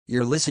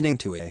You're listening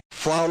to a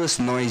Flawless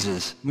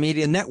Noises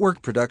Media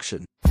Network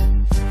production.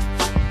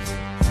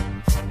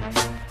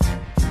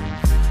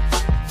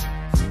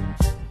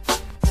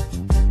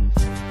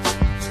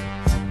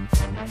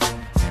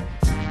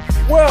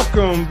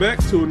 Welcome back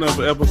to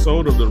another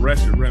episode of the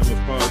Ratchet Ramblers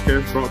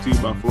podcast, brought to you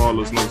by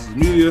Flawless Noises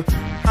Media.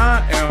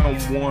 I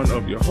am one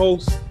of your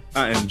hosts.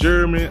 I am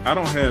Jeremy. I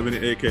don't have any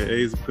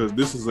AKAs because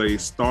this is a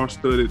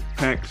star-studded,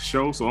 packed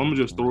show, so I'm going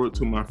to just throw it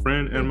to my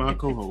friend and my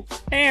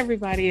co-host. Hey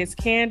everybody, it's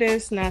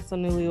Candace, not so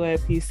newlywed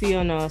PC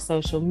on all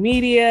social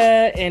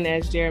media. And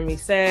as Jeremy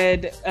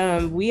said,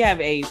 we have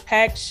a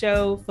packed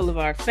show full of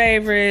our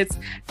favorites.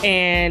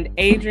 And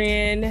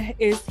Adrian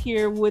is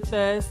here with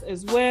us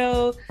as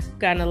well.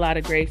 Gotten a lot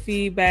of great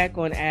feedback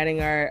on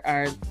adding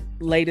our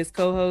latest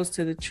co-host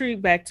to the tree,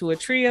 back to a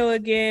trio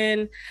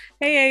again.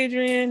 Hey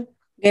Adrian.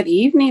 Good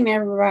evening,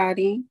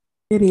 everybody.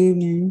 Good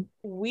evening.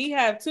 We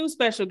have two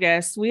special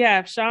guests. We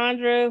have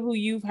Chandra, who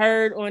you've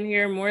heard on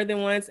here more than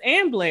once,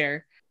 and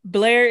Blair.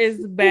 Blair is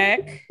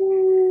back.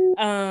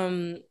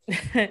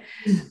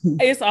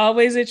 It's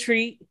always a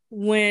treat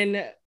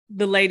when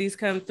the ladies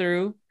come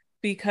through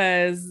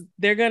because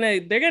they're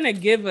gonna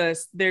give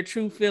us their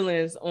true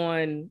feelings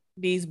on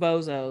these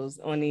bozos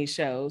on these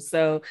shows.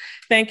 So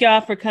thank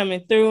y'all for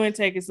coming through and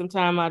taking some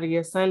time out of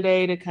your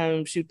Sunday to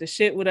come shoot the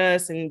shit with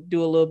us and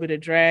do a little bit of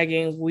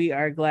dragging. We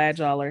are glad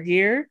y'all are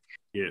here.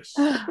 Yes.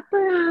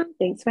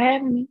 Thanks for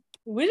having me.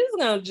 We're just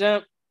gonna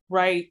jump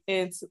right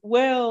into,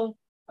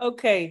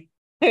 okay.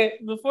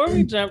 Before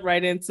we jump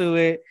right into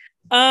it,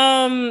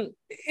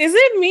 is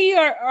it me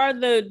or are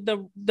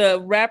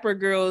the rapper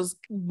girls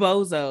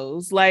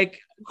bozos? Like,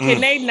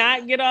 can they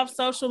not get off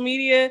social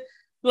media?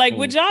 Like,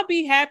 would y'all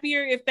be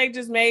happier if they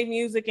just made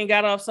music and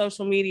got off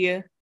social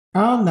media?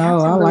 Oh no,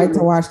 absolutely. I like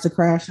to watch the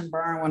crash and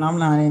burn when I'm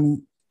not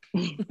in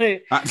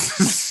it.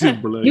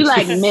 You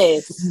like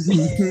mess.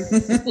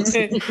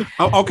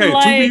 Okay,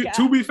 like,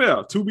 to be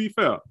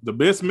fair, the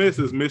best mess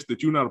is mess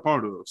that you're not a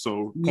part of.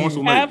 So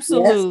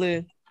absolutely.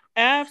 Yes.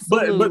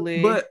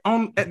 Absolutely. But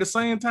at the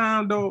same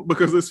time though,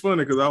 because it's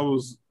funny because I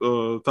was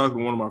talking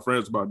to one of my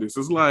friends about this.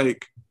 It's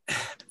like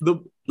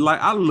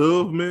I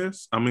love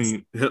mess. I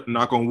mean,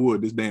 knock on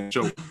wood, this damn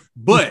show.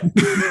 But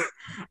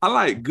I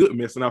like good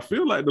mess, and I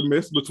feel like the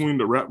mess between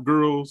the rap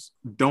girls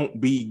don't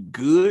be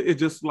good. It's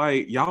just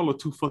like y'all are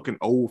too fucking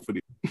old for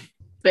this.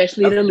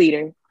 Especially the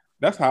leader.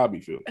 That's how I be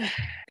feeling.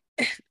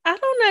 I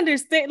don't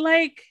understand.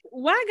 Like,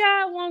 why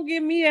God won't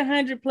give me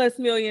 $100+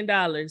 million?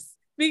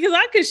 Because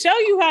I could show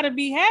you how to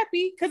be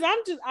happy. Because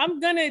I'm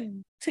gonna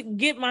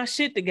get my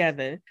shit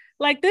together.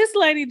 Like, this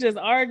lady just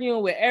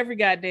arguing with every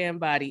goddamn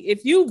body.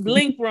 If you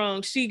blink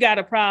wrong, she got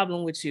a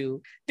problem with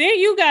you. Then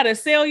you gotta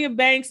sell your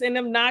banks and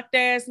them knocked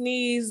ass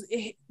knees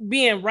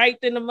being right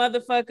in the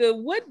motherfucker.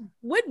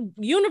 What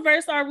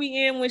universe are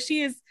we in when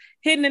she is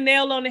hitting the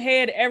nail on the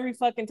head every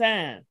fucking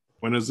time?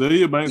 When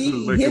Azalea Banks is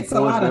making hits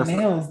a lot of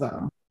nails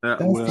though.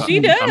 She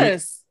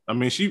does. I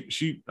mean,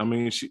 she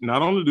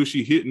not only do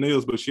she hit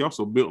nails, but she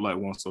also built like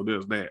one. So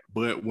there's that.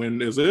 But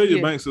when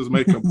Azalea Banks is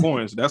making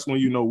points, that's when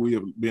you know we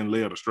have been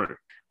led astray.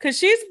 Because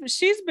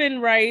she's been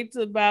right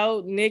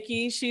about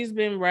Nicki. She's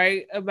been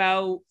right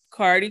about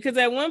Cardi. Because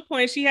at one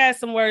point she had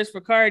some words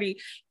for Cardi.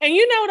 And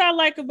you know what I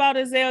like about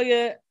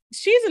Azalea?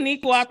 She's an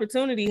equal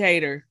opportunity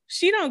hater.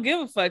 She don't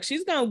give a fuck.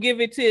 She's going to give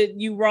it to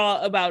you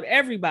raw about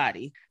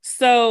everybody.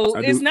 So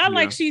it's not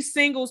like she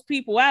singles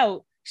people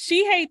out.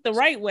 She hate the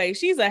right way.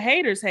 She's a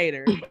hater's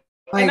hater.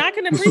 Like, and I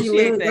can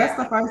appreciate that.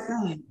 That's the first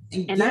thing.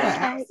 And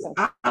I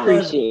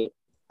appreciate.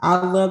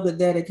 I love the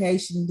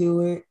dedication to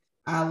it.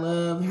 I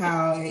love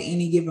how at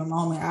any given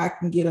moment I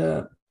can get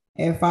up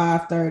at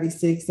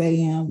 5:36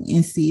 a.m.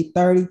 and see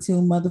 32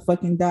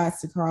 motherfucking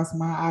dots across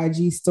my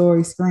IG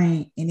story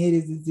screen, and it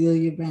is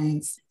Azalea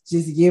Banks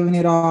just giving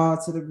it all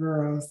to the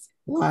girls.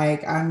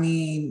 Like, I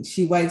mean,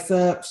 she wakes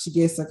up, she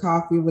gets her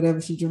coffee,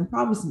 whatever she drinks,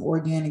 probably some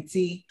organic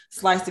tea,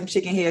 slice them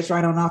chicken heads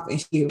right on off, and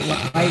she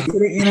right to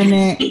the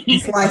internet,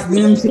 slice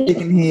them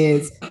chicken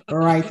heads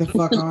right the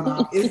fuck on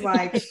off. It's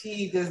like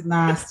she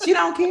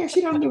don't care. She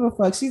don't give a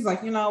fuck. She's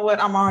like, you know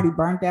what? I'm already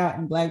burnt out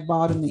and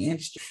blackballed in the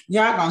industry.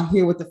 Y'all gonna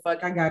hear what the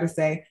fuck I gotta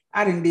say.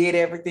 I done did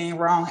everything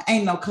wrong.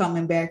 Ain't no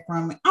coming back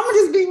from it. I'm gonna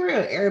just be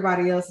real.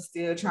 Everybody else is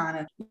still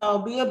trying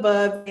to, be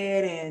above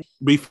it and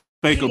be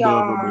fake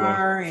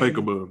above it, fake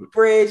above it.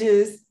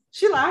 Bridges.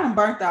 She like, I done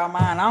burnt out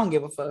mine. I don't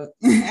give a fuck.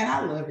 And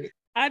I love it.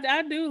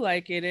 I do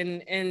like it.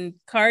 And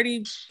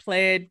Cardi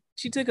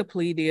she took a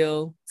plea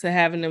deal to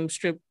having them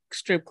strip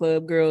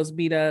club girls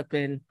beat up.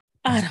 And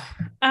I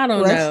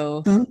don't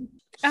know.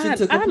 I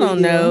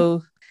don't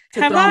know.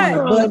 Have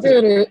I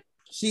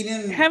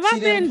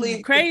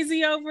been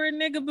crazy over a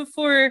nigga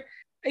before?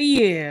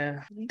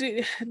 Yeah.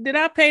 Did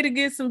I pay to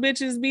get some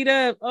bitches beat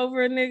up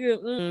over a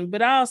nigga?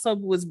 But I also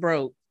was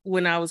broke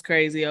when I was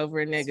crazy over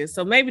a nigga.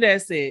 So maybe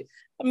that's it.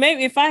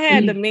 Maybe if I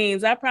had the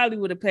means, I probably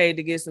would have paid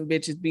to get some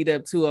bitches beat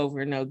up too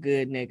over no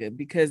good nigga,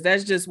 because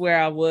that's just where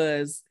I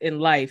was in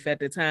life at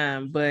the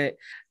time. But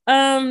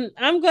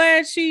I'm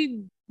glad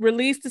she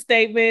released a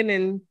statement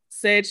and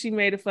said she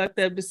made a fucked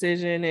up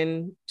decision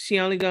and she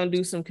only gonna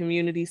do some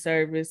community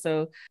service.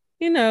 So,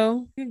 you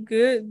know,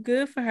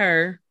 good for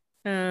her.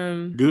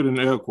 Good in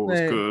air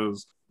quotes,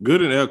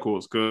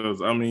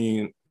 because I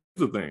mean,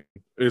 the thing,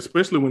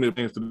 especially when it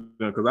comes to them,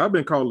 because I've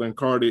been calling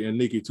Cardi and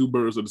Nicki two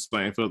birds of the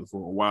same feather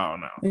for a while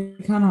now. They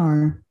kind of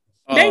are.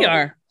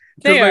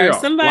 They are.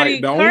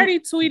 Somebody, like, Cardi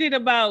tweeted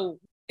about,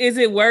 is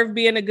it worth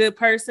being a good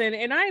person?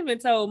 And I even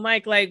told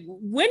Mike, like,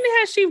 when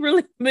has she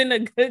really been a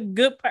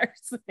good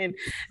person?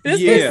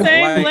 This is the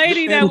same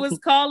lady that was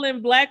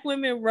calling Black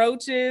women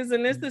roaches,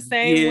 and it's the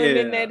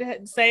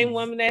same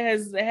woman that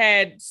has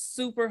had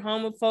super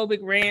homophobic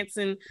rants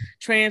and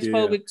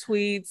transphobic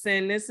tweets,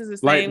 and this is the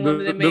same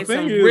woman that made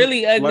some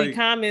really ugly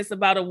comments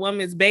about a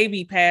woman's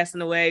baby passing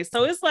away.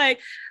 So it's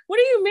like, what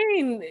do you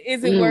mean?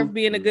 Is it worth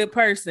being a good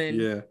person?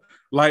 Yeah.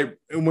 Like,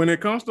 when it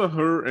comes to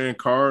her and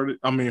Cardi,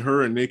 I mean,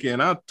 her and Nicki, and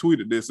I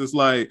tweeted this, it's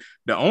like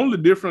the only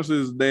difference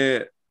is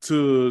that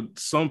to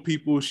some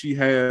people,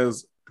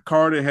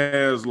 Cardi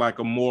has like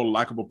a more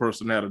likable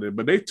personality,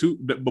 but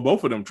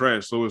both of them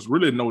trash. So it's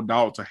really no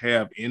doubt to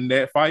have in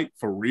that fight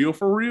for real.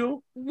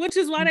 Which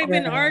is why they've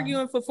been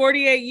arguing for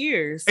 48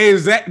 years.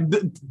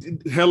 Exactly.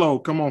 Hello,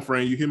 come on,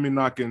 friend. You hear me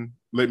knocking?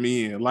 Let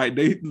me in. Like,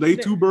 they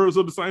two birds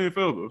of the same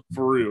feather,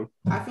 for real.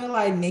 I feel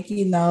like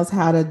Nicki knows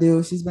how to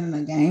do. She's been in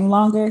the game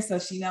longer, so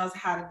she knows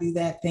how to do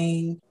that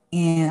thing.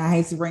 And I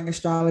hate to bring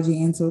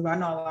astrology into it, but I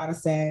know a lot of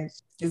Sag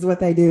is what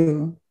they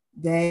do.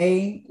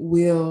 They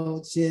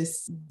will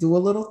just do a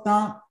little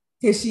thump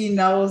because she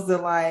knows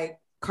that, like,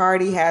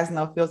 Cardi has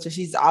no filter.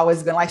 She's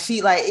always been like,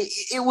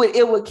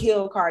 it would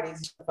kill Cardi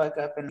to fuck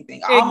up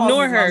anything.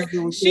 Ignore her.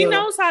 She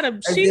knows how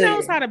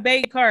to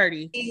bait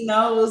Cardi. She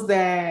knows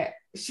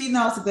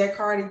that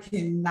Cardi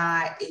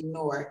cannot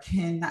ignore,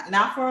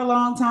 not for a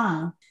long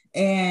time.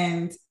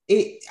 And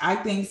I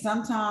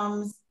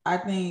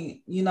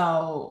think, you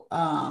know,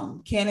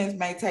 Kenneth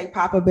may take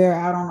Papa Bear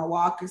out on a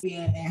walk or be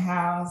in their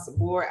house,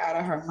 bored out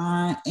of her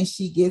mind, and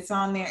she gets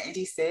on there and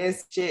she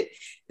says shit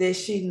that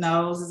she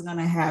knows is going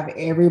to have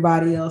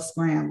everybody else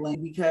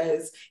scrambling,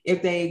 because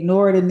if they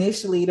ignore it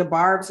initially, the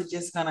Barbs are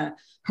just going to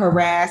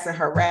harass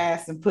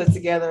and put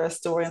together a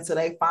story until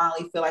they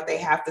finally feel like they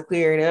have to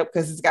clear it up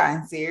because it's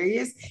gotten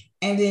serious.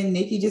 And then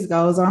Nicki just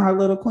goes on her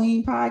little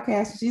Queen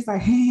podcast and she's like,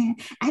 hey,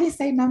 I didn't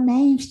say no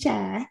names,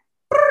 child.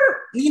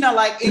 You know,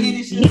 like, and then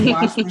it's just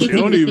watching. She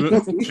don't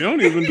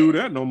even do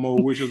that no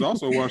more, which is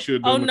also why she'll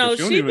do it. Oh no,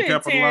 she been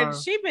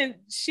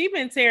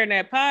tearing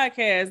that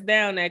podcast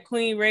down, that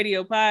Queen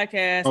Radio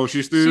podcast. Oh,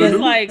 she's still she's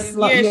like,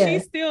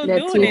 she's still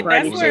doing it.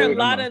 That's where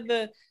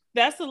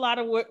that's a lot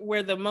of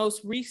where the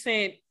most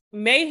recent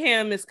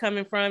mayhem is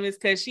coming from, is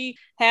because she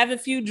have a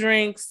few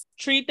drinks,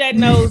 treat that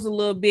nose a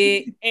little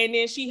bit, and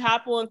then she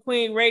hop on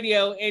Queen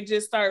Radio and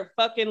just start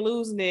fucking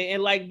losing it.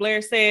 And like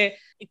Blair said,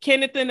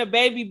 Kenneth and the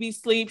baby be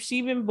sleep.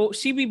 She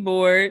be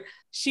bored.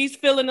 She's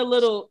feeling a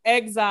little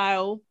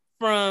exile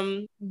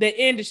from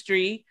the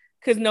industry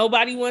because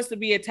nobody wants to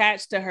be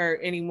attached to her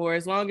anymore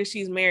as long as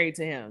she's married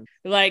to him.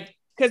 Like,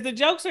 because the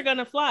jokes are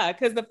gonna fly.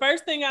 Because the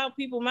first thing out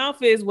people's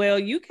mouth is, well,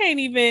 your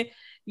husband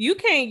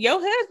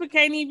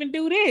can't even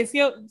do this.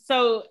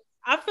 So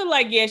I feel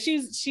like,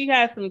 she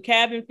has some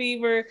cabin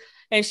fever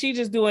and she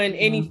just doing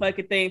any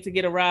fucking thing to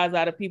get a rise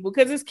out of people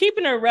because it's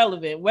keeping her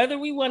relevant. Whether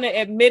we want to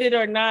admit it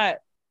or not,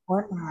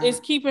 it's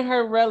keeping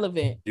her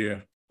relevant. Yeah.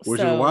 Which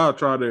is why I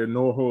try to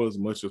ignore her as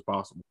much as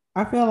possible.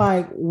 I feel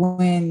like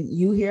when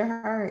you hear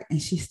her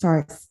and she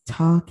starts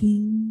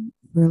talking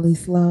really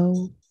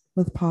slow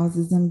with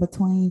pauses in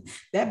between,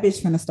 that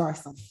bitch finna start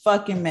some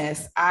fucking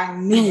mess. I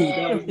knew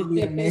that was gonna be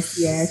a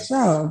messy ass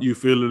show. You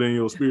feel it in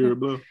your spirit,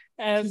 bro?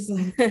 Like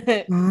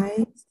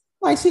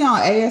she on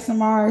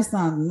ASMR or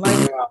something.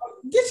 Like,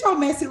 get your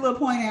messy little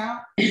point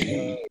out.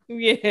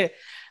 Yeah.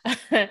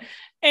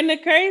 And the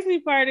crazy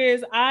part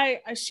is,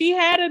 she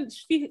had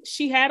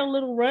a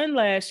little run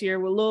last year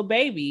with Lil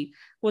Baby,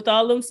 with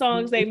all them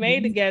songs they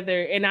made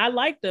together, and I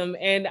liked them,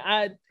 and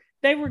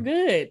they were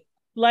good.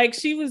 Like,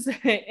 she was,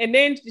 and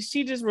then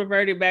she just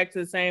reverted back to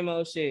the same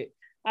old shit.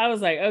 I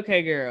was like,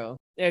 okay, girl,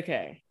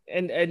 okay,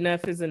 and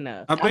enough is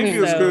enough. I think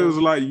it's because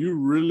like you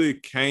really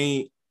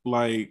can't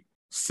like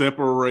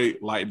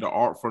separate like the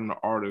art from the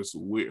artist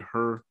with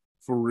her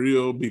for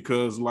real,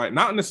 because like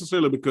not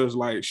necessarily because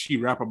like she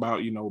rap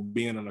about, you know,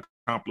 being an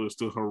accomplice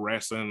to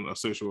harassing a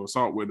sexual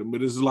assault with him,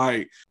 but it's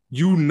like,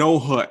 you know,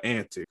 her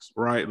antics,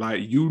 right?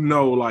 Like, you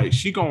know, like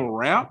she gonna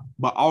rap,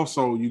 but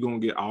also you gonna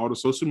get all the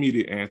social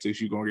media antics,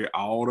 you gonna get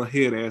all the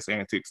head ass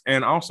antics,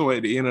 and also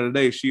at the end of the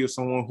day, she is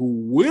someone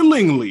who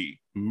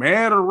willingly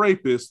married a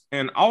rapist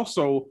and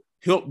also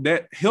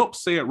help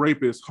said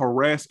rapist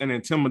harass and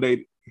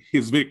intimidate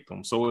his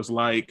victim. So it's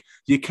like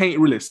you can't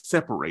really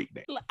separate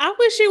that. I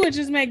wish she would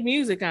just make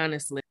music,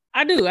 honestly.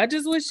 I do. I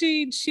just wish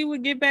she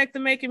would get back to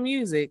making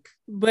music.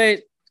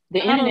 But the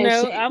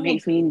internet shit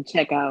makes me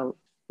check out.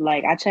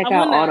 Like, I check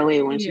out all the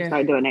way when she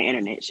started doing that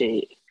internet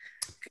shit.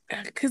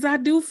 because I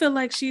do feel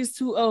like she's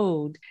too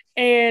old.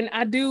 And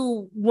I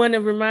do want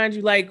to remind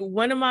you, like,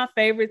 one of my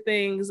favorite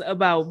things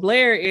about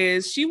Blair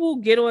is she will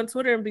get on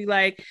Twitter and be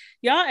like,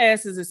 y'all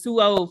asses is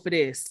too old for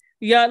this.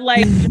 Y'all,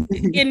 like,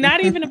 and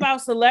not even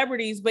about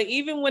celebrities, but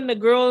even when the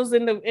girls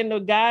and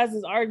the guys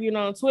is arguing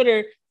on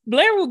Twitter,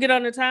 Blair will get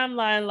on the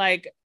timeline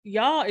like,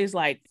 y'all is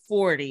like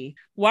 40.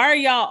 Why are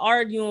y'all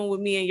arguing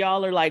with me and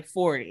y'all are like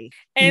 40?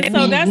 And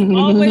so that's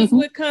always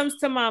what comes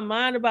to my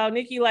mind about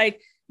Nikki.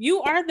 Like,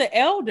 you are the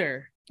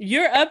elder.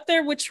 You're up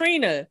there with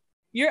Trina.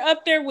 You're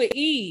up there with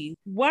Eve.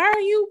 Why are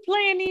you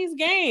playing these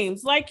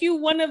games like you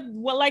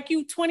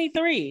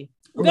 23?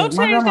 Go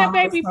change that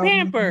baby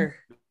pamper.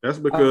 That's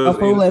because a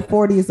fool at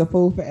 40 is a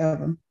fool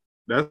forever.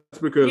 That's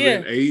because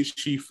in age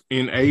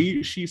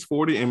she's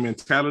 40, in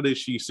mentality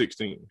she's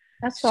 16.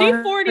 That's why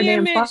she's 40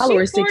 and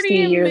followers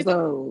 16 years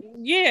old.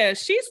 Yeah,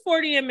 she's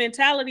 40 in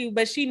mentality,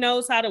 but she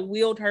knows how to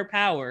wield her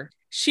power.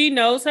 She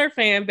knows her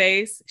fan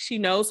base. She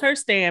knows her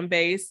stand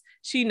base.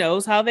 She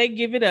knows how they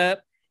give it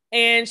up.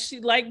 And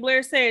she, like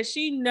Blair said,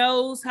 she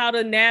knows how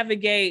to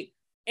navigate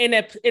in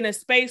a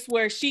space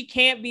where she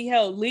can't be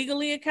held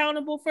legally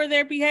accountable for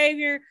their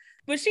behavior,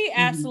 but she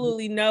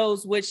absolutely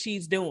knows what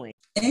she's doing.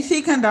 And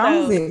she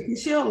condones it.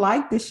 She'll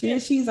like the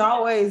shit. She's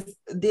always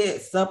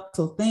did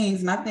subtle things.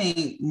 And I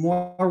think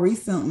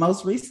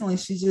most recently,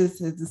 she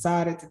just has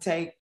decided to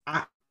take,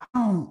 I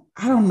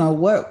don't know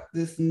what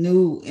this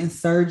new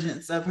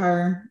insurgence of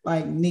her,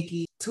 like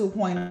Nikki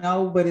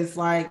 2.0, but it's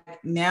like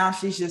now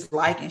she's just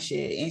liking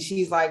shit and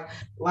she's like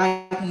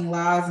liking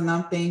lies. And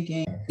I'm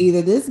thinking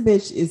either this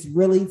bitch is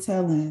really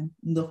telling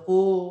the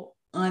full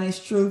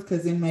honest truth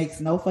because it makes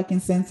no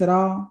fucking sense at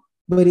all,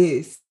 but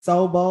it's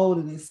so bold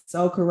and it's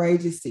so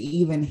courageous to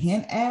even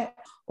hint at,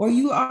 or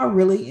you are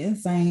really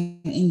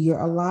insane and you're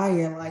a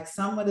liar. Like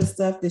some of the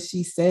stuff that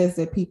she says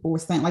that people were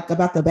saying, like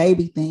about the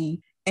baby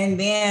thing. And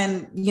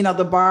then,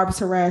 the Barbs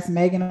harassed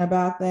Megan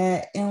about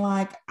that. And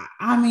like,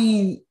 I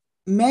mean,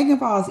 Megan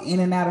falls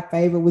in and out of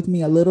favor with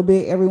me a little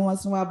bit every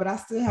once in a while, but I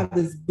still have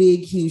this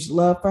big, huge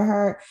love for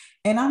her.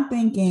 And I'm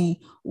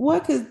thinking,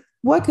 what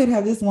could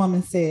have this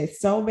woman said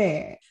so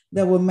bad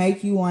that would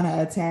make you want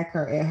to attack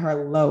her at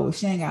her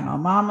lowest? She ain't got no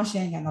mama. She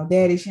ain't got no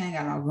daddy. She ain't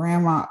got no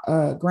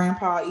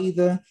grandpa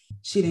either.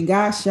 She done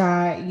got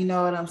shot. You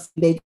know what I'm saying?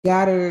 They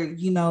got her,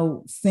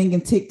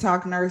 singing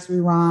TikTok nursery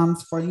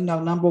rhymes for,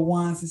 number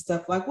ones and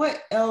stuff. Like,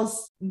 what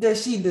else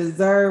does she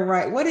deserve?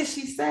 Right? What did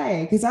she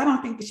say? Because I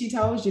don't think that she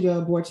told you to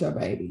abort your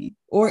baby.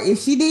 Or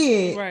if she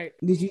did, right,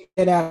 did you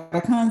get out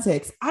of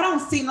context? I don't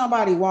see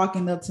nobody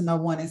walking up to no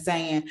one and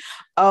saying,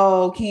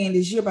 oh,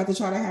 Candace, you're about to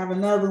try to have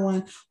another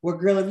one. Well,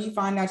 girl, if you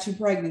find out you're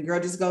pregnant,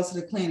 girl, just go to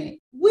the clinic.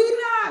 We're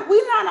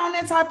not on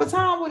that type of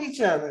time with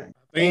each other.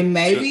 And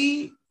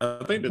maybe...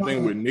 I think the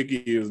thing with Nikki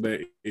is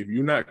that if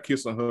you're not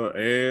kissing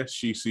her ass,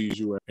 she sees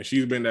you, and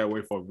she's been that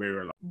way for a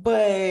very long.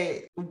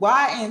 But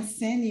why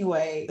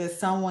insinuate that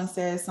someone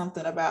says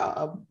something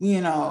about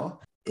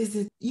is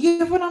it? You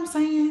get what I'm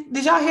saying?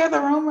 Did y'all hear the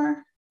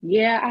rumor?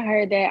 Yeah, I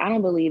heard that. I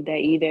don't believe that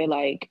either.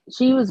 Like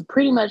she was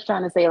pretty much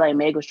trying to say like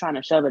Meg was trying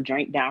to shove a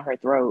drink down her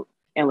throat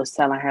and was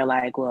telling her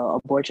like, well,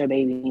 abort your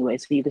baby anyway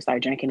so you can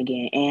start drinking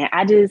again. And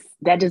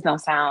that just don't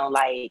sound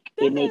like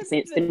it makes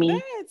sense to me.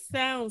 That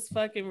sounds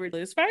fucking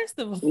ridiculous. First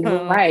of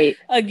all, right.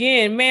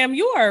 Again, ma'am,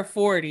 you are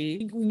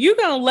 40. You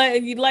gonna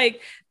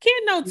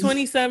can't no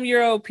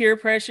 20-some-year-old peer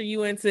pressure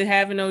you into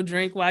having no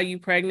drink while you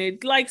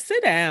pregnant. Like,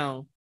 sit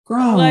down.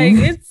 Grown. Like,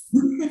 it's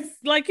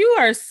like you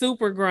are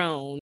super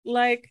grown.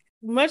 Like,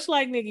 much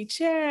like Nikki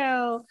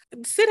Chow.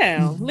 Sit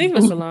down. Leave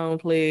us alone,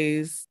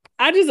 please.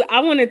 I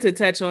wanted to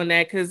touch on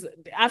that because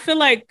I feel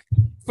like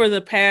for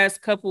the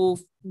past couple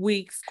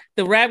weeks,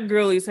 the rap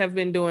girlies have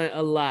been doing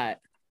a lot.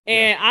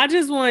 And I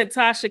just want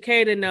Tasha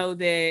K to know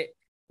that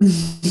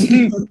it's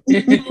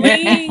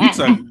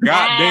a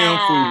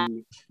goddamn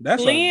fool.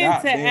 That's fleeing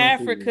to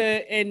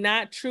Africa and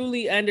not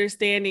truly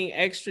understanding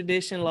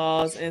extradition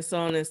laws and so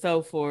on and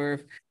so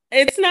forth.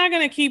 It's not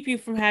going to keep you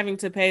from having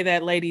to pay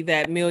that lady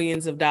that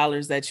millions of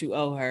dollars that you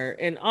owe her.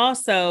 And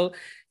also,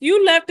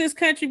 you left this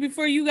country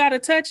before you got a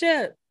touch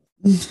up.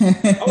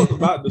 I was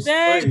about to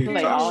say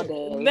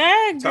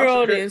that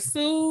girl that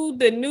sued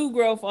the new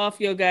growth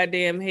off your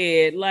goddamn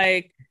head.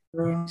 Like,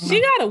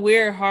 she got a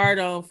weird hard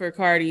on for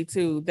Cardi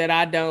too that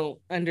I don't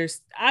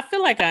understand. I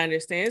feel like I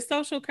understand. It's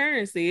social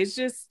currency.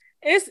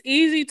 It's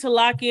easy to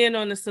lock in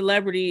on a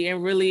celebrity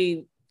and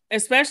really,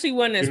 especially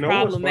one that's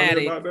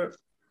problematic,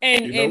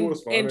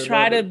 and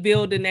try to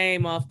build a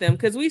name off them,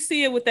 because we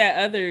see it with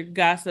that other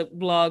gossip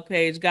blog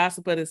page,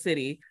 Gossip of the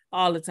City,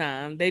 all the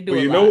time. They do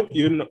I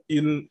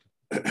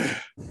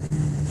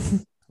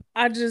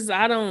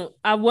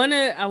want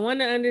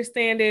to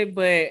understand it,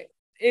 but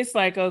it's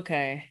like,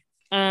 okay.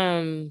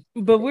 But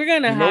we're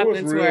gonna hop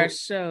into our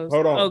shows.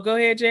 Hold on. Oh, go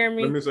ahead,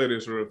 Jeremy. Let me say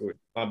this real quick.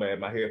 My bad,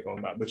 my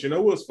headphones out. But you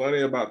know what's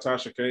funny about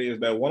Tasha K is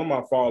that one of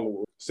my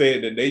followers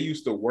said that they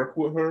used to work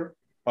with her,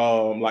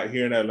 like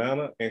here in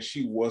Atlanta, and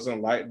she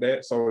wasn't like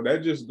that. So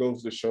that just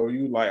goes to show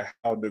you like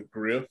how the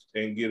grift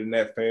and getting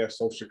that fast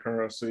social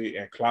currency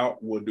and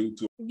clout will do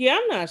to. Yeah,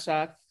 I'm not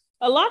shocked.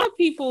 a lot of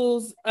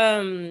people's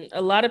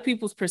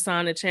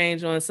persona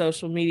change on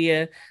social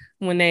media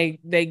when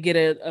they get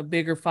a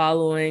bigger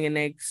following and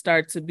they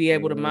start to be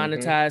able to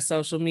monetize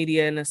social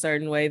media in a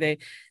certain way.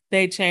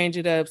 They change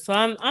it up. So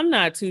I'm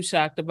not too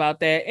shocked about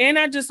that. And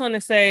I just want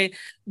to say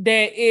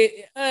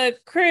that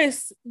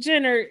Kris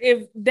Jenner,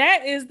 if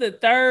that is the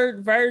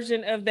third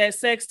version of that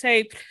sex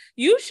tape,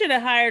 you should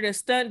have hired a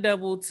stunt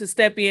double to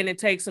step in and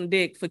take some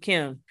dick for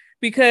Kim.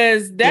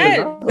 Because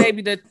that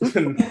baby, the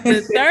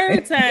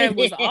third time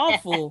was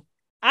awful.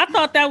 I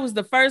thought that was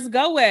the first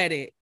go at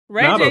it.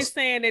 Ray J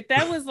saying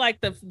that was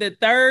like the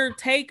third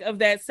take of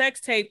that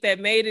sex tape that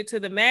made it to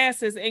the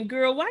masses. And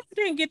girl, why you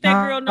didn't get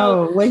that girl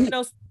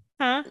no?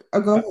 Huh? Oh,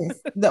 go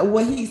ahead.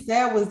 What he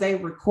said was they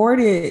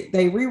re-recorded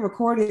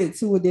it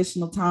 2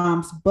 additional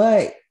times,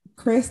 but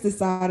Kris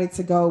decided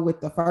to go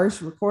with the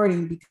first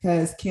recording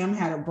because Kim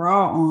had a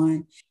bra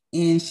on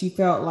and she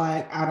felt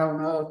like, I don't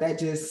know, that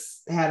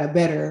just had a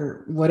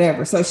better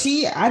whatever. So I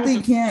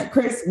think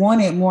Kris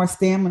wanted more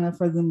stamina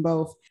for them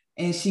both,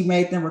 and she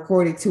made them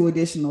record it 2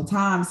 additional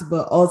times,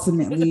 but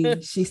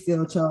ultimately she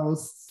still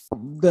chose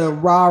the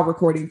raw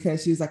recording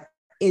because she was like,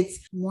 it's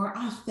more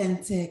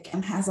authentic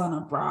and has on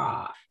a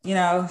bra,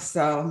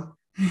 so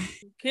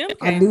Kim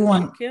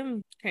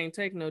can't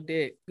take no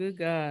dick. Good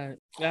God.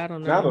 I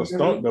don't know. Not a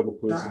stunt double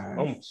pussy.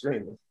 I'm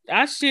screaming.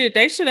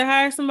 They should have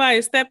hired somebody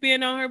to step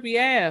in on her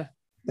behalf.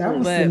 That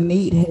was some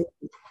neat.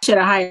 Should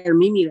have hired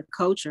Mimi to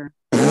coach her.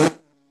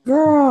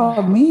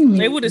 Girl, Mimi.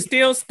 They would have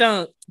still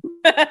stunk.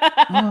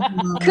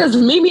 Because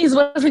Mimi's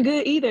wasn't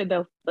good either,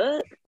 though.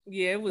 But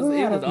yeah, it was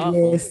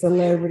awful. Yeah,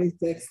 celebrity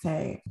sex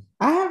tape.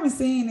 I haven't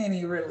seen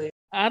any really.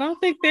 I don't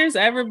think there's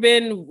ever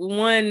been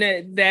one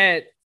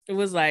that it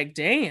was like,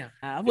 damn,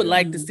 I would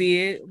like to see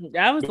it.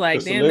 I was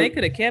like, damn, they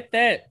could have kept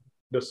that.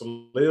 The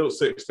celeb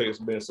sex tape's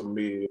been some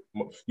mid.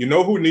 You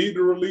know who need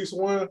to release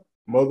one?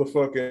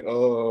 Motherfucking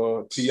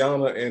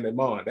Tiana and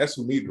Iman. That's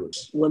who need to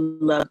release.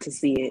 Would love to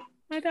see it.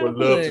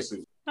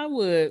 I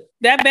would.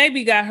 That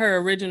baby got her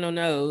original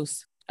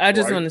nose. I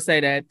just want to say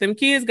that. Them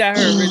kids got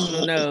her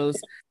original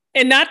nose.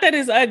 And not that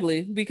it's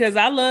ugly, because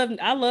I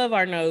love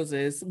our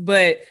noses,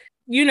 but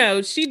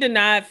she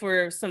denied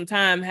for some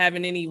time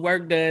having any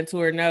work done to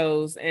her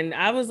nose. And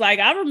I was like,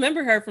 I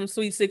remember her from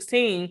Sweet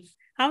 16.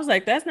 I was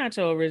like, that's not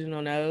your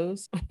original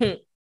nose.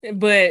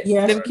 But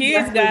them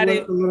kids got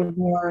it. A little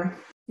more.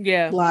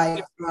 Yeah.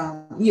 Like,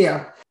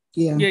 yeah.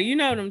 You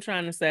know what I'm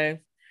trying to say.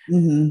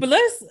 Mm-hmm. But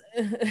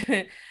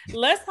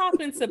let's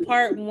hop into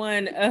part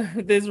 1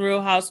 of this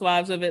Real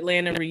Housewives of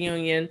Atlanta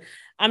reunion.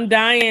 I'm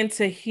dying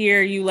to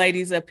hear you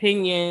ladies'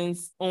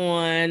 opinions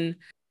on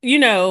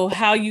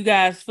how you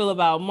guys feel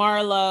about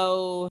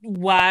Marlo,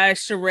 why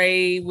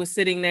Sheree was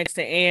sitting next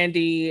to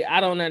Andy.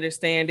 I don't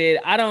understand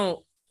it. I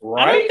don't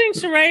think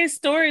Sheree's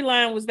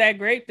storyline was that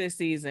great this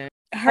season.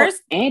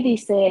 Andy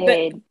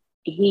said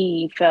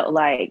he felt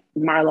like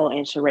Marlo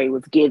and Sheree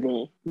was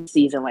given the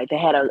season. Like they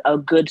had a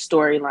good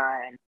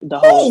storyline the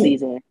whole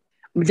season.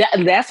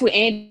 That's what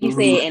Andy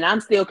said, and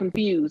I'm still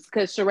confused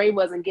because Sheree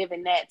wasn't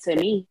giving that to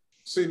me.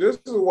 See, this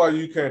is why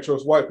you can't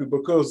trust white people,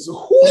 because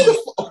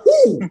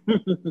who?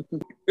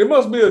 It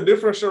must be a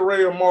different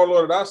Sheree or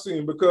Marlo that I've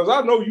seen, because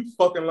I know you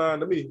fucking lying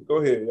to me. Go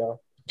ahead,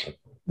 y'all.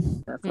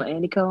 That's what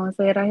Andy Cohen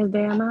said out his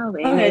damn mouth.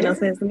 It made no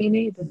sense to me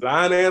neither.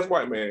 Lying ass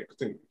white man.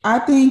 Continue. I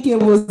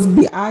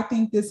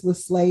think this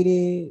was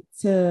slated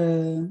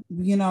to,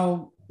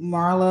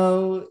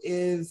 Marlo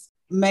is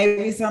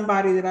maybe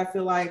somebody that I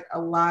feel like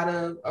a lot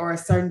of, or a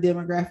certain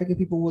demographic of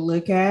people will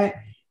look at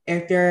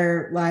if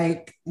they're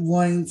like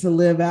wanting to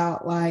live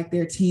out like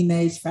their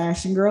teenage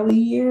fashion girly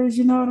years,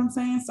 you know what I'm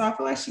saying? So I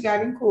feel like she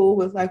got in cool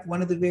with like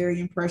one of the very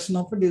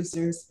impressionable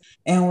producers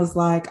and was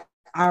like,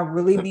 I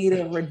really need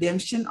a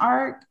redemption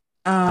arc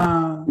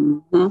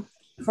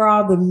for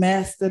all the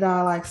mess that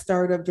I like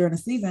stirred up during the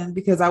season,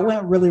 because I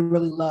went really,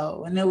 really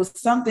low. And there was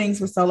some things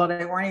were so low that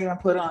they weren't even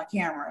put on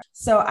camera.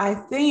 So I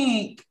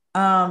think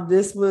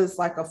this was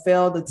like a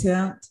failed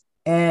attempt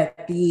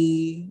at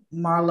the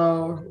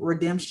Marlo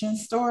redemption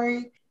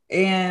story.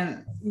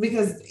 And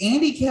because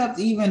Andy kept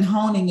even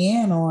honing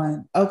in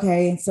on,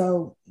 okay, and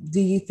so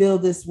do you feel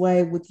this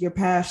way with your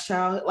past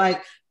childhood?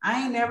 Like,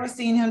 I ain't never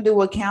seen him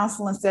do a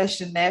counseling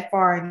session that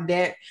far in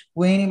depth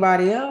with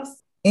anybody else.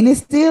 And it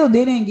still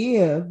didn't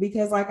give,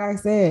 because like I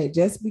said,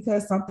 just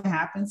because something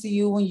happened to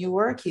you when you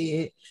were a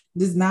kid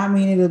does not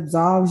mean it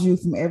absolves you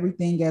from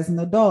everything as an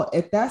adult.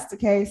 If that's the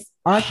case,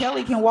 R.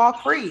 Kelly can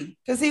walk free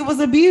because he was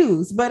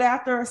abused. But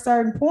after a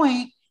certain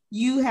point,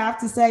 you have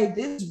to say,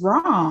 this is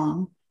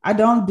wrong. I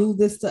don't do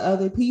this to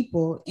other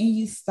people. And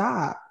you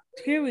stop.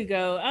 Here we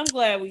go. I'm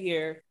glad we're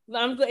here.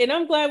 I'm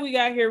glad we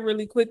got here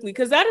really quickly,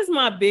 because that is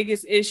my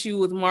biggest issue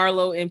with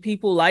Marlo and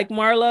people like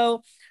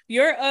Marlo.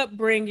 Your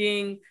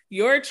upbringing,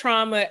 your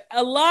trauma,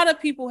 a lot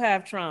of people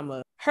have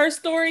trauma. Her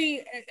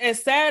story,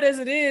 as sad as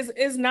it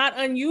is not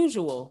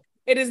unusual.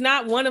 It is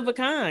not one of a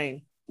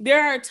kind.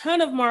 There are a ton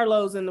of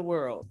Marlos in the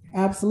world.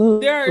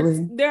 Absolutely.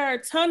 There are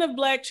a ton of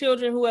Black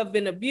children who have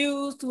been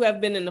abused, who have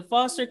been in the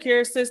foster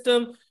care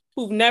system,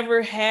 who've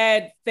never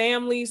had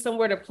family,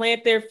 somewhere to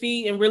plant their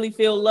feet and really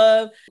feel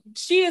love.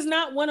 She is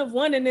not one of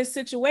one in this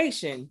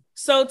situation.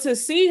 So to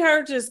see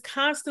her just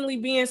constantly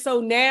being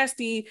so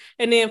nasty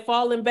and then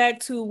falling back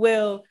to,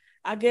 well,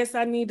 I guess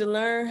I need to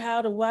learn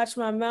how to watch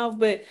my mouth,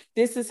 but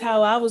this is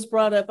how I was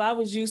brought up. I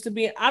was used to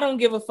being, I don't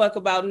give a fuck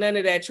about none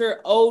of that.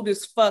 You're old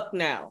as fuck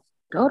now.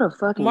 Go to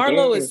fucking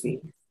Marlo therapy.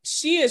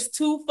 She is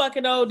too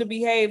fucking old to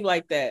behave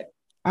like that.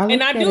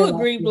 And I do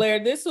agree,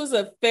 Blair, this was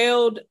a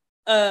failed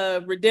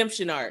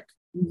redemption arc.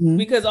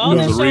 Because all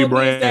this showed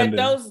me is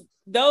that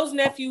those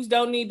nephews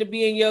don't need to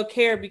be in your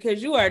care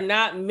because you are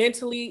not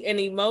mentally and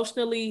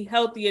emotionally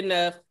healthy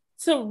enough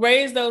to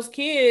raise those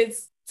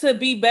kids to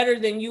be better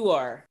than you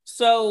are.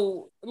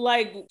 So,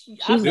 like,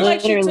 I feel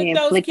like she took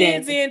those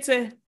kids in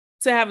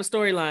to have a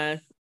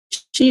storyline.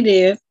 She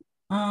did.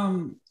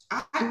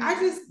 I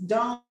just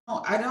don't.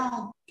 I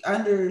don't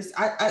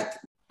understand.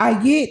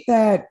 I get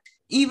that.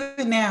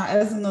 Even now,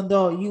 as an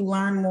adult, you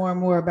learn more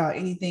and more about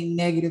anything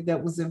negative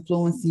that was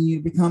influencing you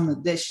to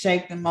become that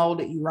shaped and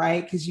molded you,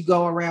 right? Because you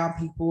go around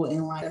people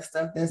and like that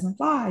stuff doesn't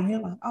fly. And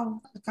you're like,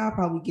 oh, I'll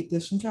probably get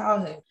this from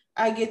childhood.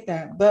 I get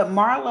that. But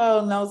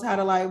Marlo knows how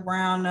to like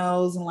brown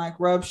nose and like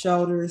rub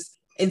shoulders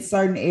in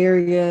certain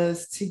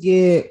areas to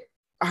get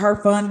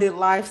her funded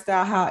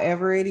lifestyle,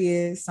 however it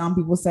is. Some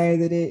people say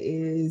that it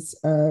is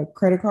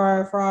credit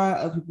card fraud.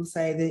 Other people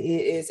say that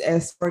it is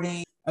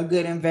escorting a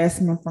good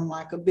investment from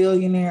like a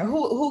billionaire.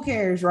 Who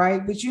cares,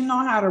 right? But you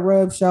know how to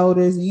rub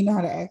shoulders and you know how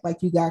to act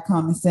like you got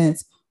common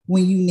sense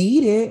when you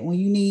need it, when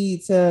you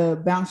need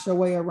to bounce your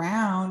way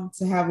around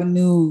to have a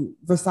new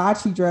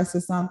Versace dress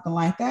or something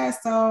like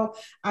that. So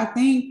I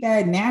think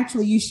that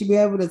naturally you should be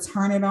able to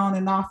turn it on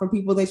and off for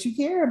people that you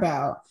care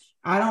about.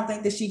 I don't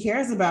think that she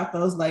cares about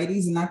those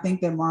ladies. And I think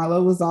that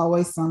Marlo was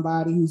always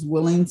somebody who's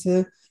willing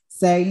to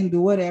say and do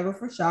whatever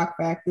for shock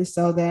factor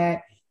so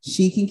that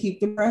she can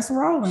keep the press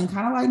rolling,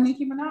 kind of like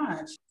Nicki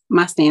Minaj.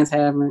 My stance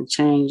haven't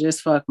changed.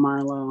 Just fuck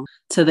Marlo.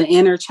 To the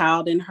inner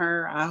child in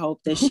her, I hope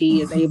that she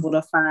is able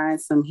to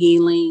find some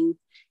healing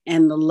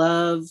and the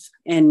love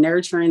and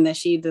nurturing that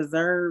she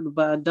deserved.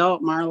 But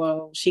adult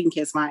Marlo, she can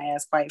kiss my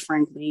ass, quite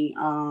frankly.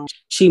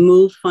 She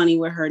moved funny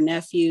with her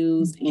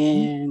nephews,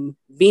 and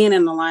being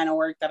in the line of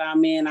work that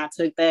I'm in, I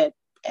took that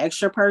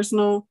extra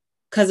personal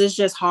because it's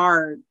just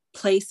hard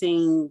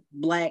placing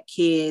Black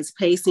kids,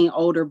 placing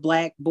older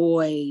Black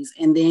boys,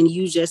 and then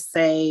you just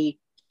say,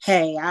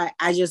 hey,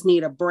 I just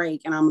need a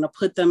break, and I'm going to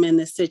put them in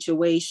this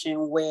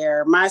situation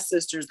where my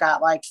sister's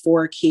got like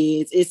 4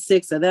 kids. It's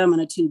 6 of them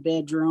in a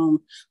 2-bedroom.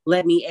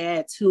 Let me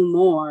add 2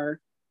 more.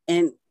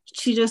 And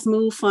she just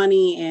moved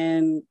funny,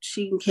 and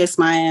she can kiss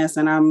my ass.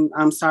 And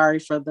I'm sorry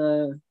for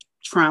the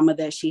trauma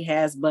that she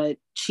has, but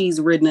she's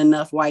ridden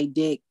enough white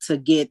dick to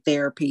get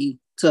therapy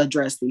to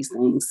address these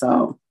things.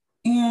 So,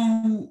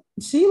 and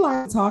she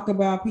like to talk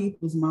about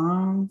people's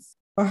moms,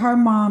 but her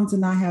mom did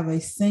not have a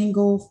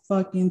single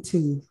fucking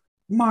tooth.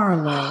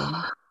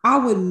 Marlo, I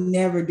would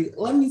never do.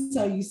 Let me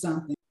tell you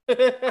something.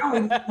 I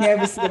would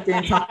never sit up there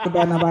and talk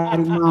about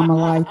nobody's mama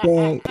like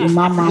that. And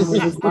my mama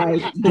was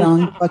like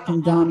young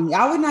fucking dummy.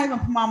 I would not even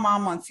put my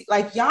mom on TV.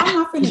 Like, y'all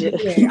not finna do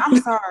that. I'm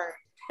sorry.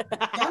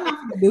 Y'all not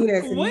finna do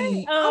that to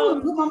me. I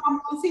would put my mama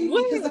on TV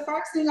because the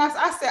first thing I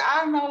said,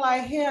 I know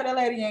like hell that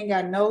lady ain't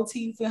got no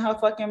teeth in her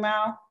fucking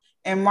mouth.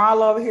 And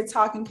Marlo over here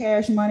talking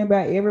cash money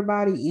about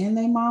everybody in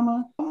their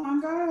mama. Oh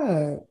my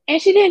God. And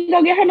she didn't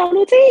go get her no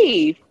new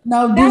teeth.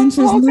 No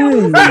dentures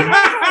new.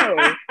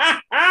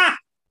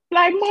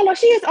 Like, Marlo,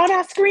 she is on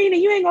our screen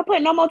and you ain't gonna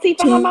put no more teeth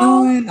in her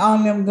mouth. Chewing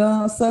on them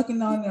gums, sucking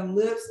on them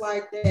lips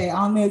like that.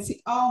 On their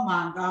teeth. Oh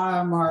my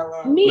God,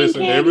 Marlo.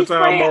 Listen, every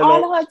time Marlo,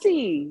 all of her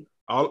teeth.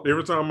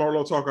 Every time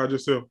Marlo talk, I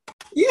just say,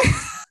 yeah.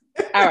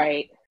 All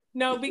right.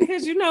 No,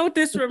 because you know what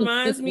this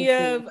reminds me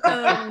of?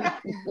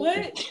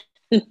 What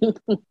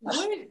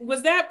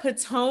was that,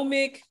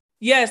 Potomac?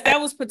 Yes, that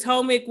was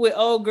Potomac with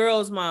old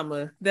girl's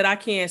mama that I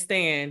can't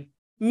stand.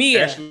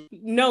 Mia. Ashley?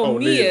 No,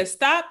 Mia.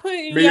 Stop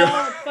putting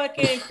y'all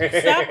crackhead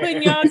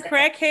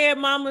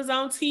mamas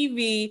on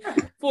TV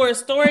for a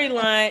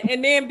storyline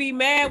and then be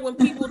mad when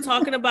people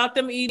talking about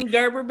them eating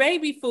Gerber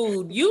baby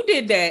food. You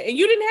did that and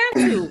you didn't have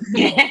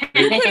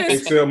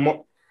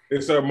to.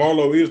 Except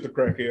Marlo is the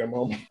crackhead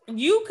mama.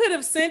 You could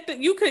have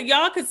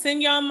y'all could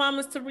send y'all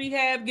mamas to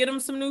rehab, get them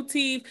some new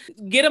teeth,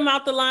 get them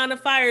out the line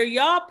of fire.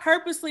 Y'all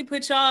purposely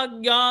put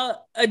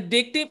y'all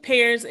addicted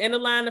parents in the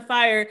line of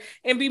fire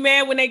and be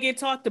mad when they get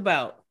talked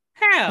about.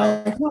 How?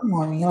 Like, come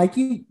on, like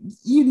you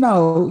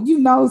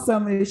know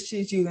some of this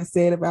shit you done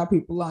said about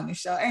people on the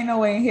show. Ain't no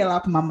way in hell I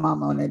put my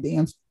mama on that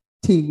damn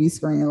TV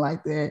screen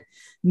like that,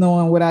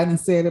 knowing what I done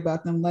said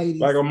about them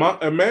ladies. Like,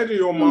 imagine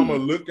your mama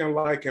looking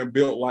like and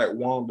built like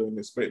Wanda and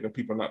expecting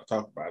people not to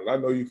talk about it. I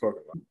know you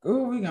fucking like.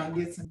 Oh, we gonna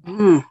get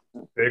some.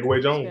 Take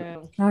away Jones. Yeah.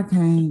 I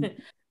can't.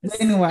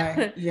 But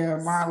anyway, yeah,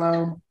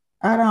 Marlo.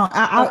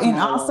 And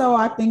also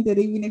I think that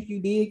even if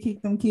you did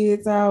kick them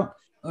kids out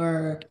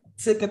or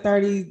took a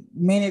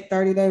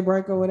 30-day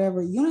break or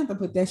whatever, you don't have to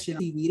put that shit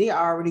on TV. They're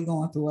already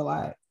going through a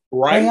lot.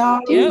 Right. They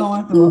already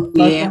going through a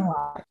fucking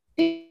lot.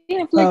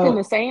 inflicting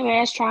the same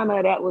ass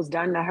trauma that was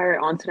done to her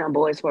onto them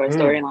boys for a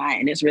storyline,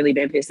 and it's really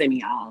been pissing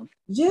me off.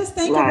 Just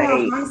think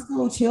about high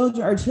school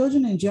children or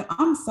children in general.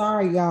 I'm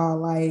sorry, y'all.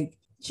 Like,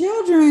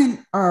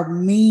 children are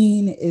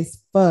mean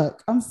as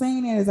fuck. I'm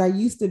saying it as I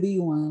used to be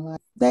one.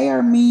 Like, they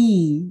are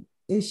mean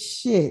as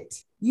shit.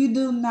 You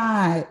do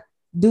not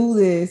do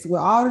this with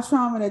all the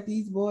trauma that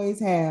these boys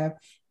have,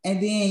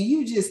 and then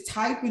you just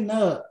typing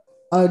up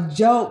a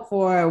joke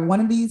for one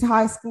of these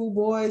high school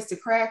boys to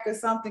crack or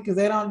something because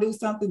they don't do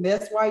something.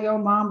 That's why your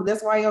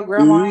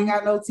grandma ain't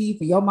got no teeth,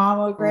 and your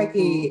mama a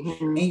crackhead,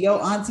 and your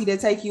auntie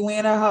that take you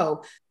in a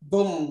hoe.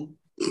 Boom.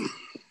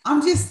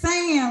 I'm just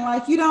saying,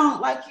 like, you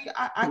don't like you.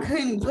 I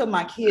couldn't put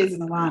my kids in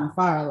the line of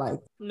fire. Like,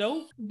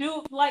 nope.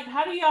 Dude, like,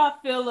 how do y'all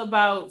feel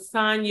about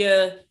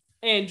Sonya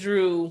and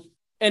Drew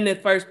in the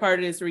first part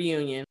of this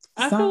reunion?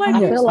 I feel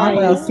like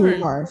it's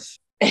too harsh.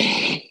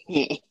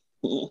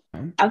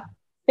 I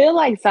feel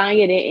like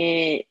Sonya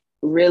didn't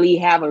really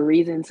have a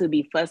reason to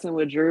be fussing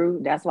with Drew.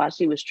 That's why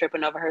she was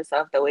tripping over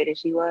herself the way that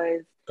she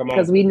was.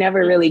 Because we never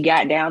really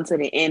got down to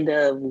the end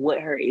of what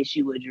her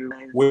issue with Drew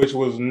was. Which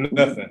was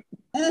nothing.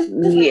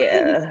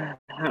 Yeah.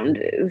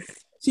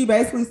 She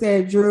basically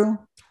said, Drew,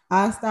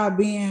 I stopped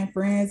being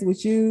friends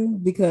with you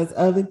because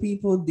other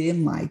people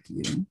didn't like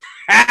you.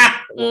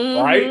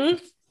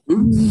 Right?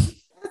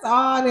 That's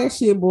all that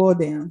shit boiled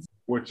down to.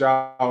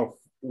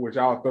 With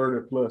y'all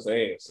 30 plus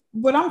ass.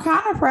 But I'm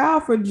kind of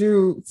proud for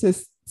Drew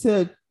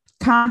to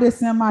kind of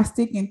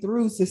semi-sticking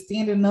through, to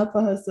standing up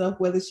for herself,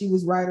 whether she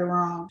was right or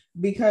wrong.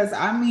 Because,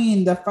 I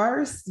mean, the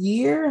first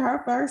year,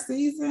 her first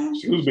season,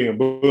 she was being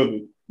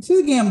bullied. She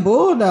was getting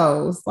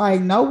bulldozed.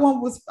 Like, no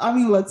one was, I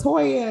mean,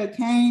 LaToya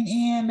came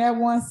in that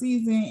one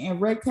season and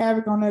wreaked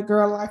havoc on that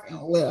girl life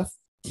and left.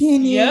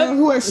 Kenya,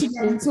 who else she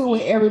got into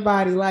with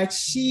everybody? Like,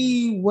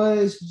 she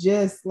was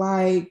just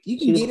like, you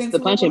can get into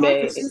the punching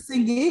bag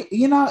and get,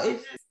 you know,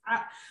 it's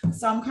just,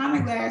 so I'm kind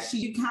of glad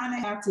you kind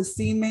of have to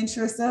cement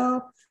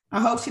yourself.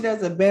 I hope she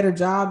does a better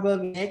job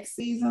of it next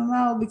season,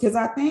 though, because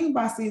I think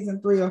by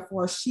season 3 or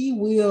 4, she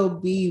will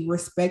be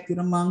respected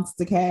amongst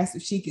the cast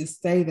if she can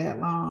stay that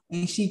long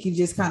and she can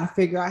just kind of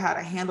figure out how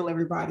to handle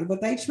everybody.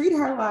 But they treat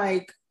her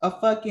like a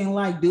fucking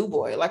like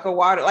do-boy, like a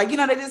water, like, you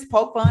know, they just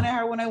poke fun at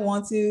her when they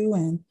want to.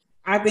 And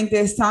I think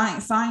that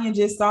Sonya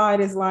just saw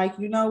it as like,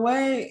 you know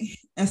what?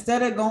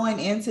 Instead of going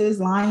into this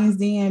Lions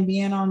Den,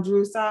 being on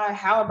Drew's side,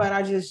 how about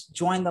I just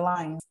join the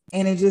Lions?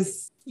 And it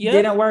just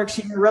didn't work.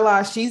 She didn't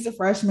realize she's a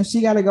freshman.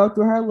 She got to go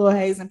through her little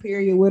hazing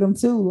period with him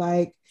too.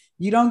 Like,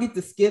 you don't get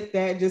to skip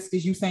that just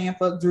because you saying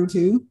fuck Drew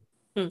too.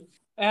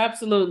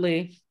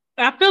 Absolutely.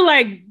 I feel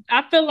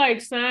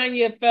like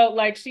Sonya felt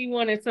like she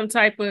wanted some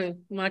type of,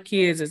 my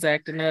kids is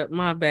acting up,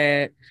 my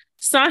bad.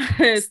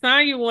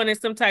 Sonya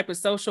wanted some type of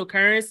social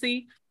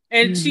currency.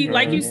 And she,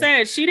 like you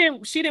said, she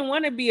didn't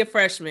want to be a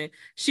freshman.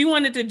 She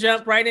wanted to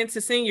jump right into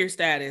senior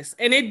status.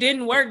 And it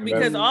didn't work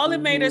because all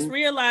it made us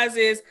realize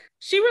is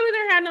she really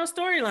didn't have no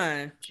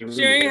storyline. She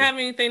didn't have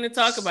anything to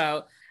talk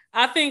about.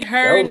 I think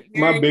her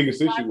my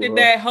biggest issue with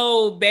that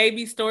whole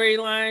baby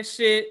storyline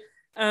shit.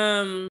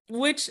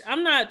 Which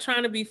I'm not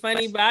trying to be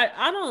funny, but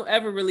I don't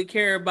ever really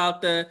care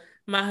about the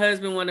my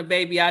husband want a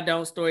baby, I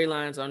don't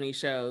storylines on these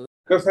shows.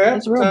 Because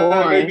half the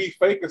time they be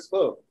fake as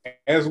fuck.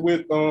 As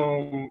with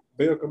Bell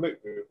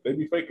Collective, they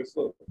be fake as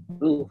fuck.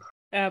 Ooh.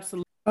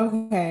 Absolutely.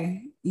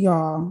 Okay,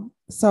 y'all.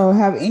 So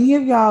have any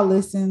of y'all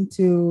listened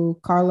to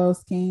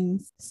Carlos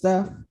King's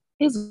stuff?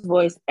 His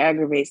voice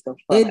aggravates the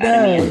fuck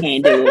out of me. I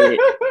can't do it.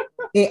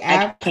 It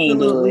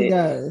absolutely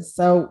does.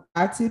 So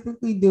I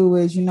typically do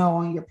is, you know,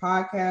 on your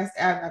podcast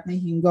app, I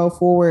think you can go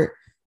forward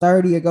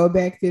 30 or go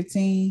back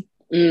 15.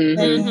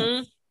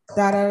 Do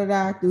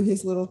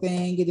his little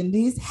thing, get into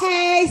his,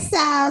 hey,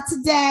 so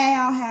today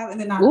I'll have, and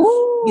then I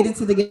get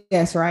into the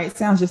guest, right?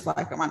 Sounds just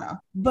like him, I know.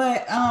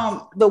 But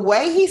the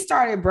way he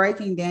started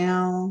breaking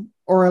down,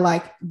 or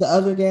like the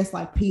other guests,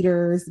 like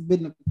Peter,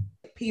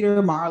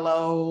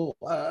 Marlo,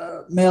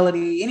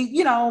 Melody, any,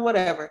 you know,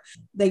 whatever.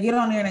 They get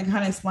on there and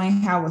kind of explain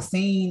how a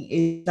scene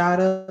is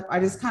shot up. I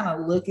just kind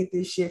of look at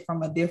this shit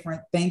from a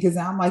different thing because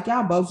I'm like,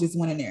 y'all both just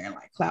went in there and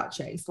like clout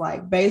chase.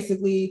 Like,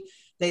 basically,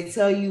 they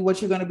tell you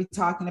what you're going to be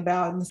talking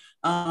about.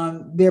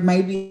 There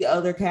may be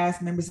other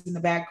cast members in the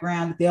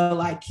background that they'll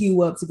like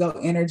queue up to go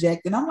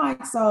interject. And I'm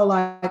like, so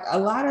like a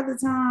lot of the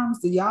times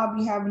do y'all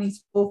be having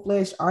these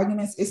full-fledged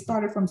arguments? It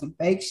started from some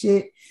fake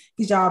shit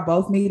because y'all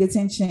both need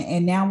attention.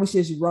 And now it's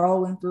just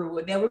rolling through.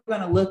 And then we're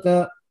going to look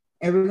up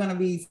and we're going to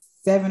be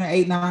 7 or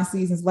 8, 9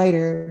 seasons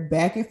later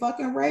back in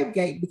fucking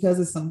Rapegate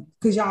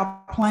because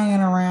y'all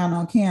playing around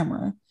on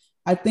camera.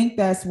 I think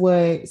that's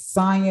what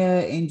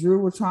Sonya and Drew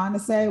were trying to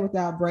say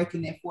without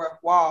breaking that fourth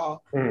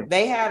wall.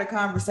 They had a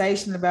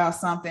conversation about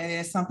something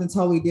and something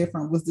totally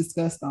different was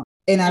discussed on.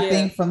 And I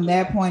think from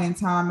that point in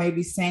time,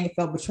 maybe Sonya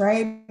felt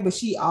betrayed, but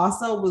she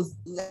also was,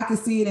 I could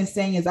see it in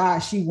Sonya's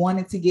eyes. She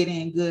wanted to get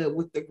in good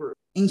with the group.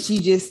 And she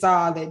just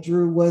saw that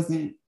Drew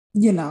wasn't,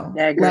 you know,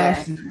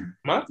 lashing.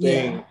 My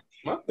thing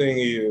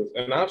is,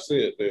 and I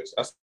said this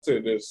as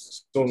soon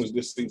as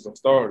this season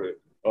started,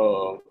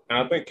 and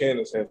I think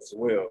Candace has as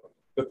well.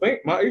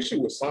 my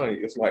issue with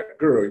Sonya is like,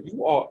 girl,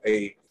 you are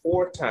a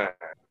 4-time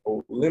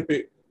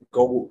Olympic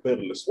gold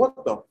medalist. What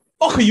the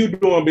fuck are you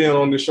doing being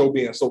on this show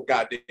being so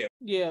goddamn?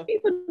 Yeah.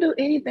 People do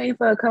anything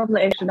for a couple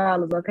of extra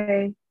dollars,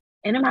 okay?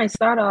 And it might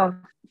start off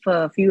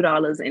for a few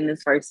dollars in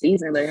this first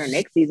season, but her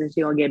next season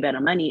she gonna get better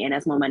money, and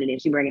that's more money than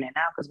she bringing in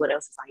now. Because what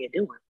else is Sonya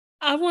doing?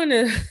 I want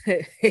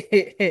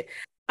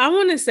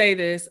to say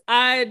this.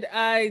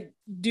 I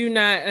do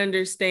not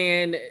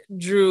understand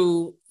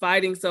Drew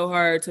fighting so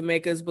hard to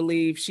make us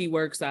believe she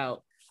works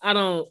out. I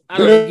don't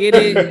get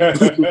it.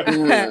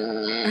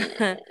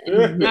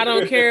 I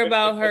don't care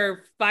about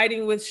her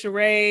fighting with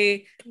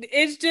Sheree.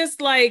 It's just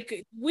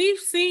like, we've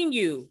seen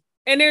you,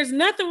 and there's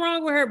nothing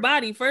wrong with her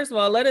body. First of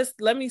all,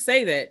 let me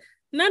say that.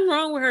 Nothing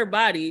wrong with her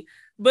body,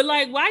 but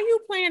like, why are you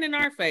playing in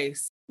our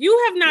face?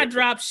 You have not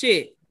dropped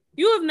shit.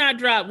 You have not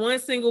dropped 1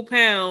 single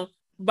pound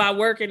by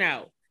working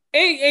out.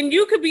 And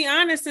you could be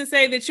honest and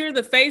say that you're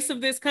the face of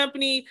this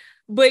company,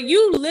 but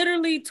you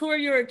literally tore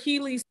your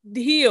Achilles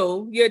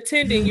heel, your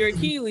tendon, your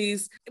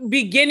Achilles,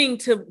 beginning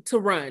to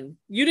run.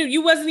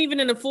 You wasn't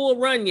even in a full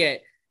run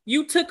yet.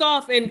 You took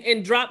off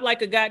and dropped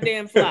like a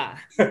goddamn fly.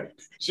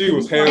 She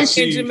was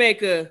in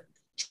Jamaica.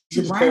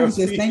 Brian was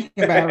just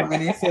thinking about it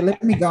and said,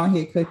 let me go ahead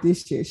and cut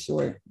this shit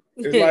short.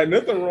 It's like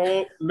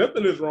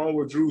nothing is wrong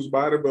with Drew's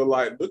body, but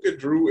like, look at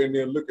Drew and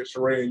then look at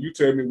Sheree and you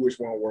tell me which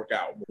one work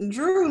out more.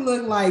 Drew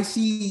looked like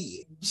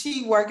she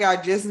work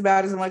out just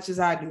about as much as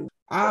I do.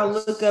 I'll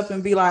look up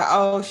and be like,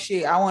 oh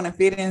shit, I want to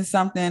fit in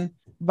something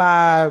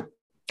by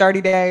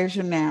 30 days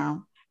from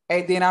now.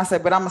 And then I say,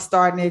 but I'm gonna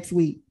start next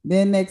week.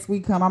 Then next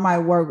week come, I might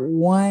work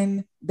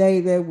 1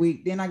 day that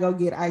week. Then I go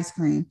get ice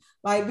cream.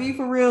 Like, be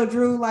for real,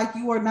 Drew. Like,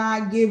 you are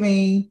not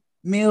giving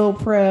meal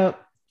prep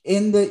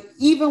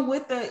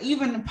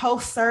even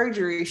post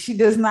surgery. She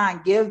does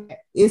not give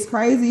that. It's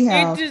crazy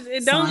how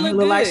it don't look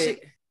good.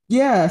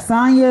 Like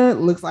Sonya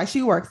looks like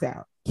she works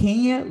out.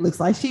 Kenya looks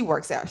like she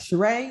works out.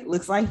 Sheree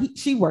looks like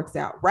she works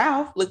out.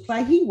 Ralph looks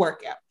like he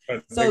work out.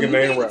 So you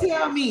can't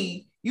tell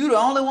me you the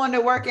only one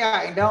that work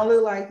out and don't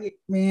look like it,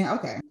 man.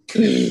 Okay.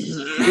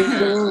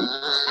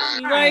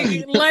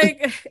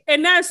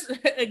 And that's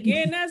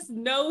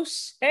no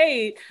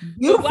shade.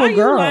 Beautiful but why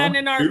girl. You lying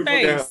in our Beautiful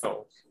face?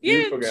 Gal.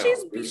 Yeah,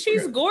 Beautiful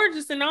she's gal.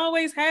 gorgeous and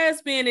always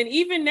has been. And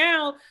even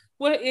now,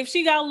 if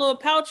she got a little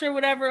pouch or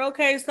whatever,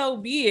 okay, so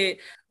be it.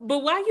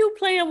 But why you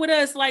playing with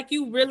us like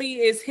you really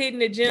is hitting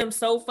the gym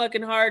so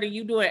fucking hard and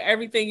you doing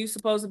everything you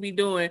supposed to be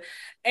doing?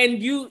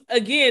 And you,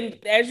 again,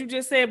 as you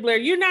just said, Blair,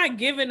 you're not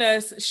giving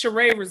us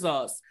Sheree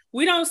results.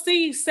 We don't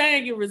see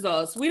Sonya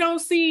results. We don't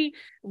see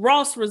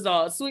Ross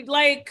results.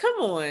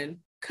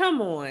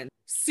 Come on.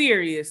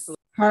 Seriously.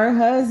 Her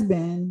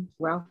husband,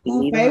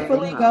 who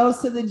faithfully goes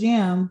to the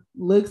gym,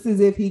 looks as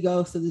if he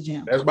goes to the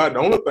gym. That's about the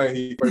only thing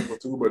he faithful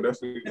to, but that's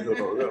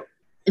what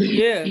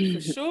yeah,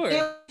 for sure.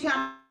 He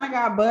kind of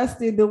got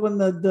busted doing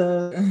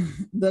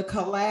the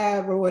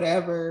collab or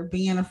whatever,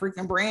 being a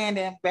freaking brand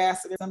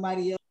ambassador,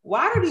 somebody else.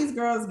 Why do these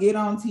girls get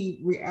on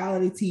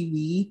reality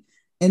TV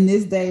in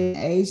this day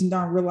and age and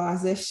don't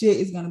realize that shit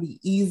is going to be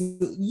easy?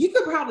 You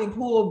could probably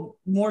pull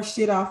more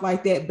shit off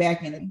like that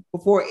back in it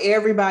before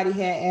everybody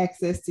had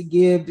access to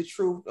give the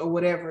truth or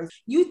whatever.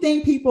 You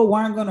think people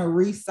weren't going to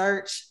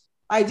research?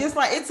 Like, just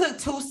like it took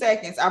 2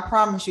 seconds, I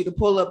promise you, to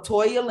pull up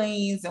Toya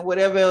Leans and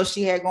whatever else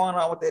she had going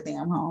on with that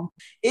damn home.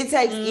 It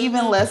takes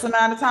even less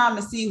amount of time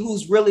to see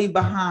who's really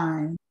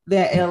behind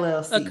that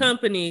LLC. A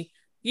company.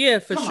 Yeah,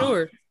 for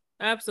sure.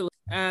 Absolutely.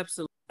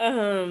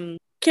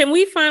 Can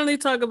we finally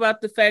talk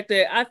about the fact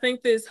that I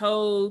think this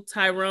whole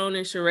Tyrone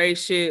and Sheree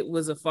shit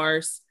was a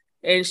farce,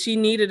 and she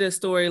needed a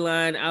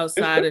storyline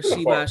outside of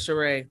Sheba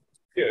Sheree?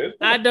 Yeah,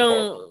 I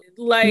don't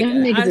like.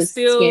 I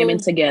still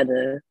scamming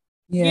together.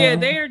 Yeah,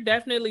 they are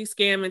definitely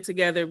scamming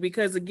together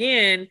because,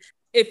 again,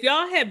 if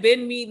y'all had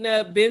been meeting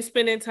up, been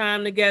spending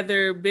time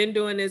together, been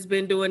doing this,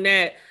 been doing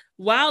that,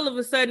 why all of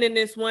a sudden in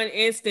this one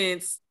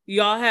instance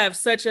y'all have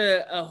such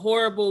a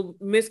horrible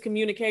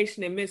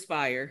miscommunication and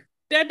misfire?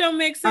 That don't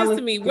make sense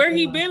to me. Where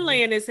he been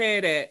laying his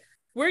head at?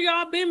 Where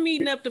y'all been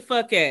meeting up the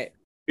fuck at?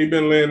 He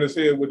been laying his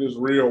head with his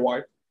real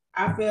wife.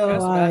 I feel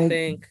That's like what I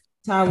think.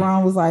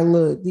 Tyrone was like,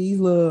 look, these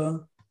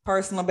little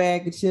personal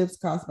bag of chips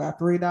cost about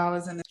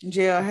 $3 in the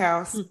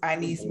jailhouse. I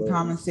need some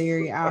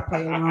commissary. I'll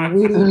play along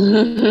with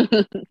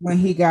it. When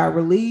he got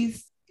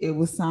released, it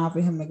was time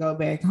for him to go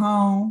back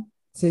home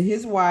to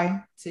his wife,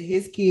 to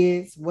his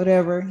kids,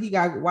 whatever. He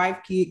got wife,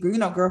 kid,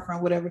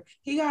 girlfriend, whatever.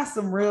 He got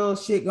some real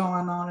shit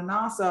going on. And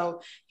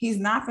also, he's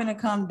not going to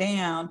come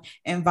down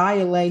and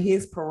violate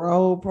his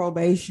parole,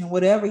 probation,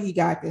 whatever he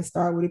got to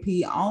start with a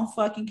P on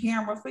fucking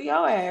camera for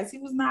your ass. He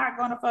was not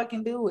going to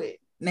fucking do it.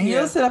 Now,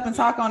 he'll sit up and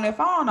talk on their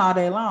phone all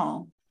day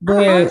long.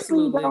 But I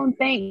honestly don't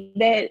think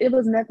that it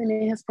was nothing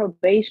in his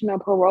probation or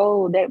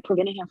parole that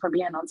prevented him from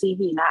being on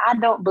TV. Now, I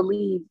don't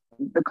believe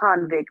the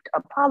convict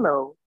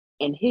Apollo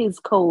and his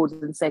codes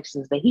and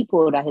sections that he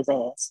pulled out his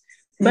ass.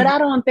 But I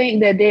don't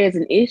think that there's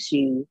an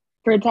issue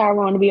for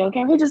Tyrone to be on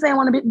camera. He just didn't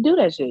want to do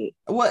that shit.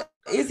 What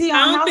is he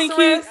on house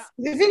arrest?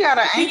 If he got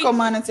an ankle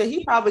monitor,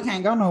 he probably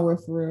can't go nowhere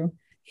for real.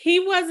 he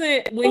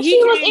wasn't when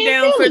he came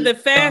down for the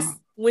fast.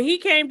 When he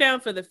came down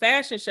for the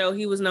fashion show,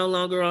 he was no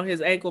longer on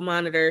his ankle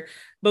monitor.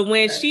 But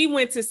when she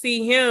went to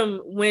see him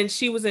when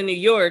she was in New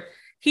York,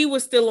 he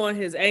was still on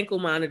his ankle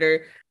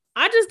monitor.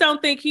 I just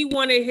don't think he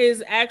wanted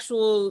his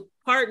actual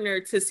partner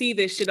to see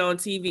this shit on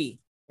TV.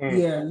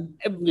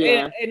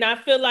 Yeah. And I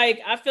feel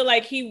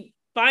like he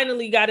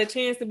finally got a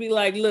chance to be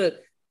like, look,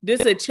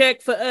 this is a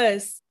check for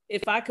us.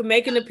 If I could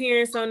make an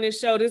appearance on this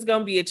show, this is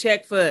gonna be a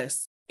check for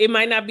us. It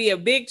might not be a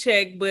big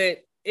check, but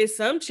it's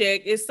some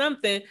check, it's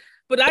something.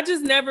 But I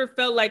just never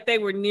felt like they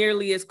were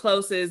nearly as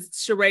close as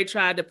Sheree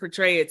tried to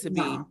portray it to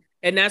be.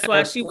 And that's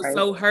why she was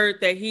so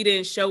hurt that he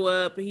didn't show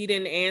up. He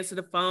didn't answer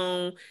the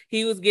phone.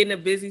 He was getting a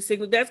busy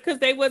signal. That's because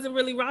they wasn't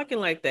really rocking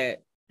like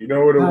that. You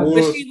know what it was?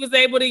 But she was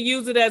able to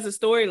use it as a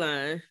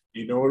storyline.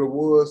 You know what it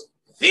was?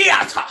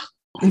 Theater!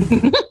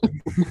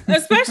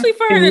 Especially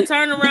for her to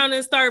turn around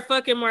and start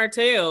fucking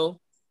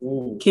Martell.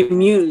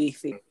 Community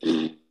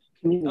theater.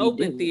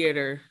 Open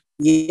theater.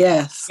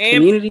 Yes.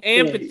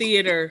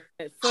 Amphitheater.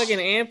 Fucking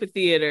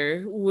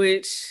amphitheater.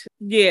 Which,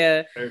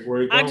 yeah.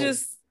 I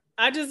just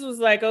was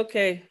like,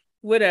 okay,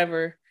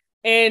 whatever.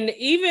 And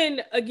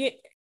even again,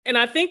 and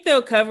I think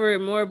they'll cover it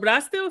more, but I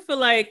still feel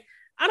like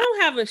I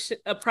don't have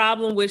a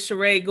problem with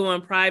Sheree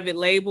going private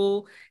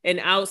label and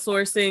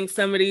outsourcing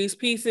some of these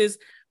pieces,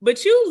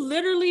 but you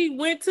literally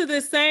went to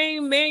the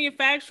same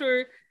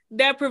manufacturer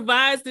that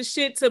provides the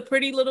shit to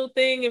Pretty Little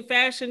Thing and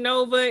Fashion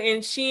Nova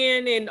and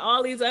Shein and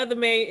all these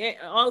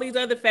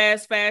other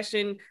fast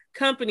fashion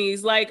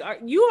companies. Like,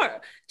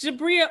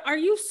 Jabria, are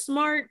you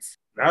smart?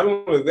 Not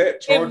only that,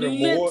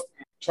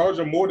 charge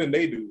them more than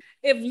they do.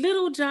 If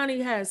Little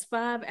Johnny has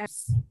 5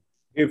 apps,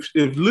 if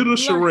Little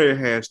Sheree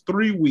has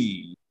 3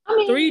 weeds,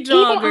 3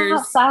 joggers, even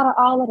outside of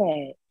all of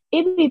that,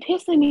 it be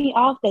pissing me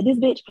off that this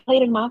bitch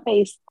played in my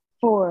face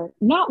for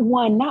not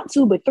 1, not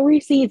 2, but 3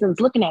 seasons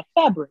looking at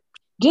fabric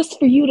just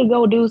for you to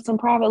go do some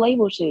private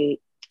label shit.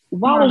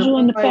 Why was you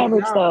in the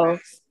fabric though?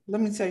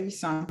 Let me tell you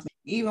something.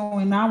 Even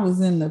when I was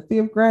in the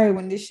 5th grade,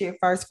 when this shit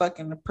first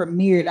fucking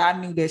premiered, I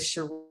knew that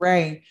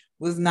Sheree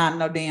was not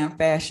no damn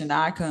fashion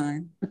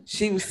icon.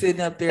 She was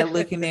sitting up there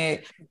looking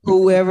at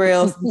whoever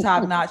else,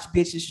 top-notch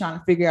bitches, trying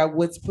to figure out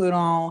what to put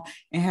on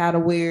and how to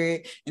wear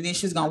it. And then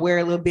she's gonna wear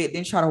it a little bit,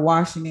 then try to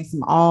wash it in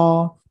some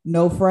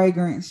no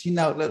fragrance,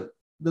 the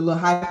little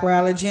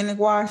hypoallergenic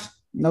wash,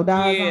 no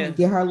dyes on it,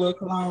 get her little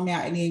cologne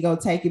out, and then go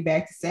take it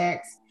back to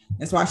Saks.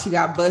 That's why she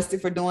got busted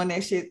for doing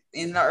that shit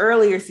in the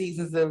earlier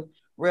seasons of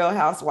Real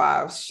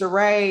Housewives.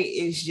 Sheree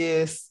is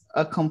just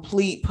a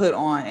complete put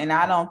on, and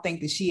I don't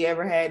think that she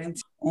ever had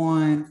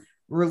on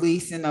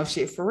releasing no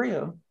shit for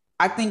real.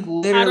 I think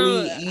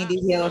literally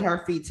Andy held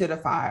her feet to the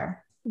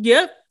fire.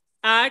 Yep,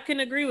 I can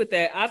agree with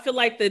that. I feel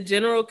like the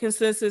general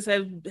consensus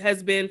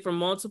has been from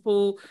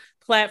multiple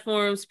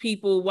platforms,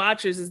 people,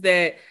 watchers, is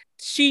that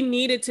she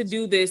needed to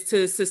do this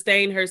to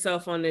sustain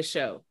herself on this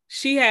show.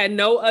 She had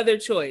no other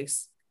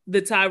choice.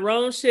 The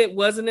Tyrone shit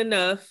wasn't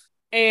enough.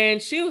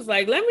 And she was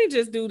like, let me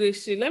just do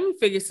this shit. Let me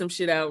figure some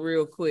shit out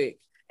real quick.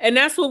 And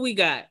that's what we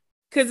got.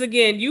 Because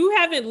again, you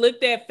haven't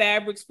looked at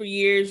fabrics for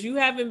years. You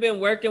haven't been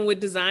working with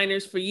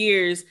designers for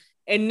years.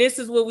 And this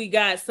is what we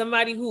got.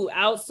 Somebody who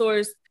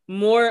outsourced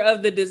more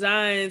of the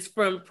designs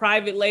from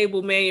private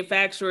label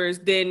manufacturers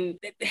than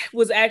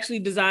was actually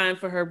designed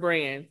for her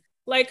brand.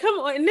 Like, come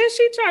on. And then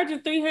she charging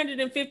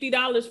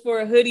 $350 for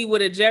a hoodie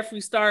with a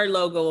Jeffree Star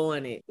logo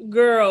on it.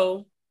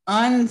 Girl.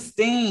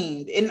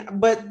 Unstained.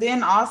 But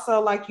then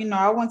also, like,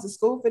 I went to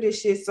school for this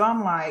shit. So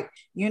I'm like,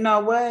 you know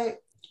what?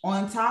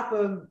 On top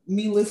of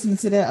me listening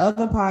to that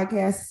other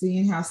podcast,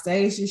 seeing how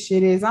staged this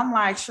shit is, I'm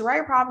like,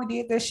 Sheree probably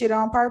did that shit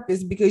on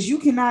purpose, because you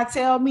cannot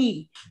tell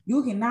me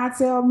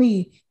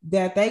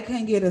that they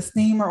couldn't get a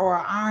steamer or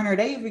an ironer.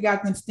 They even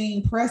got them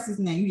steam presses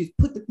now. You just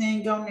put the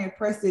thing on there,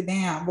 press it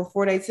down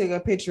before they took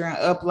a picture and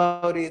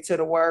uploaded it to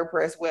the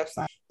WordPress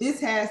website.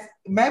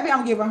 Maybe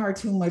I'm giving her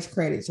too much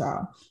credit,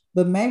 y'all.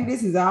 But maybe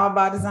this is all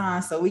by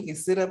design, so we can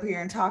sit up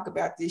here and talk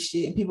about this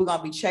shit, and people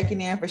gonna be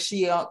checking in for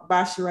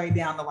by Sheree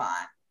down the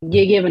line.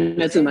 You're giving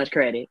her too much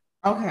credit.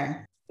 Okay.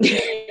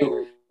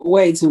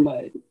 Way too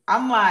much.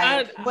 I'm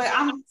like,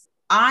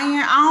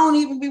 I don't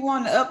even be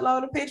wanting to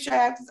upload a picture,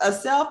 a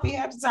selfie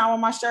half the time with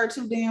my shirt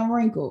too damn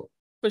wrinkled.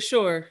 For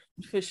sure.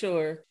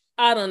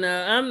 I don't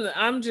know.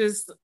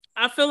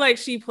 I feel like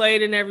she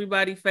played in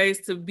everybody's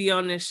face to be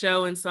on this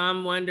show, and so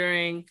I'm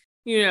wondering,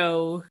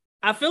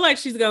 I feel like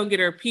she's gonna get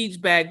her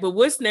peach back, but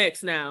what's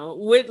next now?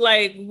 What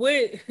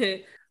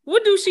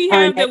do she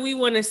have that we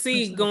want to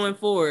see going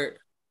forward?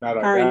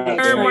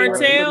 Her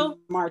Martell.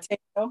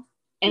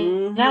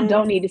 And I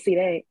don't need to see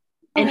that.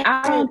 And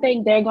I don't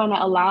think they're going to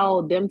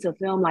allow them to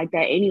film like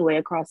that anyway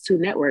across 2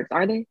 networks,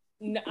 are they?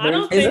 No, I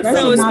don't think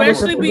so.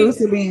 Especially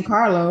being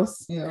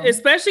Carlos.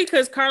 Especially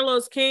because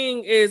Carlos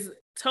King is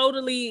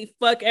totally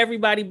fuck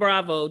everybody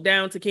Bravo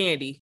down to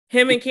Candy.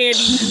 Him and Candy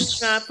do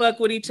not fuck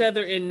with each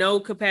other in no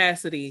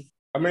capacity.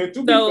 I mean,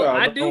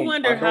 I do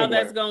wonder how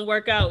that's going to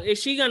work out.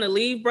 Is she going to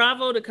leave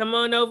Bravo to come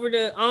on over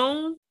to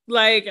OWN?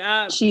 Like,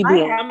 she'd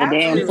be a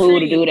damn fool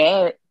to do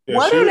that. Yeah,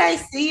 what do they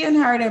see in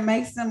her that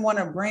makes them want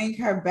to bring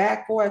her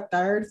back for a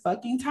third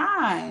fucking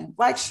time?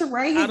 Like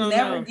Sheree has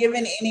never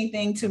given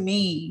anything to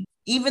me,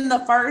 even the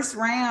first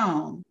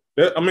round.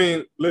 I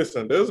mean,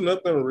 listen, there's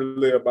nothing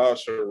really about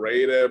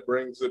Sheree that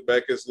brings it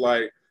back. It's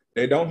like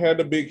they don't have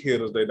the big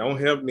hitters. They don't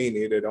have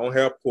Nene. They don't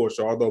have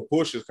Portia, although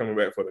Portia's coming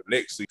back for the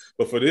next season.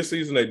 But for this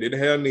season, they didn't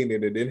have Nene.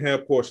 They didn't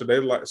have Portia.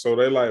 They're like,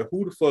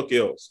 who the fuck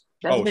else?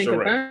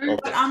 Sheree. Okay.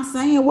 But I'm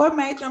saying, what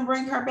made them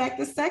bring her back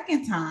the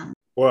second time?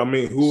 Well, I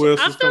mean, who else?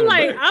 I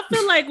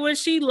feel like when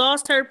she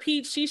lost her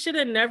peach, she should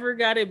have never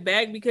got it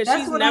back because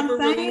she's never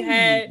really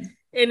had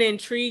an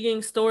intriguing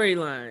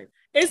storyline.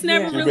 It's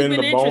never really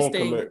been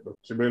interesting.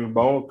 She's been the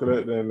bone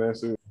collector, and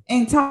that's it.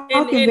 And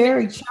talking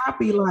very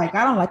choppy, like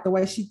I don't like the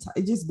way it's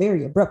just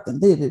very abrupt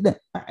and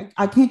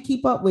I can't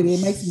keep up with it.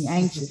 It makes me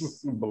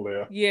anxious.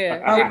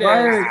 Yeah, it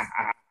does.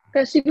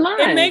 Because she's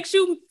lying. It makes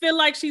you feel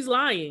like she's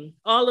lying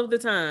all of the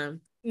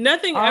time.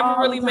 Nothing ever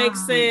really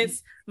makes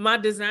sense. My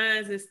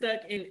designs is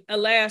stuck in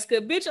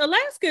Alaska. Bitch,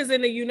 Alaska is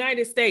in the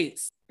United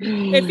States.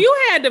 If you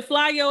had to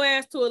fly your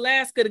ass to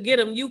Alaska to get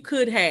them, you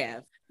could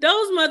have.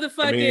 Those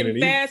motherfucking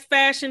fast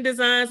fashion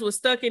designs were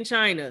stuck in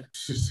China.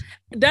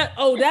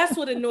 That's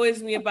what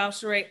annoys me about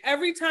Sheree.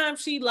 Every time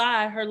she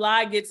lies, her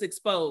lie gets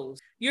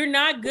exposed. You're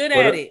not good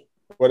at it.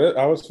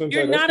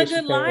 You're not a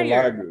good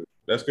liar.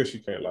 That's because she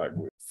can't lie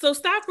good. So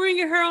stop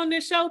bringing her on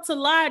this show to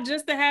lie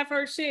just to have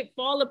her shit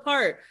fall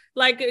apart.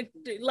 Like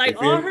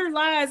all her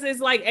lies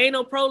is like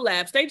anal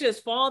prolapse. They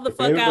just fall the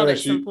fuck out at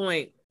some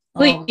point.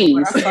 Please.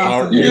 You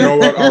know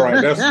what? All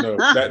right, that's enough.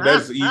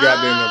 That's you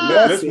got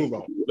there. Let's move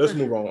on. Let's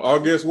move on.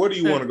 August, what do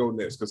you want to go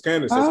next? Because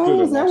Candace is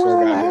clearly is that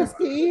what I ask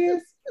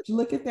is?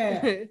 Look at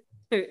that.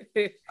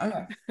 Okay.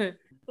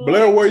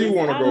 Blair, where you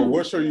want to go?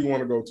 What show you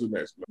want to go to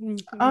next?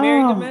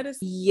 Married to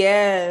Medicine?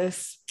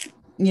 Yes.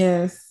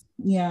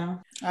 Yeah.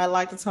 I'd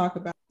like to talk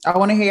about it. I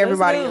want to hear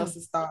everybody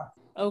else's thoughts.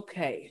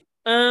 Okay.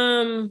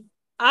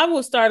 I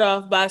will start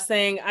off by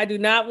saying I do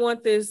not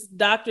want this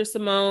Dr.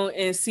 Simone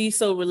and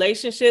Cecil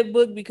relationship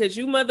book because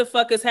you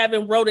motherfuckers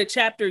haven't wrote a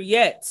chapter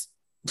yet.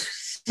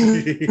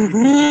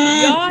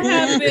 Y'all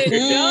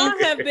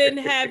have been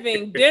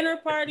having dinner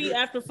party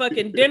after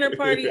fucking dinner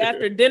party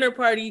after dinner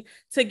party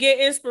to get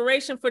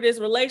inspiration for this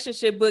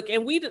relationship book,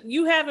 and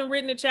you haven't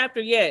written a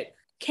chapter yet.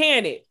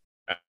 Can it?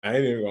 I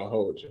ain't even gonna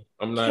hold you.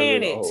 I'm not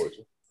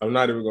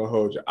even gonna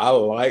hold you. I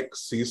like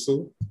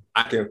Cecil.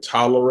 I can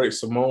tolerate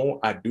Simone.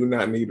 I do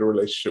not need a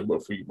relationship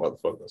book for you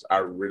motherfuckers. I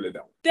really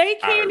don't. They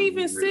can't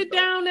even sit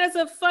down as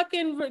a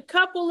fucking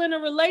couple in a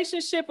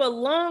relationship, a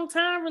long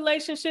time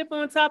relationship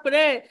on top of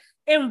that,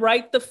 and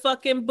write the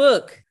fucking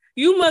book.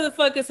 You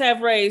motherfuckers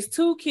have raised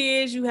 2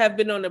 kids. You have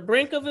been on the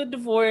brink of a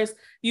divorce.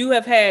 You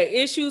have had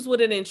issues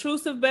with an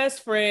intrusive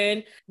best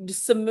friend.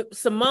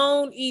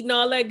 Simone eating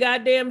all that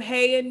goddamn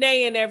hay and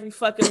nay and every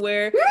fucking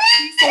where.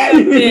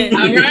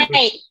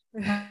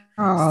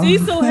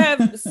 Cecil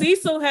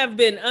have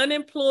been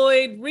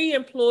unemployed,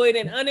 reemployed,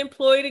 and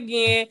unemployed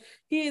again.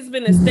 He has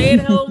been a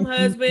stay-at-home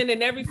husband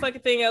and every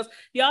fucking thing else.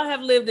 Y'all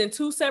have lived in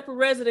 2 separate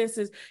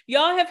residences.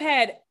 Y'all have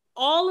had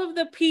all of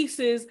the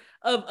pieces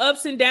of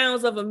ups and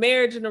downs of a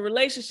marriage and a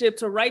relationship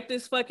to write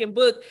this fucking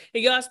book,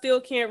 and y'all still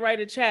can't write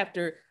a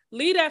chapter.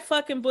 Leave that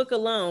fucking book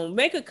alone.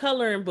 Make a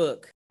coloring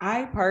book.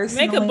 I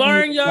personally make a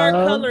barnyard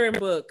coloring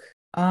book.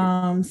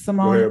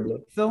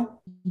 Simone,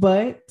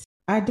 but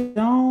I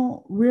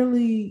don't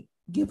really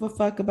give a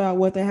fuck about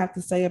what they have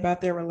to say about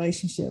their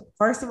relationship.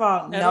 First of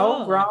all,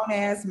 no grown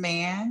ass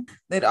man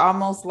that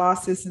almost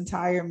lost his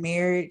entire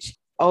marriage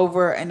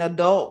over an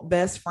adult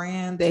best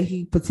friend that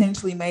he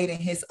potentially made in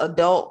his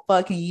adult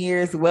fucking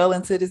years well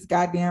into this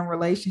goddamn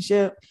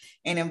relationship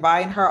and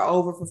inviting her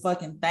over for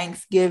fucking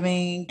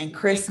Thanksgiving and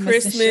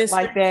Christmas and shit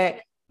like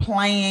that,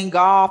 playing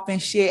golf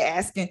and shit,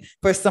 asking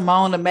for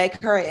Simone to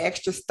make her an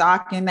extra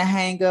stocking to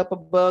hang up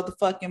above the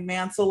fucking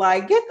mantle.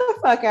 Like, get the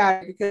fuck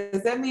out of here,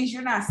 because that means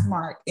you're not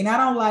smart. And I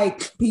don't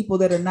like people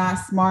that are not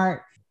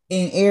smart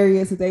in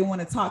areas that they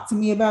want to talk to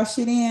me about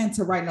shit in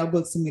to write no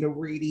books for me to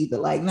read either.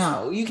 Like,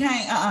 no, you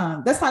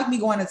can't. That's like me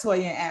going to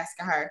Toya and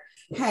asking her,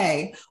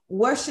 hey,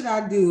 what should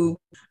I do?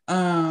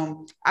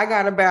 I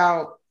got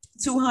about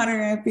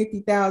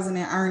 $250,000 in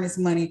earnest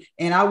money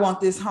and I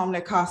want this home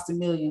that costs $1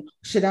 million.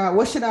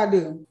 What should I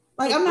do?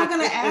 Like, I'm not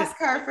going to ask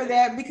her for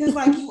that because,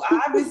 like, you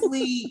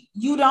obviously,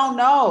 you don't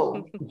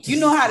know. You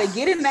know how to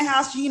get in the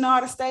house. You know how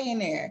to stay in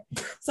there.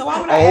 So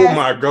why would I ask?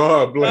 My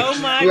God, bless.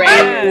 Oh, my God.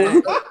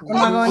 Am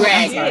I going to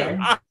answer?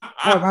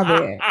 Oh, my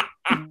bad.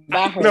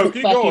 By her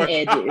fucking going.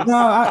 Edges. No,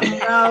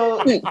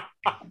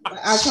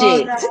 I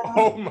told her.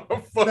 Oh, my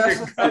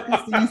fucking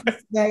God.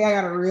 Today, I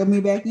got to reel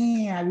me back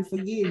in. I be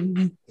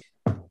forgetting.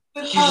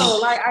 But no,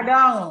 like, I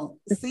don't.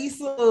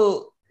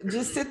 Cecil,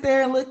 just sit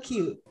there and look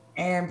cute.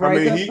 And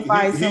break up the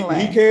fights he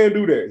can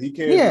do that. He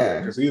can do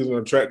that because he's an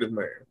attractive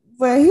man.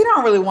 But he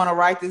don't really want to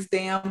write this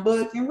damn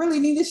book, and really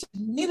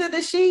neither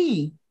does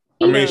she.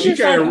 I mean, she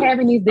can't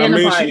having these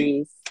dinner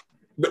parties.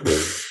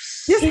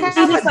 Just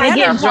like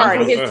getting drunk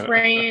with his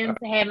friends,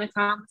 having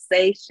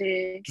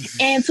conversation.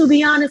 And to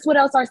be honest, what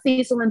else are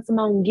Cecil and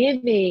Simone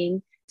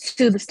giving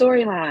to the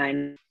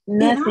storyline.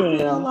 Nothing. And I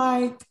feel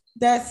like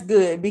that's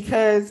good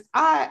because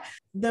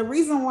the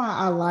reason why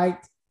I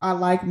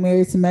like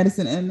Married to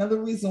Medicine, and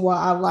another reason why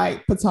I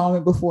like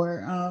Potomac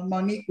before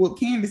Monique with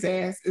Candace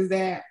ass is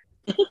that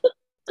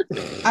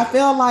I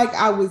felt like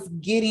I was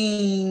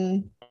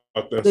getting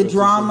the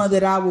drama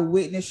that I would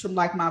witness from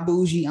like my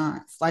bougie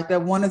aunts, like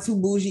that one or two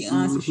bougie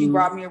aunts. Mm-hmm. She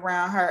brought me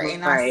around her,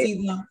 and I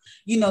see them,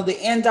 the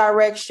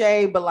indirect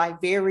shade, but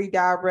like very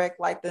direct,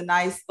 like the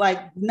nice,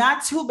 like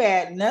not too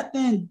bad,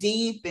 nothing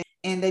deep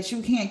and that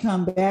you can't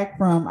come back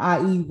from,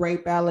 i.e.,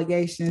 rape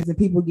allegations and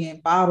people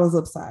getting bottles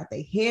upside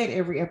their head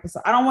every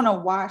episode. I don't want to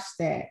watch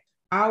that.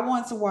 I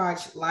want to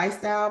watch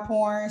lifestyle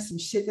porn, some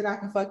shit that I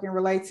can fucking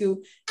relate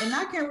to. And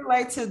I can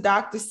relate to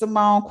Dr.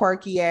 Simone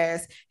quirky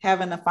ass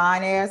having a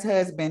fine ass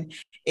husband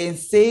and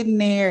sitting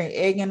there and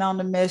egging on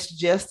the mess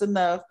just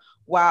enough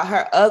while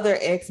her other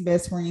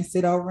ex-best friend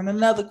sit over in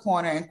another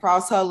corner and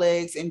cross her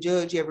legs and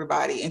judge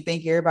everybody and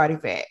think everybody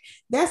fat.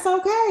 That's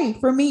okay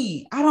for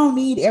me. I don't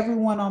need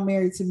everyone on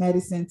Married to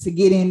Medicine to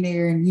get in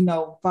there and,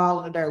 fall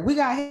in the dirt. We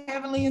got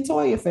Heavenly and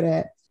Toya for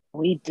that.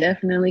 We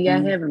definitely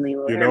got Heavenly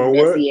with you her know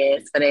what? messy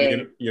ass for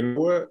that. You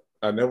know what?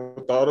 I never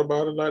thought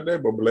about it like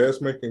that, but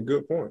Blair's making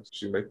good points.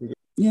 She's making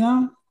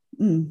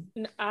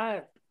good.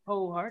 I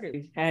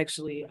wholeheartedly,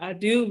 actually. I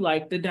do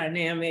like the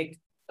dynamic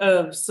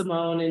of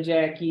Simone and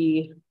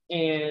Jackie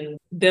and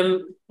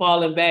them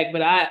falling back,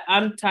 but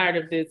I'm tired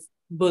of this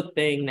book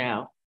thing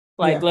now.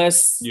 Like,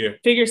 let's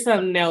figure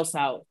something else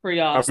out for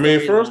y'all.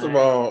 First of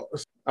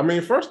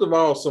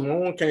all,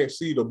 Simone can't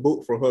see the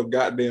book for her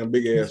goddamn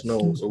big ass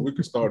nose, so we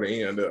can start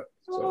the end up.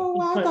 So.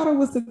 Oh, I thought it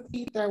was the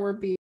teeth that were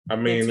big.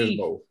 It's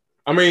both.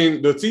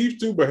 The teeth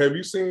too, but have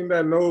you seen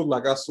that nose?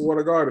 Like, I swear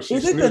to God, is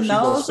it the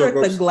nose or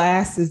the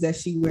glasses that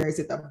she wears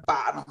at the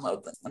bottom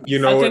of the? You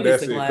know what?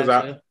 That's it.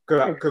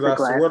 Because I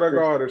swear to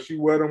God, if she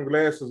wear them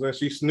glasses and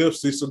she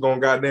sniffs, she's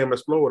gonna goddamn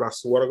explode. I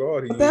swear to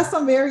God. But that's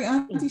some very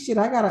auntie shit.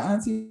 I got an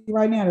auntie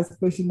right now that's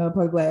pushing up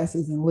her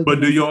glasses and looking.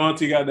 But do your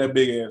auntie got that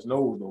big ass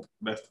nose though?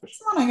 That's for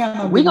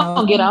sure. We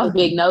gonna get our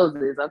big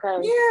noses,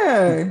 okay?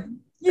 Yeah.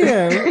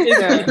 Yeah.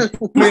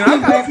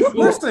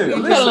 Listen.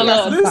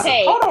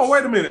 Hold on,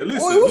 wait a minute.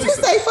 Listen. What you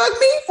say fuck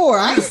me for?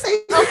 I ain't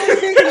say fuck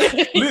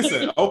me.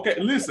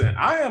 Listen.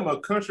 I am a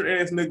country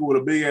ass nigga with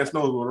a big ass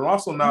nose, but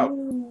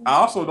I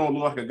also don't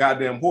look like a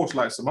goddamn horse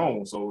like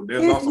Simone. So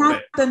there's it's also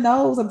not that. The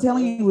nose, I'm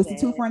telling you, it's the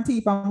two front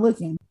teeth. I'm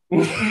looking.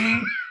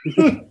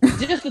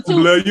 Just the two.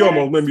 Blair, you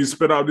almost let me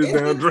spit out this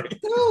damn drink.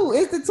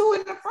 It's the two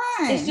in the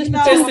front. It's just the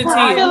two.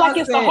 I feel like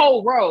it's the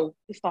whole row.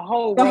 It's the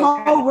whole row. The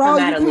whole row.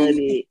 A little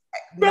bit.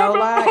 No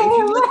lie.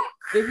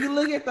 If you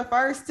look at the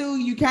first two,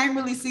 you can't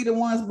really see the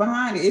ones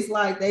behind it. It's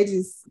like they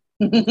just.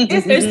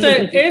 It's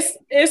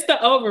the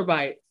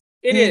overbite.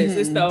 It is.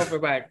 It's the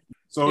overbite.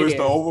 So it's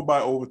the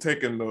overbite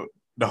overtaking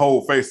the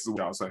whole face. Is what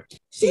y'all say.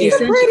 She's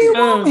a pretty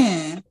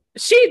woman.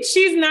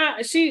 She's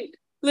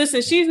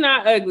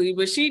not ugly,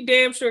 but she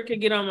damn sure could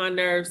get on my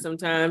nerves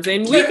sometimes.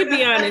 And we could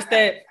be honest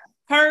that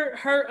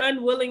her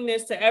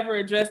unwillingness to ever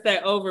address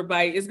that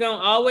overbite is gonna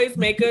always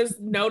make us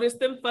notice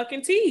them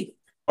fucking teeth.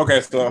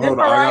 Okay, so hold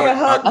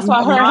on. That's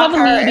why her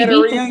at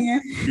a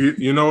reunion.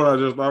 You know what I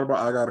just thought about?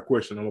 I got a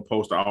question. I'm gonna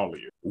post to all of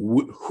you.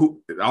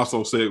 Who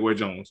also Segway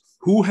Jones?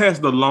 Who has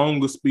the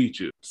longest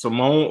speeches,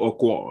 Simone or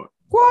Quad?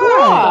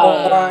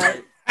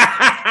 Quad.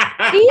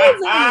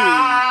 Easily.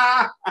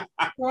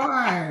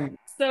 Quad.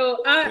 So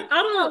I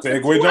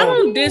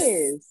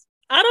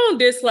don't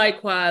dislike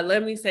Quad.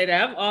 Let me say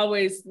that. I've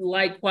always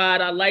liked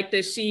Quad. I like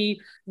that she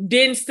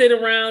didn't sit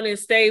around and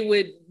stay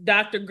with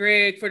Dr.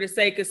 Greg for the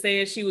sake of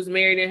saying she was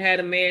married and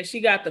had a man.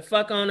 She got the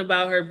fuck on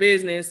about her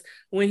business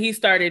when he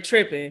started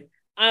tripping.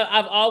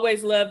 I've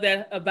always loved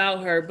that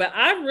about her, but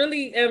I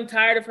really am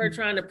tired of her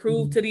trying to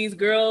prove to these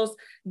girls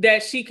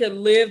that she could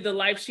live the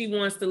life she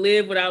wants to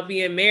live without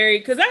being married.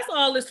 Because that's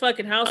all this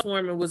fucking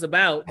housewarming was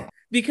about.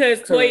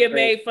 Because Toya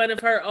made fun of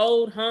her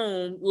old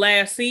home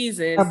last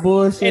season. A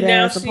bullshit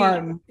ass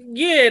apartment.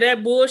 Yeah,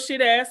 that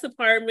bullshit ass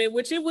apartment,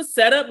 which it was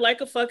set up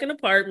like a fucking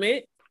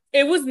apartment.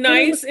 It was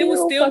nice. It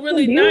was still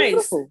really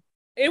nice.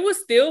 It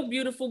was still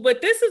beautiful.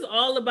 But this is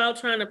all about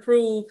trying to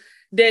prove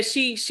that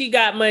she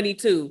got money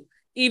too,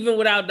 even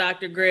without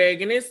Dr.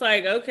 Greg. And it's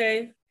like,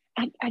 okay.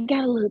 I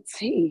got a little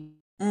tea.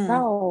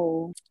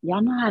 So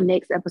y'all know how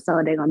next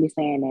episode they're gonna be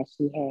saying that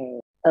she had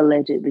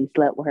allegedly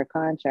slept with her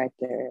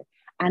contractor.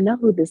 I know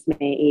who this man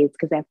is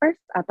because at first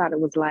I thought it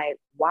was like,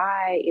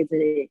 why does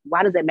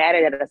it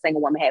matter that a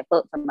single woman had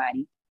fucked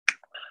somebody?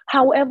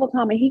 However,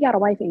 he got a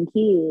wife and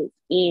kids,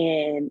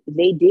 and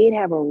they did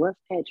have a rough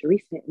patch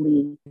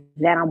recently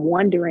that I'm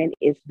wondering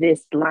if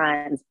this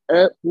lines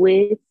up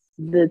with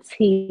the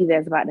tea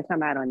that's about to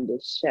come out on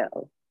this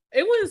show.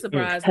 It wouldn't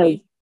surprise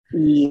me.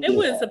 Yeah, it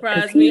wouldn't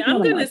surprise me.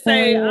 I'm going to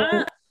say,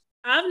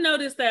 I've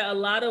noticed that a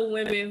lot of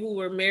women who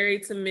were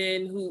married to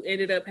men who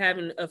ended up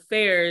having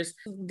affairs,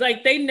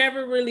 like they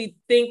never really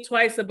think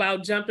twice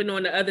about jumping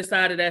on the other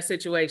side of that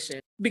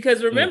situation.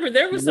 Because remember,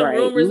 there were some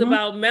rumors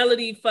about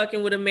Melody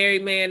fucking with a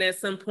married man at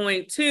some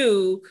point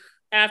too,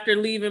 after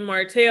leaving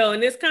Martell.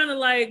 And it's kind of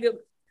like,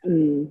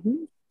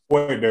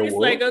 It's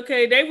like,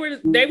 okay, they were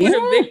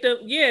the victim.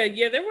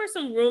 Yeah, there were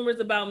some rumors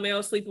about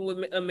Mel sleeping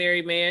with a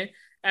married man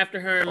after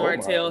her and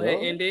Martell had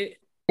ended.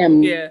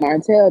 And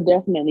Martell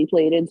definitely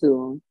played into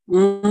him.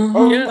 Mm-hmm.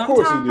 Oh, of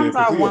course he did.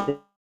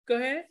 Go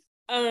ahead.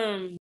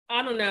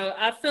 I don't know.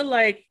 I feel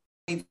like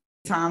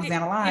times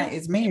down the line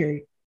is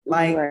married.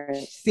 Like,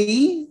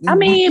 see? I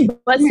mean,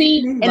 but see,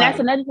 and that's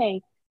another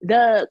thing.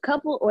 The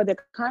couple or the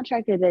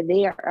contractor that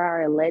they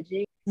are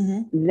alleging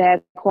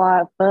that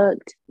Quad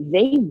fucked,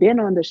 they've been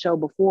on the show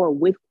before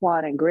with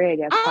Quad and Greg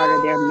as part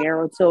of their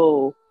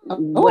marital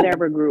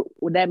whatever group,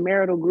 with that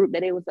marital group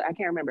that it was, I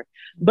can't remember.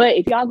 But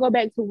if y'all go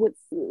back to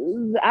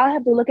I'll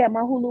have to look at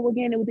my Hulu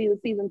again. It was either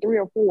season 3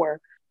 or 4.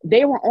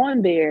 They were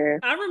on there.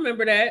 I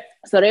remember that.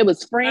 So they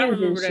was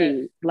friends and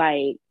shit.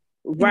 Like,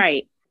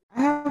 right.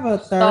 I have a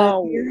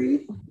third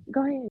theory.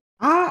 Go ahead.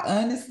 I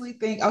honestly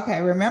think,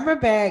 remember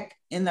back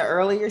in the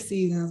earlier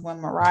seasons when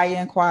Mariah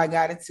and Quad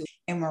got into it,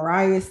 and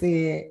Mariah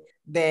said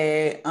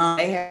that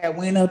they had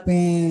went up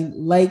in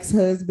Lake's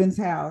husband's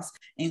house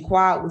and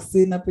Quad was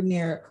sitting up in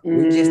there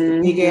with just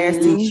a big ass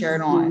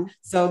t-shirt on.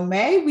 So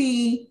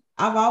maybe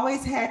I've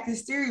always had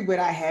this theory, but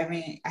I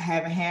haven't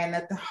had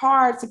nothing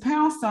hard to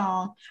pounce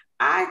on.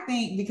 I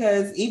think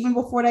because even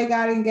before they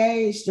got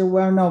engaged or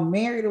were no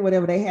married or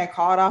whatever, they had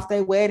called off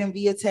their wedding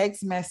via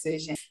text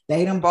message, and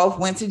they done both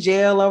went to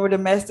jail over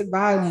domestic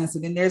violence.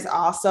 And then there's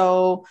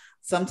also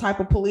some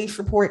type of police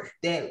report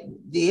that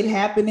did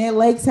happen at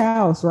Lake's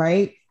house,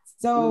 right?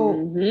 So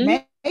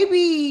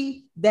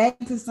maybe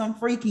that's some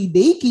freaky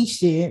deaky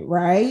shit,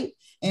 right?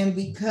 And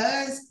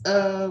because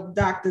of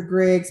Dr.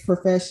 Greg's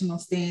professional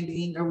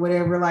standing or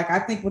whatever, like I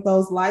think with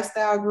those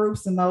lifestyle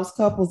groups and those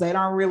couples, they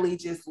don't really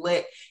just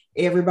let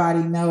everybody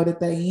know that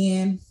they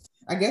in.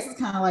 I guess it's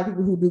kind of like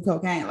people who do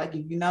cocaine. Like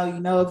if you know, you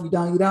know, if you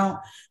don't, you don't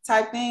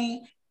type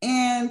thing.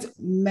 And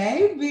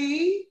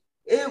maybe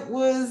it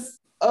was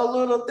a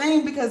little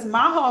thing because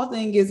my whole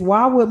thing is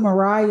why would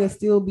Mariah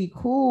still be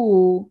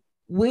cool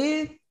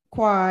with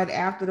Quad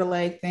after the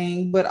Lake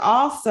thing? But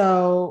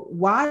also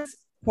why does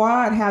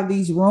Quad have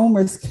these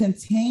rumors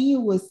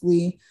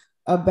continuously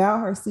about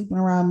her sleeping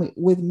around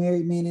with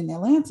married men in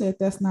Atlanta if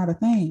that's not a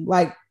thing?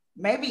 Like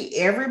maybe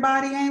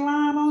everybody ain't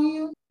lying on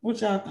you. What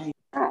y'all think?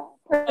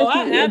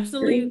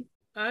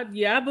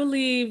 I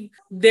believe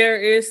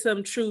there is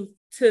some truth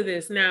to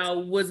this.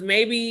 Now,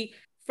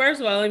 first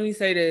of all, let me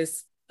say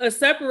this. A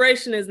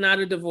separation is not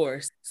a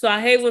divorce. So I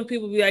hate when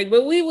people be like,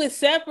 but we were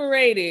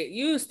separated.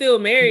 You still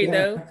married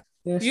though.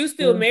 You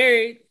still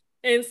married.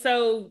 And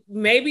so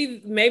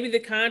maybe the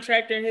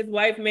contractor and his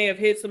wife may have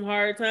hit some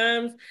hard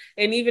times.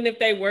 And even if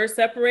they were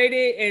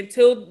separated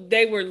until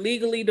they were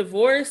legally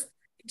divorced,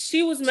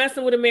 she was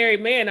messing with a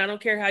married man. I don't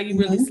care how you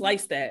really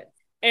slice that.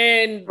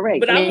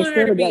 But I want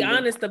her to be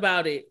honest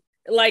about it.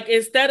 Like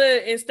instead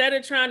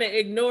of trying to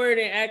ignore it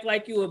and act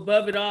like you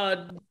above it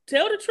all,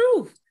 tell the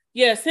truth.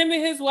 Yes, him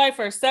and his wife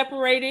are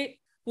separated.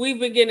 We've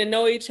been getting to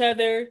know each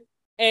other,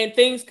 and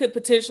things could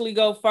potentially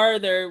go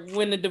further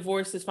when the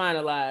divorce is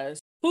finalized.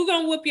 Who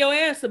gonna whoop your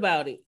ass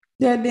about it?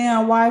 That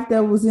damn wife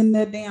that was in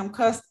that damn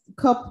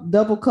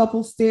double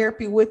couples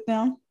therapy with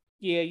them.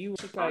 Yeah, you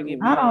should probably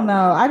get. I don't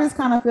know. I just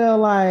kind of feel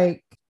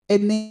like.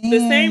 And then, the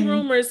same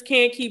rumors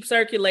can't keep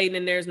circulating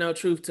and there's no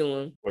truth to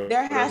them.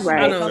 There has to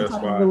be some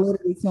type of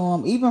validity to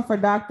them. Even for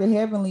Dr.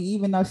 Heavenly,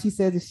 even though she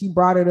said that she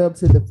brought it up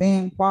to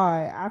defend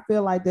Quad, I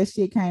feel like that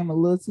shit came a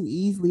little too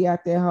easily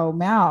out their whole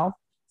mouth.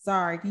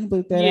 Sorry, can you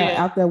put that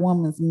out that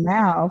woman's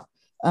mouth?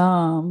 I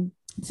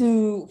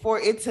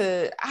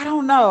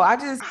don't know. I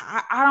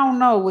don't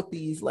know with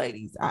these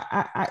ladies.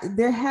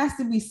 There has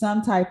to be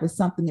some type of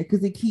something there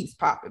because it keeps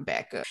popping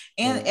back up.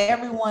 And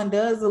everyone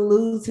does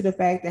allude to the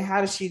fact that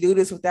how does she do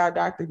this without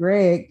Dr.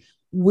 Greg?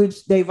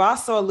 Which they've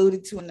also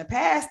alluded to in the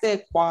past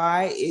that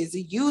Quad is a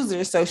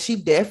user. So she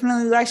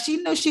definitely, she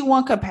knew she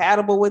wasn't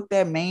compatible with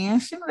that man.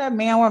 She knew that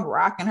man wasn't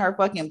rocking her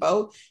fucking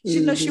boat.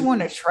 She knew she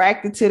wasn't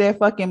attracted to that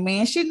fucking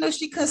man. She knew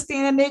she couldn't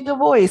stand a nigga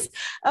voice.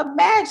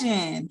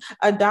 Imagine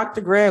a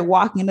Dr. Greg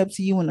walking up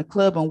to you in the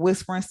club and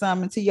whispering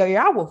something to your ear.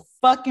 I will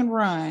fucking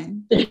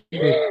run.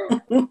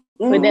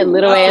 With that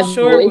little ass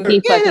voice,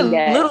 he fucking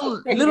got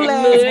little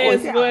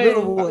ass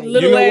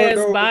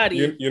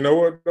body. You know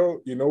what though?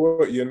 You know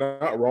what? You're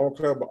not wrong,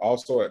 Claire, but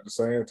also at the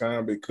same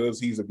time, because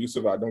he's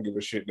abusive, I don't give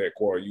a shit that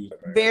Quad using.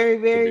 Very,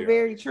 very,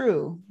 very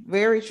true.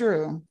 Very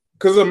true.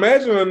 Because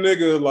imagine a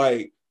nigga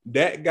like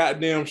that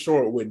goddamn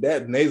short with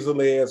that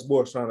nasally ass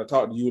voice trying to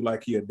talk to you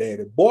like he a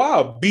daddy. Boy,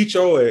 I'll beat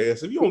your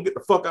ass if you don't get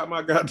the fuck out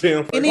my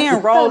goddamn face. And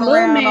then rolling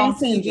around on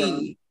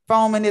TV,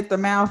 foaming at the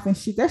mouth and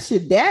shit.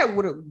 That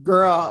would have,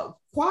 girl.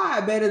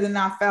 Quad better than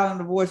not fouling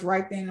the voice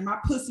right then, and my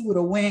pussy would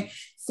have went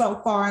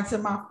so far into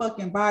my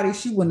fucking body,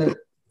 she wouldn't have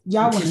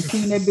y'all wouldn't have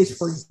seen that bitch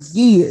for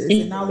years,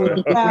 and I would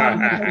have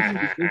found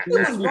she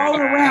was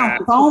rolling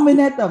around, foaming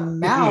at the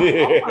mouth.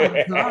 Oh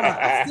my god,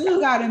 I still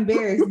got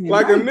embarrassment.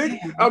 Like a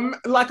nigga,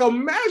 like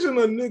imagine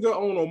a nigga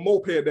on a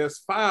moped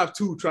that's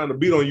 5'2" trying to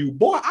beat on you,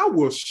 boy. I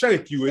will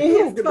shank you if you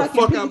don't get the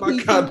fuck out of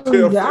my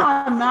goddamn.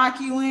 I'll knock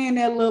you in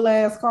that little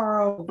ass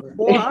car over.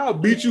 Boy, I'll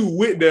beat you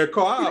with that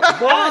car.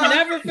 Boy, I'll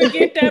never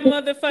forget that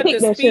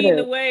motherfucker speeding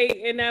away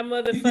in that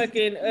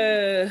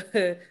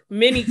motherfucking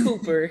Mini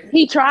Cooper.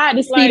 He tried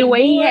to speed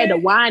away. He had to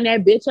wind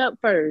that bitch up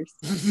first.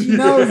 You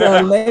know, it was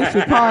an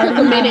electric car. Took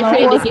a minute for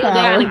it to get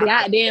down the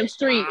goddamn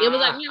street. It was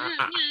like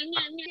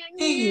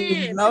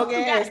no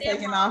gas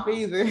taking off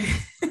either. and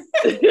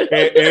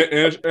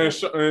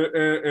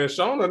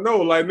Shauna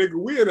know, like, nigga,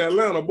 we in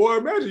Atlanta, boy.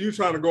 Imagine you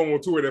trying to go on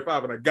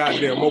 285 in a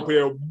goddamn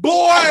moped,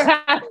 boy.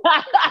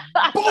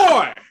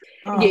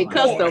 Get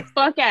cussed the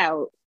fuck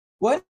out.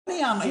 What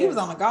he was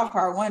on a golf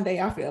cart one day,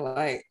 I feel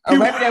like. Or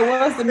maybe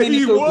that was the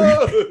Mini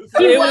Cooper.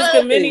 It was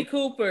the Mini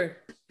Cooper.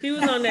 He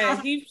was on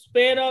that. He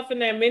sped off in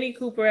that Mini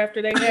Cooper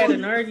after they had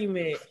an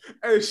argument.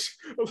 Hey,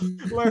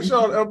 like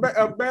Sean,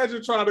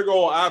 imagine trying to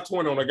go on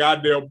I-20 on a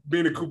goddamn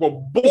Mini Cooper.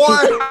 Boy,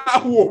 I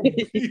will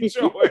beat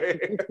your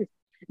ass.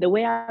 The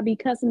way I be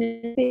cussing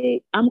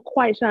it, I'm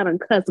quite sure I done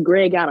cussed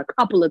Greg out a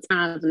couple of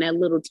times in that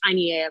little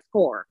tiny ass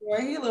car. Well,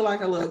 he look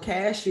like a little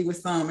cashew or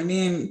something. And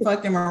then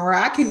fucking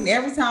Mariah,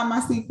 every time I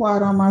see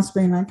Quiet on my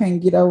screen, I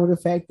can't get over the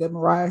fact that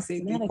Mariah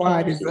said Be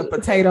Quiet is a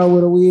potato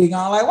with a wig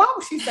on. Like, why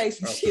would she say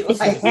some shit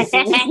like this?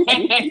 I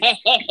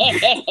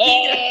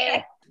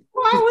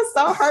was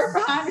so hurt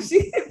behind the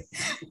shit.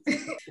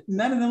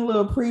 None of them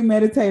little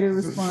premeditated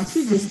response.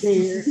 She just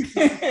scared.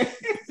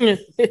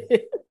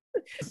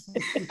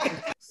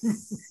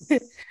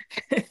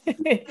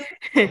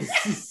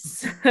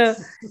 So,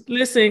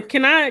 listen,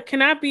 I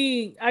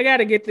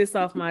gotta get this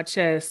off my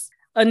chest.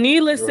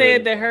 Anila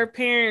said that her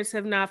parents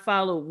have not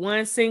followed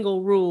one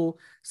single rule.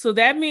 So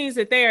that means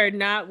that they are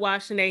not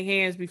washing their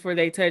hands before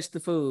they touch the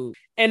food.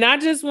 And I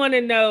just want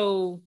to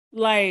know,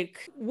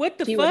 like, what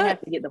the fuck? She would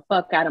have to get the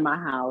fuck out of my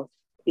house.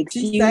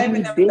 She's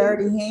saving them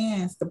dirty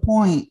hands. The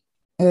point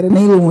at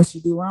Anila when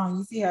she do wrong.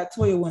 You see how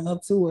Toya went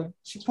up to her.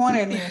 She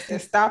pointed at me and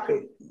said, "Stop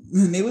it."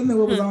 And they knew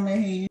what was on their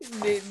hands.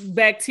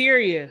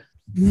 Bacteria.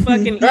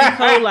 Fucking E.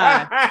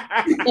 coli.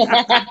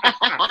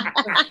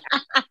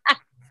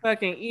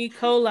 Fucking E.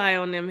 coli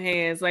on them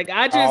hands. Like,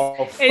 I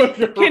just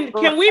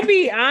can we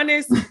be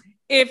honest?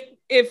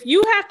 If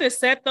you have to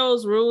set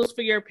those rules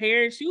for your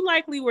parents, you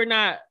likely were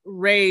not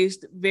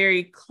raised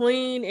very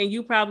clean, and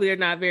you probably are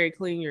not very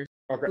clean yourself.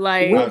 Okay.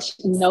 Like, which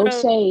no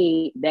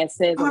shade that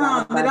says a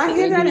lot about I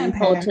hear that in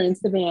culture in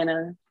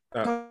Savannah.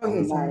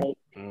 Like,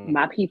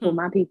 my people,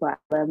 I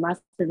love my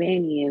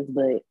Savannahans,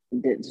 but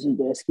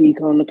to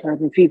speak on the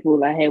couple of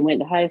people I had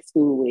went to high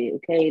school with,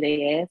 okay,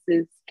 they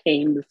asses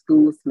came to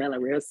school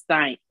smelling real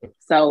stank.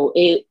 So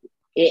it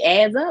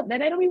adds up that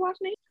they don't be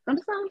washing it. I'm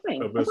just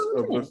saying.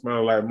 It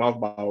smell like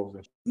mothballs.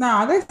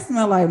 No, they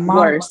smell like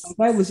mothballs.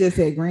 They was just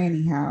at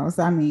Granny house.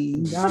 I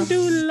mean,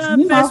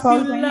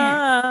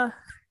 vestibula.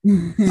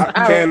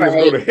 Candace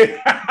go to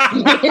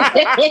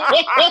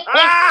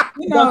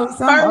you know,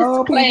 some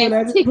old people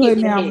that just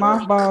putting out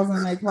mothballs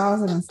in their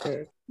closet and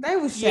stuff. They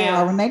was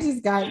showering. They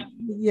just got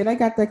they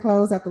got their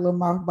clothes out the little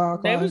mothball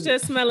closet. They was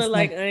just smelling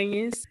like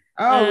onions.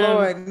 Oh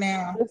Lord,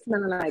 now they're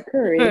smelling like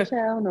curry. Child, I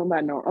don't know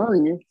about no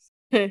onions.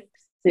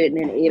 Sitting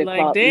in 8 like,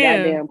 o'clock,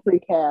 goddamn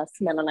precast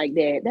smelling like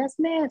that. That's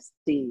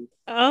nasty.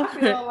 I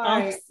feel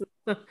like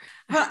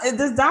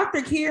does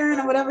Dr.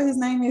 Kieran or whatever his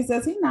name is,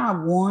 does he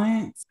not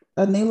want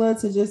Anila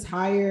to just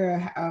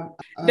hire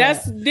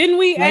didn't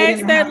we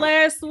ask that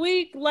last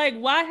week? Like,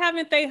 why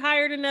haven't they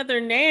hired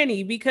another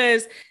nanny?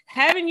 Because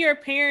having your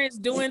parents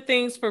doing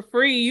things for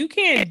free, you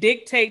can't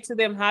dictate to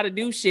them how to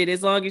do shit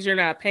as long as you're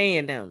not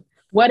paying them.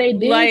 What they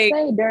did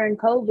say during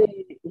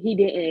COVID, he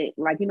didn't,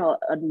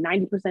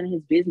 90% of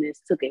his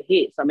business took a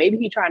hit. So maybe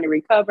he's trying to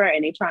recover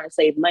and they trying to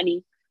save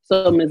money.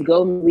 So Ms.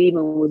 Golden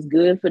leaving was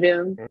good for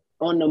them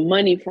on the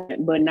money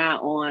front, but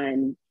not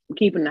on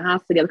keeping the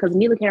house together. Because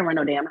Anila can't run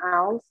no damn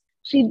house.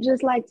 She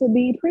just like to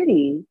be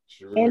pretty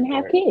and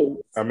have kids.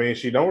 I mean,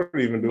 she don't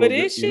even do but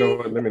it. Is she? You know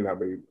what? Let me not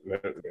be.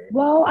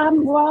 Well, I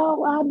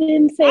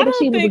didn't say that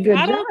she was a good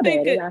job at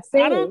it.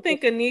 I don't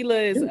think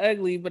Anila is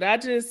ugly, but I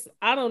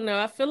don't know.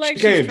 I feel like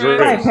she's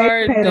trying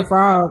too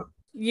hard.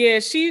 Yeah,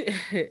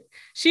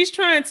 she's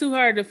trying too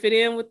hard to fit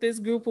in with this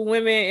group of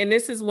women, and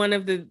this is one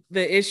of the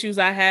issues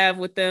I have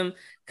with them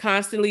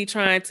constantly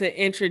trying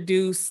to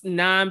introduce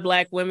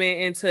non-Black women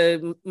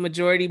into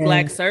majority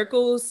Black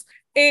circles.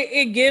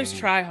 It gives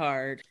try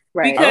hard,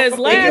 right? Because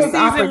last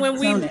season when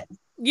we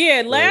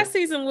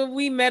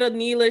met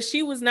Anila,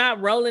 she was not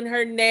rolling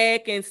her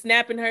neck and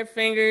snapping her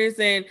fingers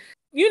and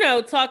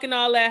talking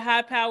all that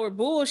high power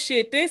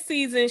bullshit. This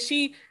season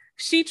she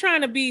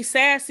trying to be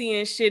sassy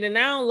and shit, and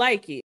I don't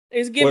like it.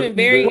 It's giving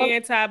very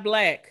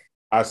anti-Black.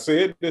 I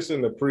said this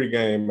in the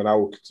pregame, and I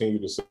will continue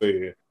to say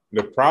it.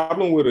 The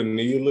problem with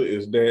Anila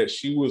is that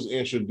she was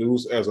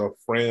introduced as a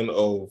friend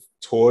of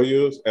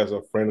Toya's, as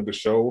a friend of the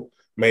show.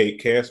 made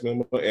cast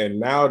member, and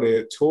now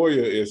that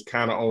Toya is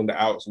kind of on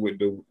the outs with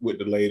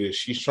the ladies,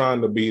 she's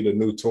trying to be the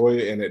new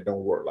Toya, and it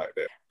don't work like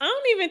that. I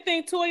don't even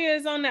think Toya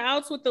is on the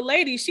outs with the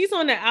ladies. She's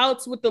on the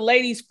outs with the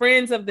ladies'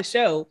 friends of the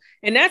show,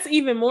 and that's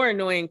even more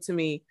annoying to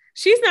me.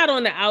 She's not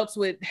on the outs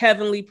with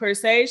Heavenly per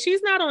se.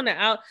 She's not on the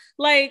out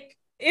like.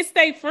 It's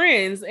they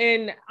friends,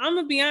 and I'm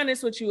gonna be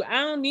honest with you.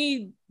 I don't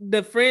need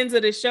the friends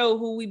of the show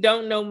who we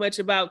don't know much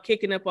about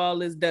kicking up all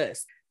this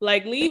dust.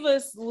 Like, leave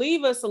us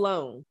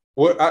alone.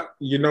 Well,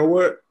 you know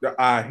what?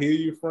 I hear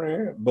you,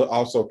 friend, but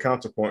also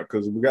counterpoint,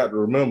 because we got to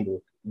remember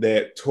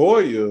that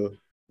Toya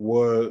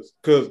was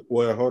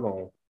hold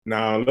on.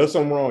 Now, unless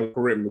I'm wrong,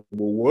 correct me,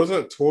 but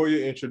wasn't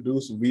Toya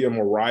introduced via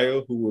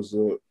Mariah, who was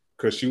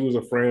because she was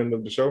a friend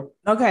of the show?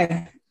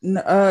 Okay.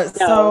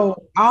 So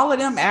all of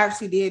them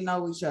actually did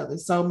know each other.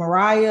 So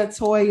Mariah,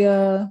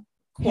 Toya,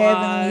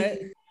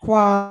 Heavenly,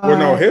 Quad. Well,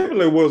 no,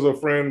 Heavenly was a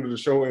friend of the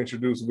show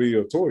introduced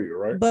via Toya,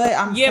 right? But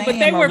but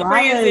they were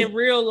friends in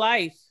real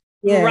life.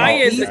 Yeah, Mariah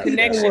is the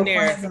connection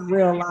there. In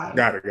real life.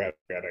 Got it.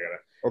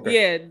 Okay.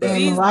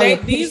 Yeah,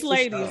 these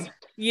ladies.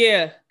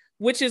 Yeah,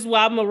 which is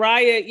why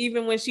Mariah,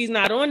 even when she's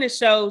not on the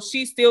show,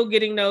 she's still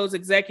getting those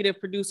executive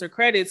producer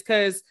credits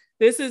because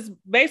this is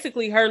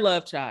basically her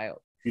love child.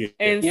 Yeah.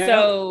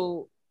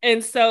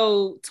 And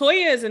so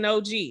Toya is an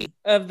OG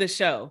of the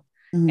show.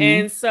 Mm-hmm.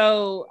 And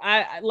so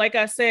like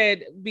I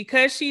said,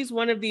 because she's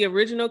one of the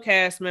original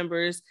cast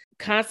members,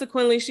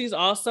 consequently, she's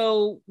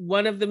also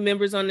one of the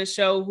members on the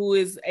show who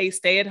is a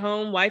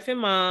stay-at-home wife and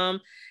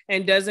mom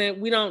and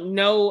we don't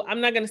know, I'm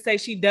not going to say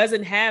she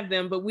doesn't have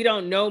them, but we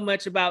don't know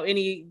much about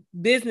any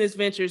business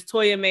ventures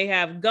Toya may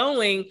have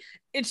going.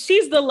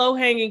 She's the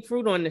low-hanging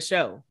fruit on the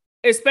show,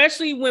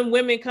 especially when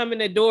women come in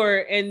the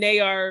door and they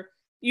are,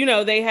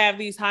 they have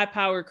these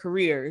high-powered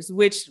careers,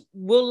 which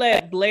we'll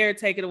let Blair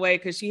take it away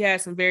because she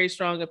has some very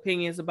strong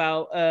opinions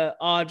about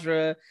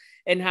Audra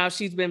and how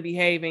she's been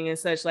behaving and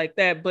such like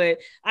that. But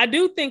I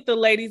do think the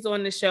ladies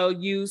on the show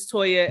use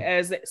Toya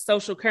as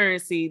social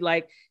currency.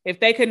 Like, if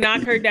they could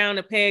knock her down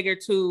a peg or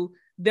two,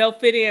 they'll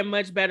fit in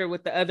much better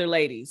with the other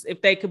ladies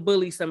if they could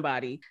bully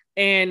somebody.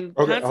 And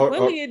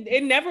consequently,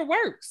 it never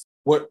works.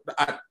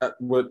 I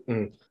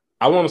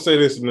want to say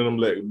this and then I'm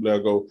let Blair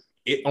go.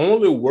 It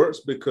only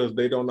works because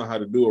they don't know how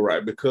to do it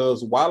right.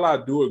 Because while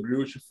I do agree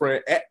with your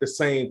friend, at the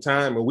same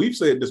time, and we've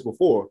said this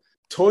before,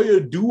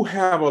 Toya do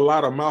have a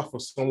lot of mouth for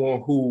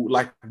someone who,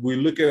 like, we're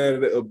looking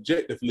at it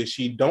objectively,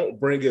 she don't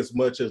bring as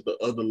much as the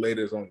other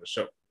ladies on the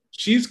show.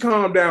 She's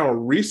calmed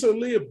down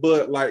recently,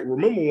 but like,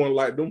 remember when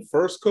like them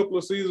first couple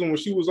of seasons when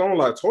she was on,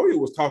 like Toya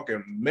was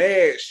talking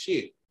mad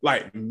shit,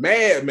 like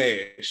mad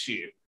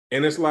shit.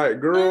 And it's like,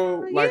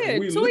 girl, we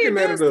looking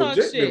at it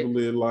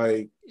objectively, shit.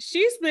 Like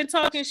she's been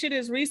talking shit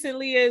as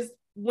recently as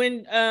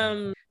when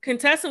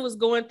Contessa was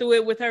going through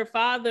it with her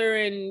father,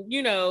 and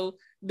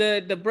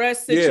the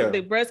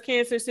breast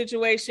cancer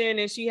situation,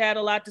 and she had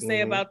a lot to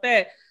say about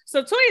that.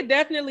 So Toya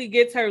definitely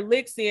gets her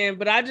licks in,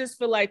 but I just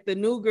feel like the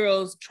new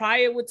girls try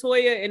it with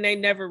Toya and they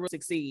never really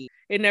succeed.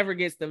 It never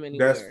gets them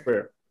anywhere. That's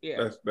fair.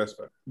 Yeah, that's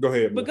fair. Go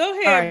ahead. But go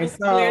ahead, right,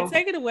 Blair,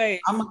 take it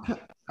away.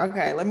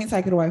 Okay, let me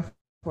take it away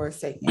for a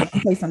second. In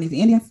case on these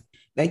Indians,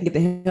 they can get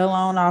the hell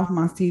on off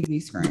my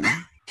TV screen.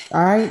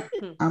 All right,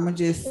 I'm gonna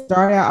just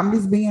start out. I'm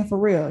just being for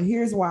real.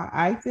 Here's why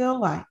I feel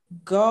like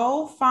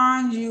go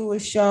find you a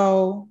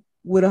show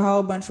with a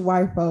whole bunch of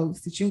white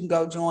folks that you can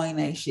go join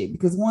that shit.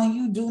 Because one,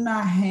 you do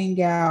not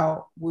hang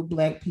out with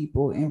Black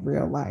people in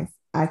real life.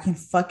 I can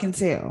fucking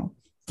tell.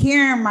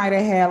 Kieran might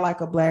have had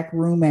like a Black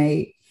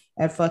roommate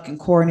at fucking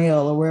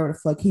Cornell or wherever the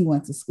fuck he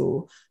went to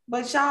school,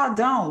 but y'all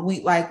don't.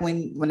 We like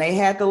when they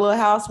had the little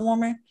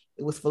housewarming,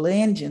 it was full of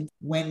Indians.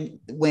 When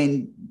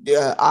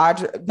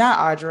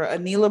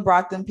Anila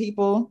brought them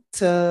people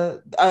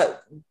to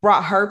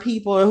brought her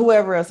people or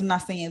whoever else. I'm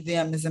not saying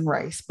them as in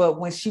race, but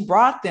when she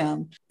brought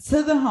them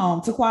to the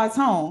home, to Quad's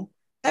home,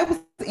 that was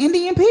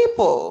Indian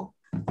people.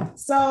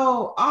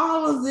 So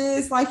all of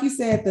this, like you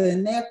said, the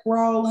neck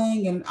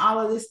rolling and all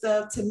of this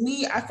stuff, to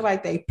me, I feel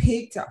like they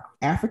picked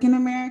African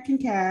American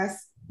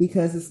cast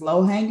because it's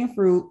low hanging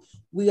fruit.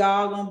 We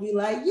all gonna be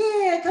like,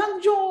 yeah,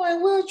 come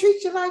join. We'll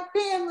treat you like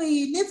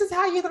family. This is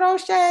how you throw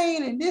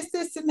shade and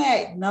this and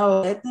that. No,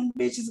 let them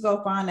bitches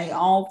go find their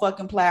own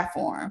fucking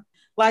platform.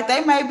 Like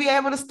they may be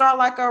able to start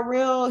like a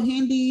real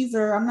Hindis,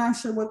 or I'm not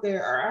sure what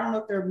they're, or I don't know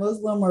if they're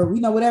Muslim or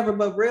whatever,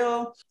 but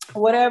real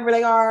whatever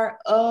they are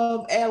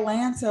of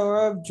Atlanta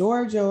or of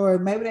Georgia, or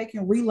maybe they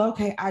can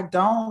relocate. I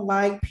don't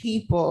like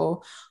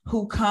people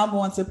who come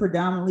onto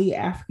predominantly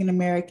African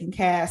American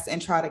cast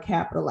and try to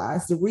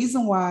capitalize. The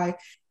reason why,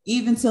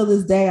 even till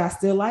this day, I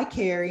still like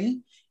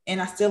Carrie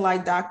and I still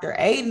like Dr.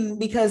 Aiden,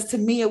 because to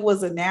me it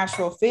was a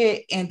natural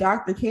fit. And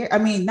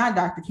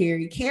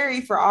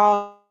Carrie, for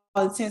all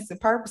intents and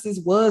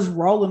purposes, was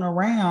rolling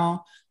around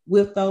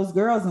with those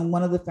girls and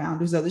one of the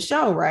founders of the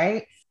show,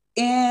 right?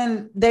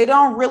 And they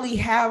don't really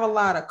have a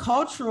lot of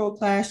cultural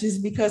clashes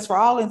because for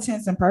all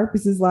intents and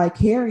purposes, like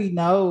Carrie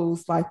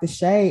knows like the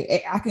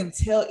shade. I can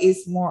tell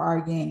it's more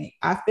organic.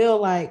 I feel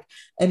like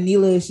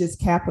Anila is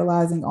just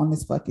capitalizing on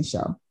this fucking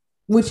show.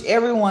 which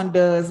everyone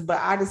does, but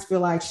I just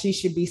feel like she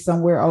should be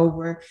somewhere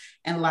over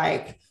and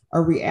like a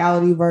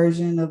reality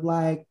version of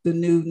like the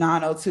new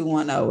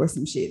 90210 or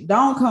some shit.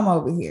 Don't come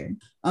over here.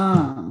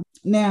 Now,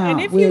 and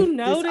if you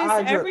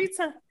notice,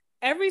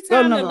 every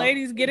time the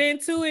ladies get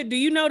into it, do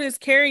you notice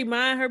Carrie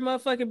mind her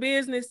motherfucking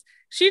business?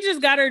 She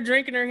just got her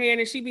drink in her hand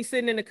and she be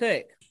sitting in the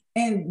cut.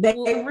 And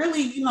they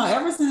really,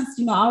 ever since,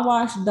 I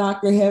watched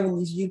Dr.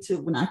 Heavenly's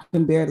YouTube when I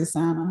can bear the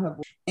sound on her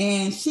voice.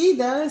 And she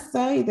does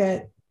say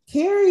that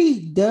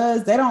Carrie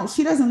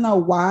she doesn't know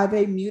why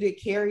they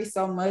muted Carrie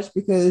so much,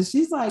 because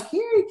she's like,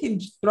 Carrie can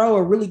throw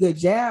a really good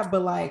jab,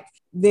 but like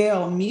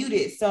they'll mute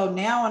it. So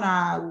now when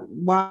I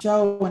watch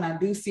show, when I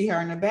do see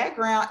her in the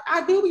background,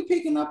 I do be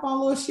picking up on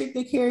little shit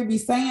that Carrie be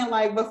saying,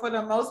 like, but for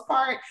the most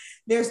part,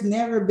 there's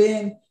never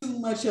been too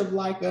much of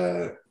like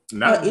a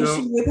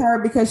issue with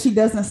her, because she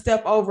doesn't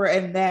step over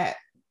in that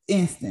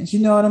instance. You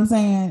know what I'm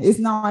saying? It's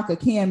not like a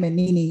Cam and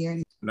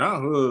Nene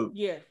or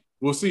yeah.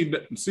 Well, see,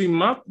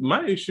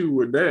 my issue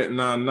with that,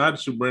 now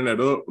that you bring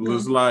that up,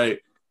 was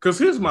like, because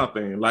here's my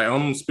thing, like,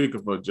 I'm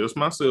speaking for just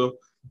myself.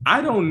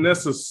 I don't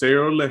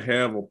necessarily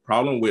have a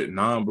problem with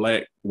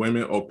non-Black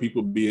women or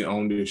people being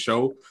on this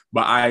show,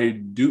 but I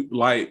do,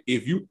 like,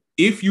 if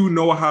you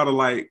know how to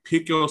like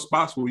pick your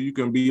spots where you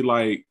can be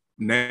like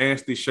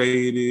nasty,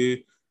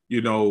 shady,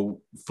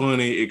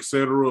 funny,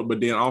 etc., but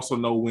then also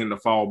know when to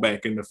fall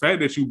back. And the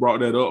fact that you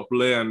brought that up,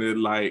 Blair, and that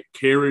like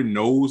Carrie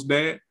knows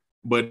that,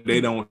 but they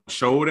don't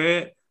show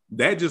that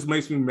just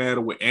makes me mad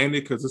with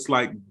Andy, because it's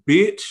like,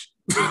 bitch,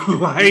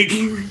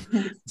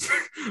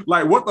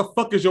 like what the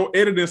fuck is your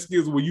editing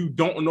skills where you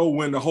don't know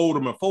when to hold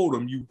them and fold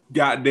them? You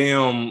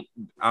goddamn,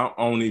 I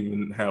don't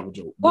even have a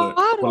joke. But,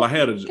 I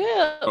had a joke.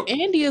 Oh.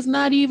 Andy is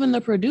not even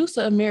the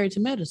producer of Married to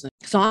Medicine,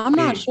 so I'm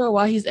not sure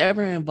why he's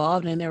ever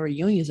involved in their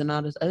reunions and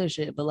all this other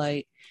shit. But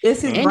like,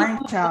 it's his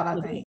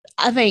brainchild,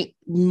 I think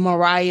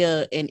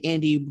Mariah and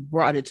Andy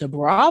brought it to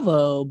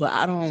Bravo, but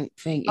I don't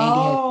think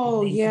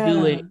Andy has to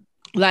do it.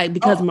 Like,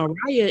 because Mariah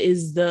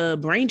is the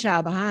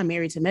brainchild behind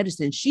Married to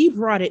Medicine. She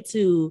brought it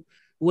to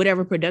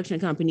whatever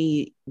production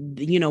company,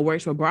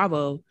 works for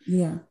Bravo.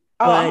 Yeah.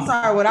 I'm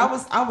sorry. What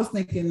I was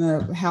thinking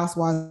of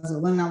Housewives of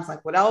Atlanta. I was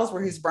like, well, those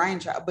were his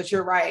brainchild. But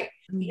you're right.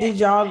 Yeah. Did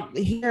y'all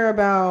hear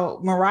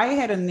about Mariah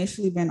had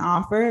initially been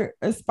offered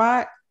a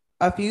spot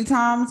a few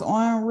times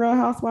on Real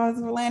Housewives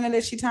of Atlanta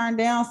that she turned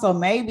down? So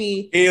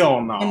maybe.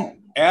 Hell no.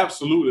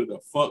 Absolutely the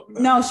fuck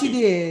no, she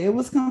did. It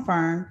was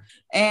confirmed.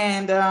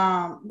 And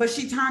but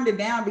she turned it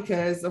down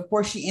because of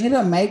course she ended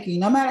up making,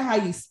 no matter how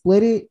you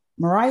split it,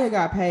 Mariah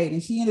got paid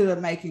and she ended up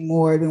making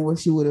more than what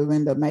she would have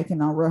ended up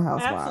making on Real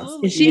Housewives.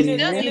 Absolutely.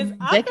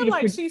 I feel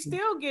like she's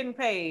still getting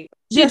paid.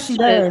 Yes, she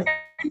does.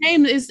 Her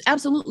name is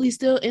absolutely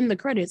still in the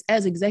credits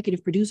as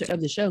executive producer of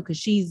the show, because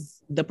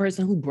she's the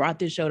person who brought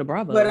this show to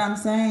Bravo. But I'm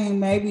saying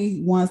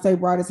maybe once they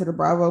brought it to the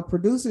Bravo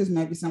producers,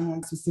 maybe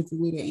someone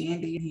specifically to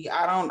Andy.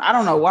 I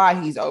don't know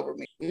why he's over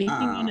me.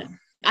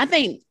 I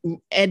think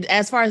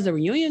as far as the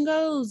reunion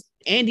goes,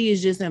 Andy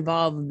is just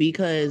involved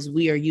because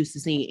we are used to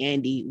seeing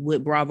Andy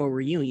with Bravo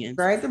reunions.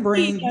 Right, to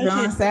bring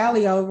John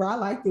Sally over. I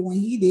liked it when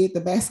he did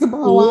the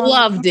basketball.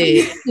 Loved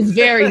it. It's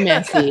very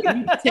messy.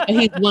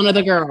 He's one of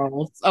the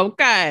girls.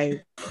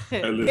 Okay.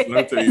 Hey, listen,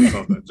 let me tell you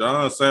something.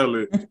 John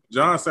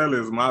Sally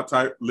is my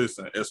type.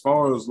 Listen, as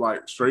far as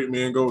like straight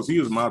men goes,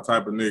 he is my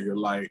type of nigga.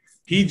 Like,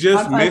 he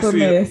just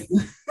messy.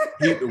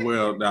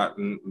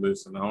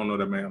 Listen, I don't know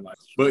that man like,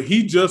 but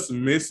he just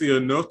messy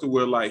enough to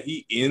where like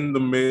he in the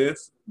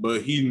mess,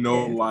 but he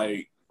know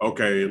like,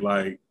 okay,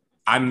 like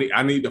I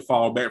need to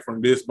fall back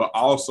from this, but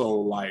also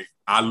like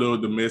I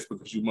love the mess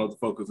because you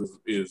motherfuckers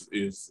is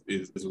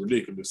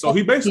ridiculous. So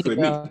he basically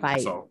me.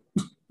 So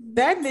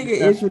that nigga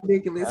is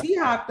ridiculous. He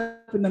hopped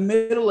up in the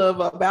middle of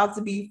about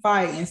to be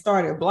fight and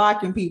started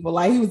blocking people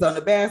like he was on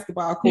the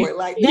basketball court.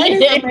 Like, that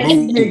is a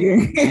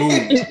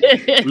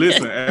nigga.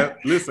 Listen,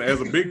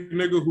 as a big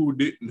nigga who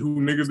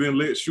niggas didn't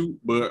let shoot,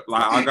 but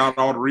like I got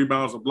all the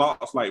rebounds and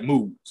blocks, like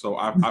move. So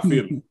I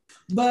feel it.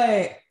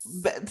 But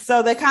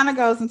so that kind of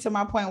goes into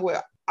my point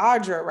with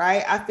Audra,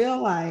 right? I feel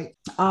like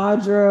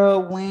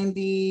Audra,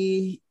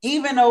 Wendy,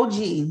 even OG,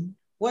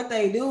 what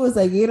they do is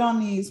they get on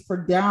these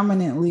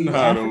predominantly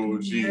on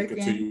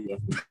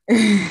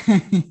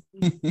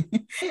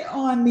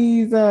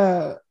these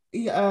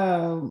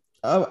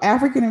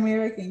African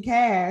American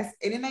cast,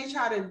 and then they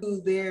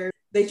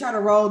try to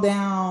roll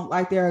down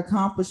like their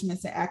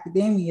accomplishments in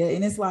academia,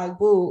 and it's like,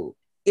 boo,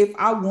 if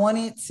I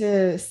wanted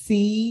to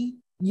see,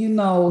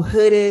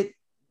 hooded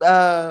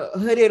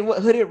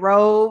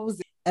robes,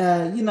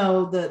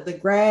 the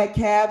grad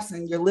caps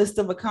and your list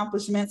of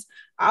accomplishments,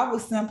 I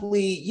would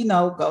simply,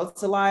 go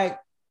to like,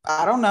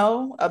 I don't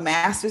know, a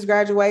master's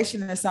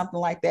graduation or something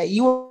like that.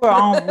 You are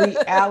on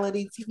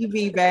reality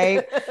TV,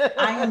 babe.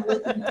 I am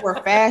looking for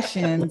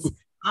fashions.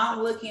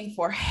 I'm looking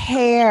for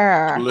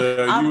hair. I'm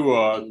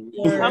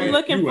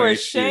looking for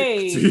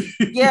shade.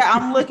 Yeah,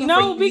 I'm looking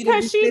for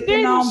because she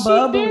didn't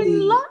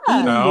lie.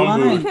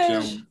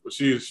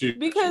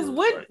 Because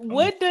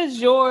what does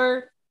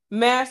your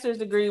master's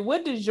degree,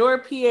 what does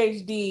your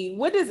PhD,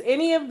 what does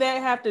any of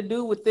that have to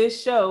do with this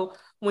show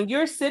when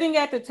you're sitting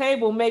at the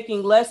table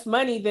making less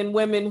money than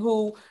women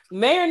who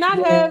may or not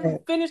have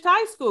finished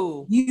high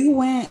school. You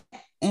went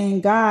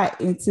and got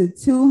into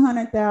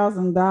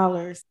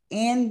 $200,000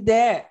 in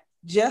debt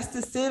just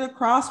to sit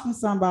across from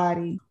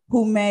somebody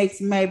who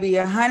makes maybe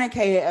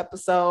 $100K an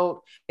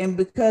episode. And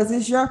because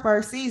it's your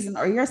first season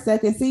or your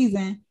second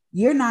season,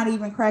 you're not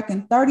even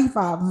cracking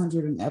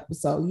 $3,500 an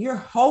episode. You're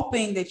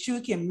hoping that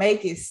you can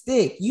make it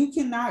stick. You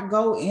cannot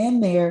go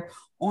in there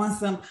on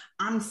some,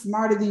 I'm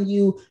smarter than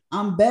you,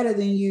 I'm better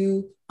than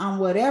you, I'm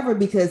whatever,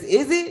 because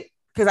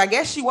I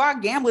guess you are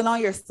gambling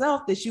on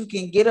yourself that you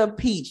can get a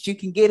peach, you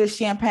can get a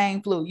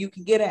champagne flute, you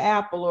can get an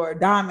apple or a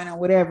diamond or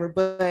whatever,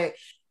 but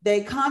they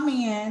come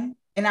in,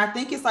 and I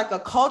think it's like a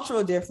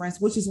cultural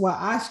difference, which is why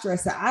I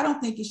stress it. I don't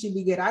think it should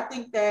be good. I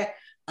think that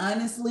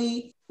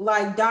honestly,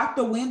 like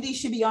Dr. Wendy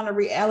should be on a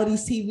reality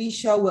TV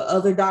show with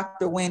other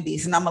Dr.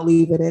 Wendy's, and I'm gonna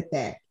leave it at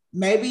that.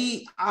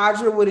 Maybe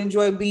Audra would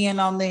enjoy being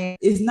on there.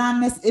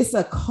 It's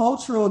a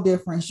cultural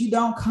difference. You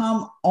don't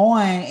come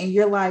on and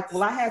you're like,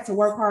 well, I had to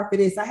work hard for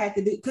this. I had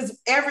to do, because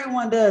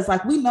everyone does.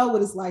 Like, we know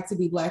what it's like to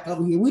be Black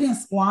over here. We didn't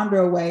squander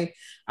away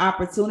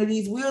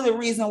opportunities. We're the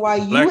reason why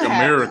you Black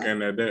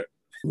American at that.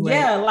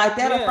 Yeah, like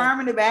that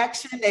affirmative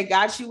action that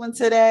got you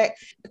into that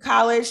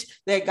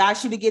college, that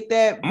got you to get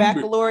that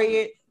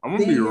baccalaureate. I'm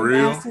gonna be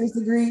real. Master's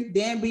degree,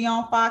 then be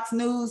on Fox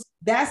News.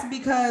 That's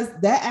because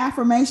that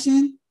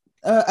affirmation,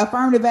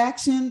 affirmative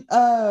action,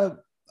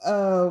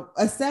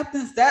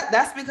 acceptance,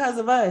 that's because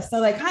of us. So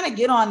they kind of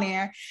get on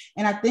there,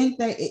 and I think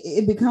that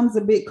it becomes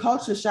a big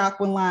culture shock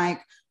when like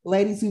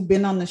ladies who've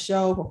been on the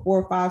show for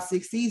 4, 5,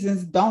 6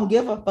 seasons don't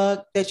give a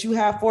fuck that you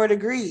have 4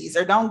 degrees,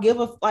 or don't give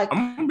a like.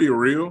 I'm gonna be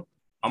real.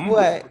 I'm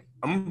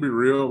gonna be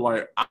real.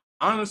 Like,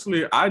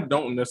 honestly, I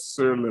don't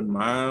necessarily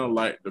mind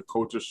like the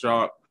culture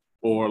shock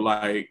or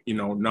like, you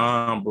know,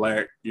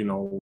 non-Black, you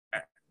know,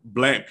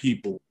 Black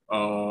people,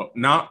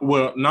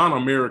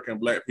 non-American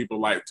Black people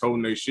like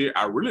toting their shit.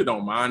 I really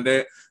don't mind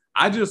that.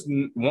 I just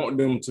want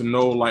them to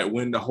know like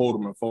when to hold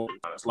them and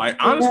focus. Like,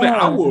 honestly,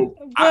 I will.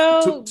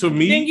 Well, to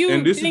me,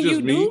 and this is just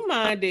you me. do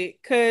mind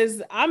it,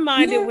 because I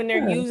mind it when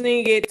they're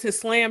using it to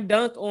slam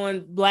dunk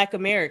on Black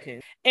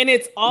Americans, and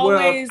it's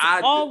always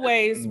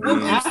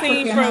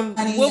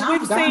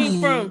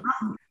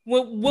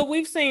what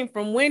we've seen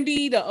from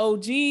Wendy, the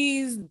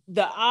OGs,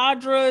 the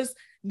Audras.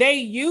 They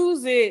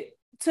use it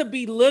to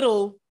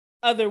belittle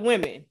other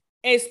women,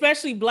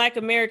 especially Black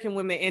American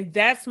women, and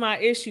that's my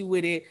issue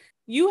with it.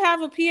 You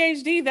have a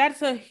PhD,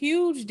 that's a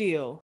huge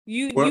deal.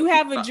 You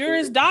have a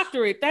Juris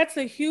Doctorate, that's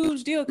a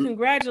huge deal.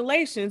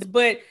 Congratulations.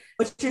 But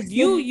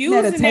you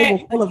using at a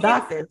table full of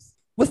doctors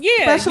with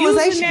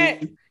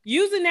specialization,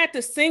 using that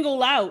to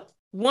single out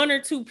 1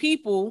 or 2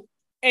 people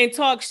and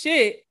talk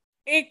shit,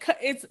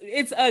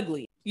 it's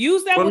ugly.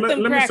 Use that with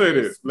them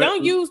crackers.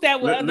 Don't use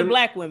that with other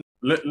Black women.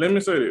 Let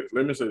me say this.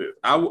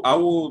 I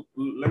will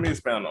let me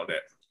expand on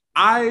that.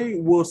 I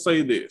will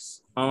say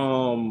this.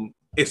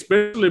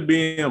 Especially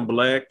being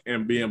Black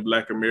and being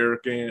Black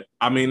American,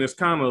 I mean, it's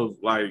kind of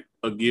like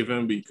a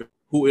given because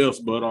who else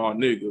but our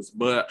niggas?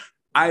 But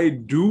I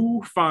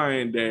do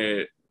find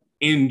that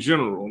in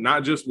general,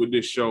 not just with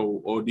this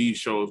show or these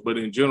shows, but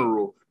in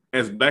general,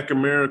 as Black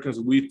Americans,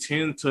 we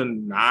tend to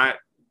not,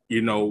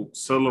 you know,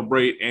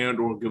 celebrate and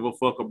or give a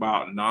fuck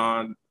about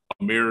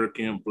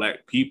non-American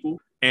Black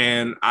people.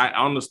 And I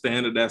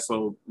understand that that's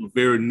a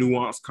very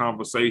nuanced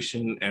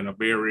conversation and a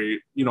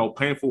very, you know,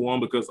 painful one,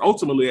 because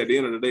ultimately at the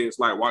end of the day, it's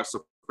like white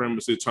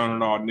supremacy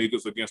turning our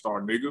niggas against our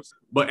niggas.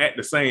 But at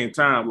the same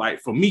time,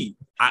 like for me,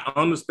 I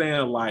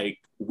understand like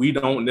we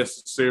don't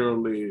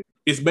necessarily,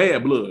 it's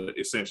bad blood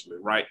essentially,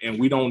 right? And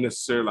we don't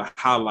necessarily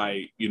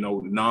highlight, you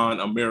know,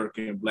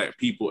 non-American Black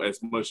people as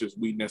much as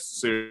we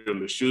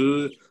necessarily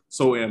should.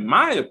 So in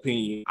my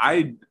opinion,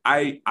 I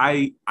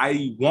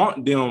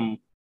want them,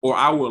 or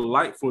I would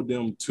like for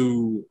them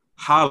to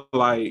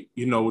highlight,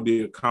 you know,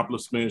 the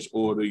accomplishments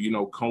or the, you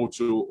know,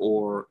 culture,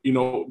 or, you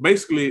know,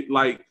 basically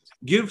like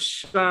give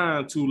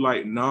shine to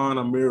like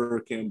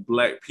non-American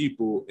Black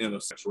people in a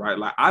sense, right?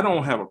 Like I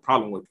don't have a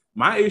problem with it.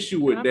 My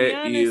issue with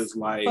that is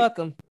like, fuck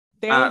them.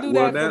 They don't do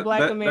that for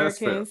Black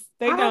Americans.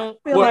 They don't.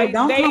 They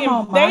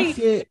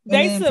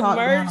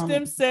submerge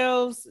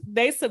themselves.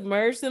 They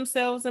submerge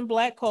themselves in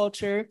Black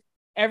culture.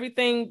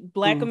 Everything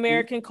Black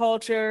American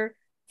culture,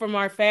 from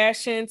our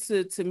fashion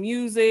to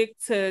music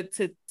to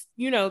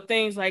you know,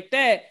 things like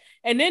that,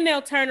 and then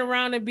they'll turn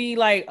around and be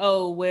like,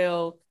 oh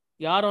well,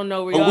 y'all don't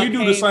know where y'all came from.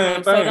 We do the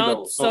same thing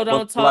though. So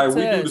don't talk like, to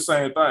we us. do the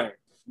same thing.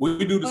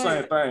 We do the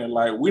same thing.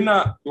 Like we're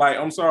not like,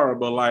 I'm sorry,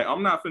 but like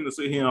I'm not finna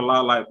sit here and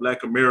lie like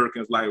Black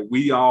Americans like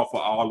we all for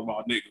all of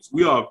our niggas.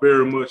 We are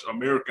very much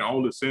American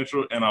only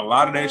central, and a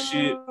lot of that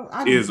shit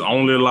is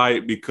only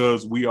like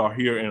because we are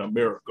here in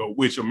America,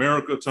 which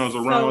America turns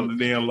around and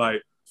then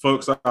like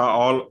folks are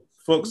all.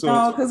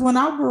 No, because when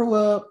I grew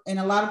up, and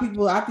a lot of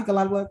people, I think a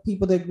lot of Black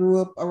people that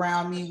grew up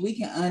around me, we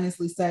can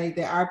honestly say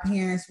that our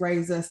parents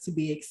raised us to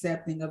be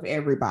accepting of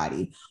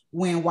everybody.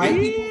 When white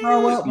people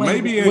grow up,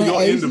 maybe in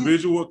your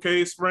individual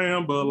case,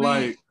 friend, but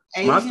like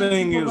my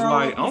thing is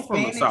like I'm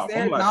from the South.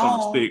 I'm like from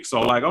the sticks.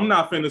 So like I'm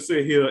not finna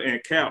sit here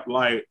and cap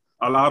like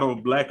a lot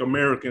of Black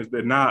Americans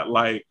that not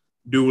like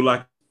do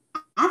like.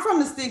 I'm from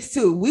the sticks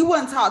too. We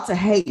wasn't taught to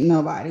hate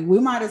nobody. We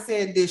might have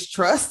said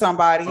distrust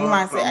somebody. You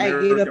might say, "Hey,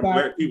 get up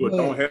Black people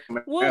don't have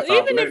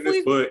even if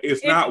we, but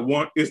it's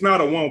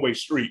not a one-way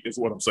street, is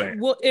what I'm saying.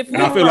 Well, if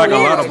I feel like a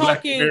lot of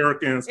Black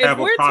Americans have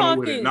a problem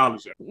with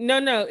acknowledging.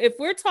 No. If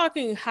we're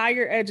talking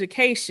higher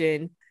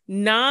education,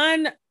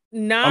 I'm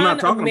not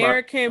talking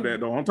non-American about that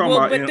though. I'm talking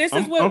about.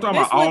 I'm talking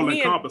about all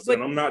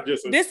encompassing. I'm not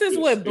just. This is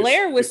what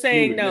Blair was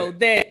saying though,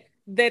 that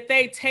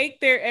they take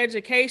their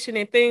education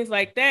and things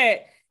like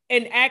that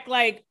and act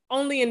like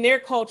only in their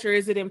culture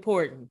is it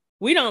important.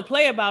 We don't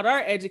play about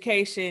our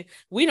education.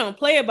 We don't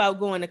play about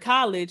going to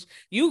college.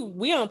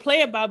 We don't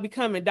play about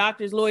becoming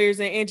doctors, lawyers,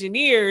 and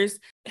engineers.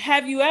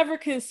 Have you ever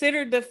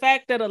considered the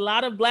fact that a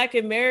lot of Black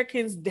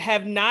Americans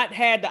have not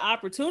had the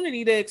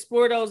opportunity to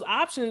explore those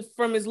options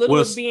from as little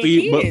as being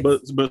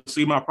kids? But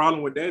see, my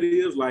problem with that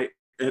is like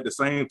at the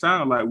same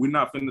time, like we're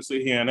not finna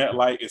sit here and act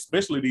like,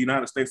 especially the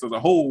United States as a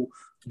whole,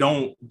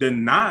 don't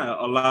deny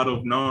a lot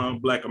of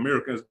non-Black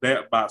Americans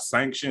that by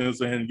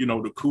sanctions and, you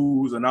know, the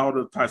coups and all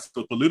the types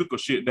of political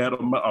shit that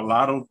a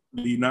lot of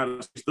the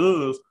United States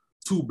does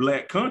to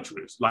Black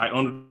countries, like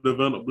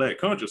underdeveloped Black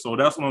countries. So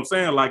that's what I'm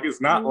saying. Like,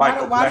 it's not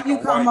why do you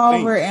come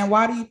over thing. And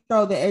why do you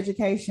throw the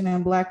education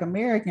in Black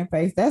American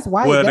face? That's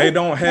why. Well, they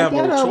don't have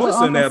no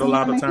choice in that a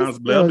lot of times,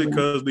 Blair,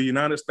 because the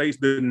United States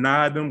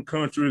denied them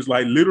countries,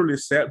 like literally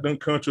sapped them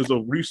countries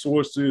of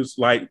resources,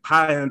 like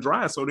high and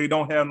dry. So they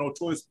don't have no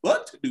choice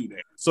but to do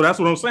that. So that's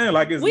what I'm saying.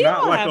 Like, it's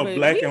not like a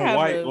black and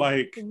white,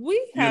 like,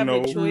 we have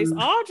a choice.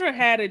 Audra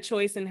had a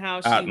choice in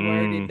how she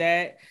worded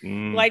that.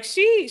 Like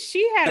she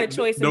had a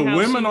choice in how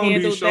she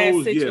handled that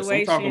situation. Yes,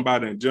 I'm talking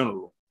about in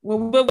general. Well,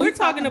 but we're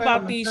talking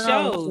about these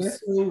shows.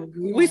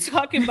 We're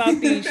talking about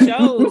these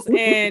shows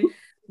and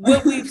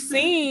what we've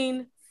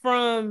seen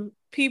from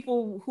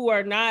people who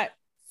are not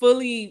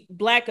fully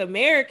Black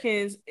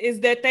Americans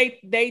is that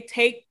they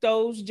take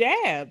those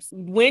jabs.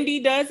 Wendy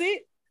does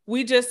it.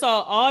 We just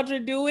saw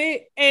Audra do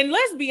it. And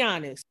let's be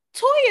honest,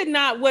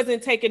 Toya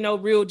wasn't taking no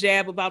real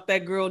jab about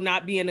that girl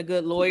not being a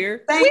good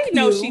lawyer. We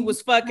know she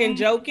was fucking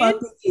joking.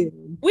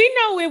 We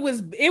know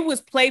it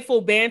was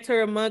playful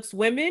banter amongst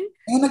women.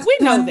 We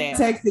know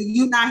that.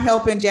 You're not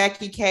helping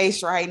Jackie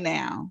case right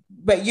now,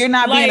 but you're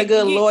not being a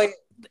good lawyer.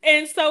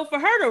 And so for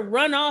her to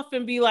run off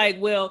and be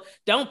like, well,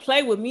 don't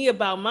play with me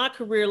about my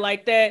career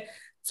like that.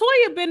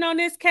 Toya been on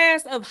this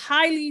cast of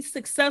highly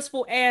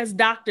successful ass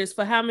doctors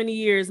for how many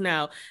years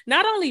now?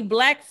 Not only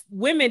Black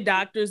women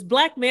doctors,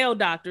 Black male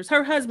doctors.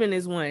 Her husband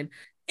is one.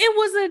 It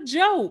was a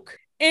joke.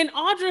 And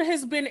Audra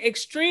has been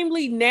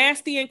extremely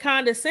nasty and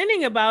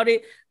condescending about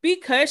it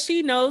because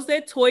she knows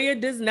that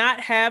Toya does not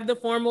have the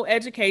formal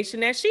education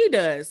that she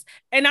does.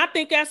 And I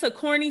think that's a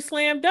corny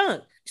slam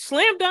dunk.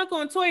 Slam dunk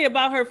on Toya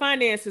about her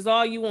finances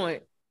all you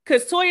want.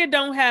 Because Toya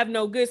don't have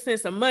no good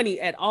sense of money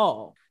at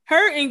all.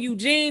 Her and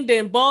Eugene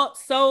then bought,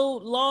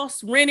 sold,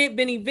 lost, rented,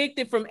 been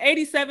evicted from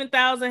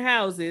 87,000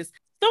 houses.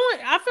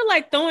 I feel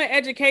like throwing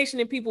education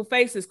in people's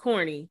faces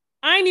corny.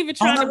 I ain't even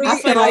trying to be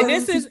funny. Like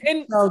this is.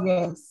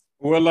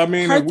 Well, I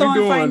mean, if we're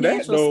doing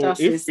that though,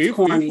 if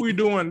we're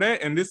doing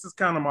that, and this is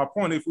kind of my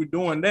point, if we're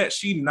doing that,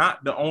 she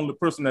not the only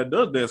person that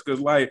does this, because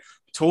like,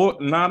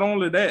 not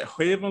only that,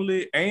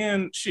 Heavenly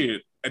and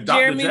shit.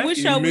 Jeremy, what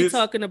show we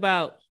talking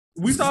about?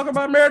 We talk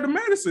about Married to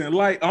Medicine.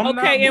 Like, I'm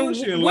not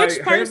bullshitting. Which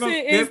person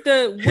is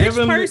which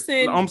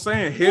person? I'm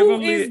saying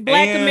Heavenly who is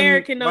Black and,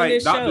 American on like,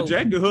 this Dr. show?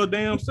 Jackie, her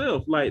damn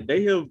self. Like,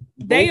 they are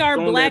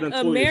Black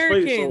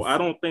Americans. Face, so I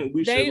don't think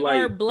we should. They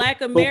are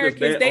Black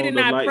Americans. They did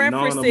not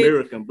preface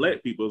non-American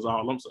Black people is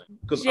all I'm saying.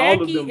 Because Jackie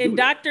all of them and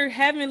Dr.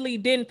 Heavenly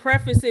didn't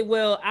preface it.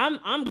 Well, I'm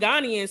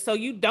Ghanaian, so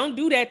you don't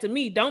do that to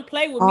me. Don't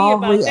play with me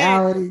about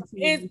that.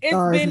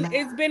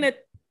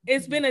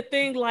 It's been a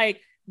thing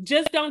like.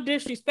 Just don't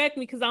disrespect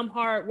me because I'm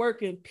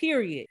hardworking,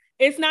 period.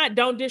 It's not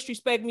don't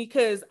disrespect me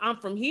because I'm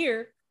from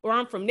here or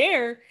I'm from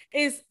there.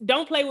 It's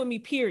don't play with me,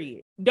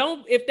 period.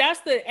 If that's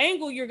the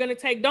angle you're going to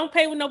take, don't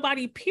play with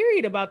nobody,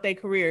 period, about their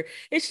career.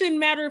 It shouldn't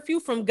matter if you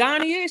from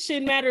Ghana. It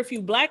shouldn't matter if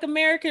you Black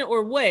American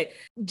or what.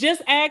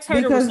 Just ask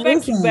her to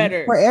respect you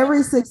better. For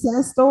every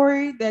success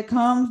story that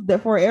comes,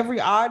 for every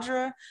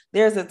Audra,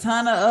 there's a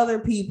ton of other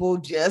people,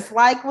 just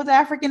like with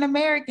African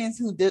Americans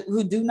who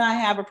do not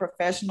have a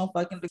professional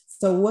fucking.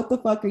 So what the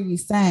fuck are you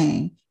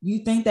saying? You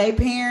think they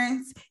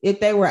parents, if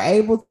they were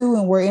able to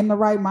and were in the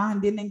right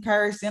mind, didn't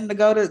encourage them to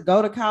go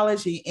to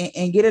college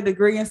and get a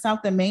degree in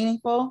something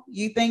meaningful?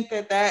 You think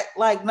that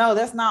like, no,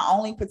 that's not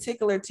only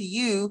particular to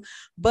you,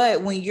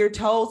 but when you're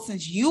told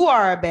since you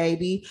are a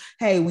baby,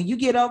 hey, when you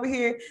get over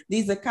here,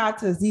 these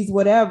Akatas, these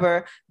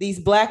whatever, these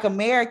Black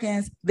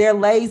Americans, they're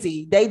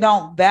lazy. They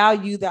don't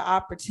value the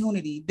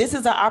opportunity. This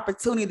is an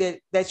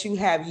opportunity that you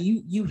have.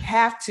 You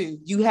have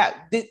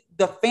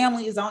the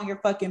family is on your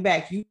fucking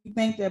back. You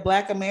think that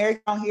Black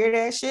Americans don't hear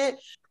that shit?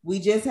 We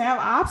just have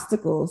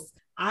obstacles.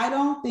 I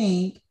don't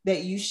think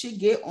that you should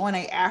get on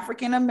an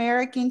African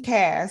American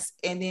cast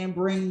and then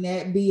bring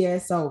that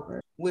BS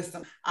over with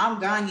some.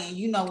 I'm Ghanaian,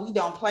 you know we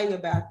don't play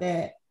about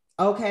that.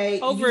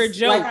 Okay, over a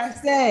joke. Like I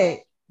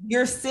said,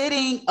 you're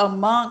sitting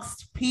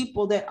amongst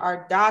people that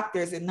are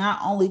doctors, and not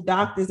only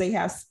doctors, they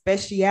have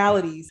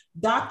specialities.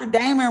 Dr.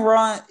 Damon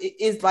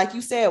is, like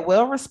you said,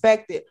 well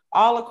respected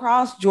all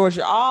across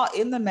Georgia, all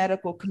in the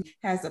medical community.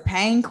 Has a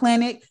pain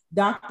clinic.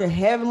 Dr.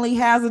 Heavenly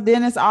has a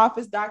dentist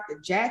office. Dr.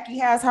 Jackie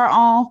has her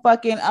own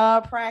fucking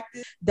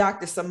practice.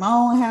 Dr.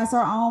 Simone has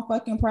her own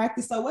fucking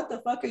practice. So what the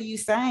fuck are you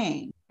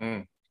saying?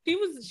 She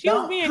was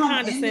being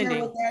condescending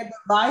with that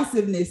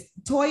divisiveness.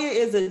 Toya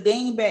is a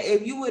dingbat.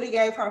 If you would have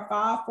gave her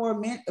 5 more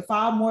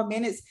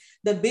minutes,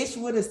 the bitch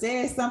would have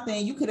said something.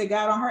 And you could have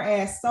got on her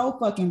ass so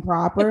fucking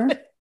proper, and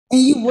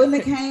you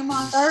wouldn't have came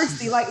on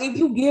thirsty. Like if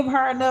you give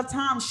her enough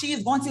time, she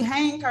is going to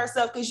hang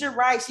herself. Because you're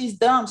right, she's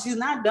dumb. She's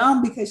not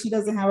dumb because she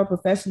doesn't have a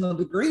professional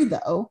degree,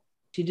 though.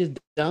 She just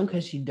dumb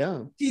because she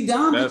dumb. She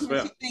dumb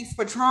because she thinks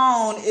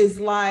Patron is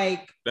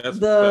like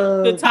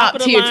the top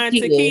of the line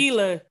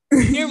tequila.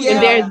 And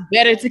there's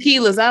better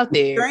tequilas out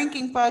there.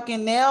 Drinking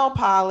fucking nail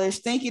polish,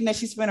 thinking that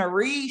she's gonna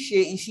read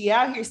shit, and she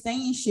out here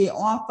saying shit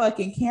on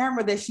fucking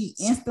camera that she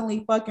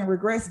instantly fucking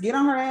regrets. Get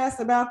on her ass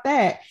about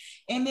that.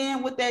 And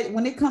then with that,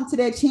 when it comes to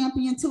that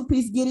champion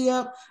 2-piece giddy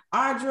up,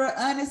 Audra,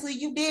 honestly,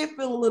 you did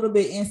feel a little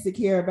bit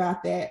insecure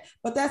about that,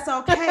 but that's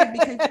okay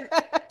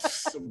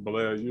because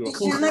Blair,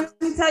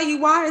 let me tell you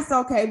why it's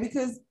okay,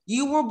 because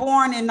you were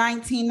born in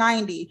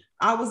 1990.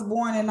 I was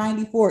born in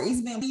 94.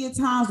 It's been many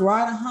times where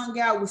I hung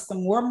out with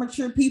some more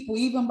mature people,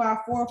 even by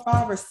 4 or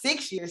 5 or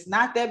 6 years.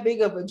 Not that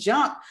big of a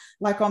jump,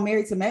 like on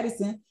Married to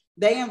Medicine.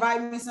 They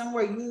invite me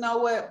somewhere. You know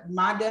what?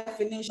 My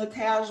definition of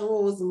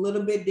casual was a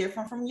little bit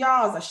different from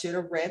y'all's. I should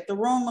have read the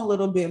room a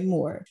little bit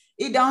more.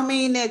 It don't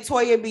mean that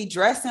Toya be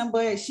dressing,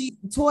 but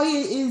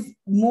Toya is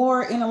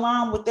more in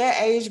line with that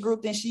age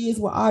group than she is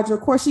with Audra.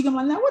 Of course, she can be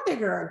like, now what that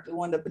girl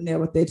doing up in there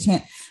with that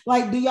chant?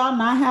 Like, do y'all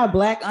not have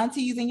black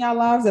aunties in y'all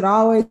lives that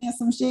always in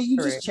some shit? You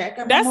just check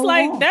them. That's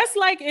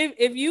like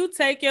if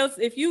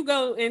you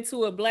go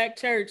into a black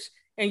church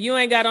and you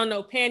ain't got on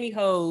no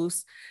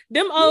pantyhose,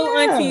 them old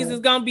aunties is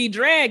gonna be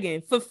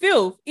dragging for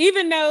filth,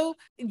 even though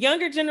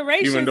younger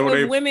generations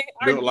of women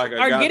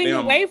are getting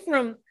away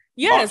from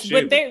younger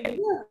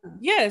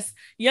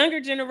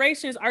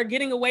generations are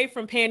getting away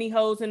from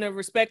pantyhose and the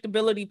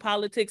respectability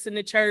politics in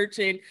the church.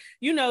 And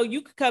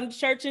you could come to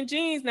church in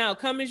jeans now,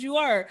 come as you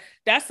are.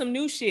 That's some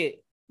new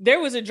shit.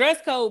 There was a dress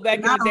code back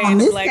in the day in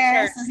the black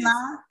church.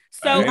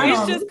 So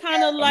it's just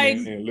kind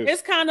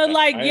of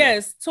like,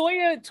 yes,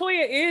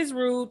 Toya is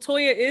rude.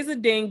 Toya is a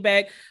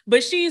dingbat,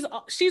 but she's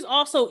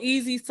also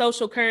easy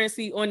social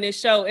currency on this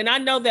show. And I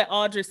know that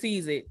Audra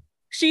sees it.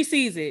 She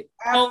sees it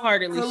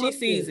wholeheartedly. She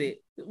sees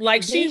it.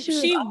 Like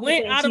she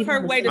went out of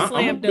her way to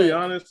slam dunk. To be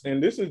honest,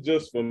 and this is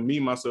just for me,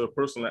 myself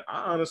personally,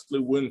 I honestly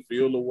wouldn't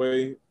feel the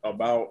way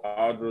about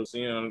Audra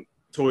seeing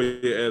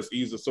Toya as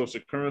easy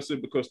social currency,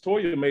 because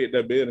Toya made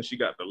that bed and she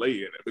got the lay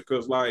in it.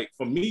 Because like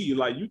for me,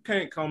 like you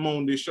can't come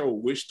on this show,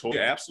 which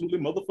Toya absolutely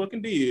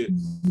motherfucking did,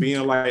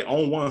 being like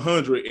on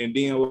 100, and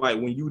then like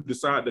when you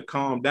decide to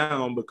calm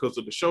down because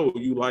of the show,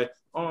 you like,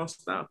 oh,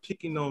 stop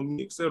picking on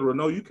me, etc.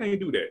 No, you can't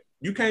do that.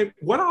 You can't.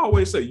 What I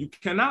always say, you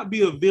cannot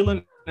be a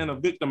villain and a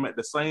victim at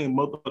the same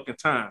motherfucking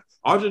time.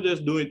 Audra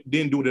just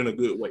didn't do it in a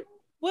good way.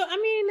 Well, I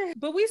mean,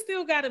 but we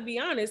still got to be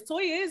honest.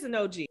 Toya is an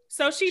OG,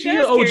 so she's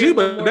an OG,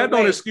 but that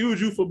don't excuse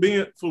you for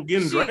getting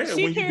dragged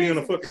when you being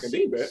a fucking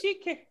D-bag. She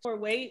carries more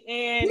weight,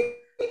 and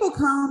people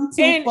come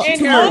to she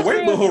carry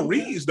weight, but her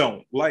reads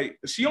don't. Like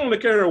she only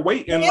carry her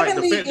weight in like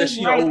the fact that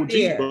she OG,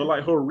 there. But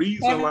like her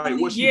reads and like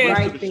what she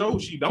brings to the show,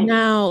 she don't.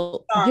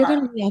 Now you're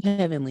gonna be at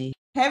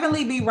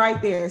Heavenly be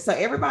right there. So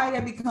everybody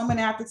that be coming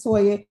after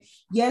Toya,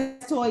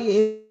 yes,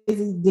 Toya is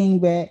a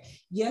dingbat.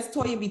 Yes,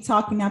 Toya be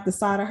talking out the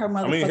side of her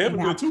mother. I mean,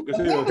 Heavenly too,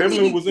 because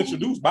Heavenly was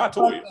introduced by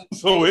Toya,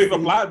 so it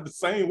applied the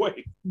same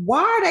way.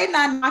 Why are they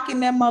not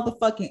knocking that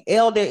motherfucking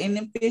elder and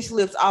them fish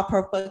lips off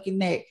her fucking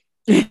neck?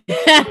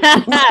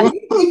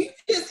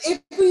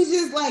 If we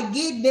just like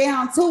get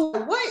down to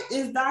it, what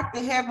is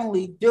Dr.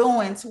 Heavenly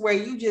doing to where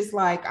you just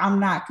like, I'm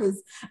not,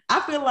 because I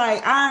feel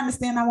like I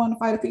understand I want to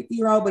fight a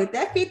 50-year-old, but if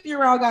that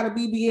 50-year-old got a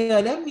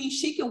BBL, that means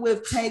she can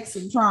take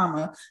some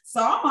trauma.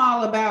 So I'm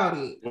all about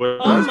it. Well,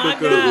 oh my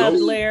God,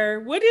 Blair,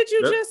 what did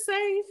you just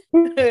say?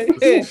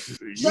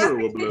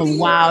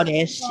 Wow,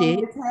 that shit.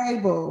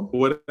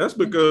 Well, that's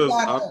because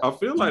I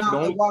feel like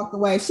walk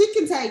away. She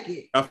can take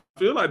it. I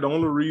feel like the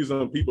only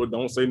reason people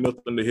don't say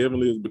nothing to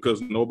Heavenly is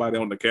because nobody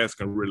on the cast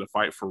can really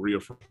fight for real.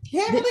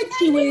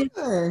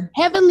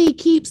 Heavenly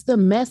keeps the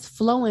mess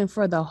flowing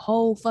for the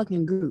whole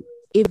fucking group.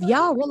 If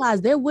y'all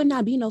realize there would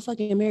not be no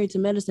fucking Married to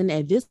Medicine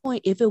at this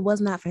point if it was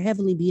not for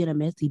Heavenly being a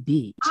messy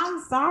bitch.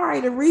 I'm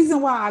sorry. The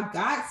reason why I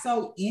got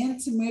so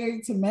into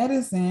Married to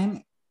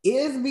Medicine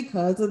is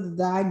because of the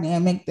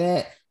dynamic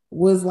that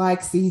was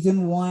like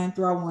season 1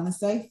 through, I want to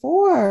say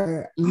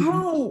 4. I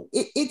don't.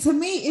 It to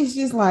me, it's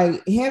just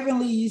like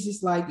Heavenly is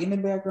just like in the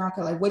background,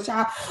 like what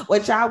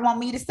y'all want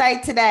me to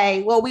say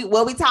today? What we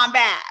talking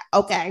about?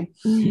 Okay,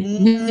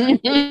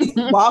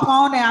 walk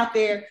on out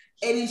there.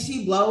 And then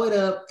she blow it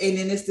up, and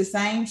then it's the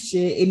same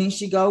shit. And then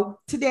she go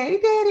to Daddy,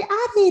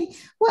 I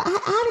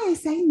didn't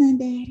say nothing,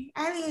 Daddy.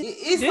 I didn't.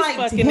 It's this like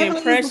fucking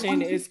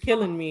impression is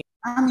killing me.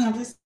 I mean, I'm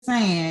just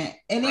saying.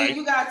 And then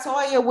you got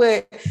Toya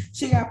with,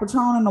 she got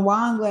Patron in the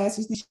wine glass.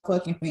 She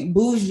fucking thing.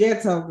 Booze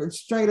Jet Toker,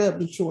 straight up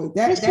Detroit.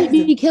 That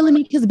be killing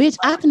me because, bitch,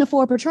 I can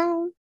afford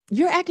Patron.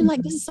 You're acting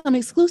like this is some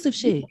exclusive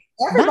shit.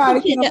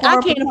 Everybody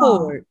I can't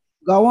afford.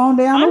 Go on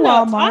down to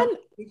Walmart.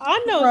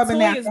 I know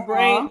Toya's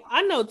brain.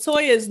 I know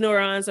Toya's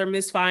neurons are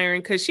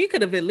misfiring because she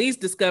could have at least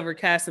discovered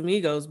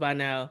Casamigos by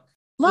now.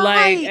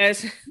 Like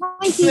as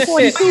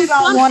 1942,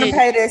 don't want to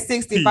pay that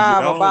 $65 a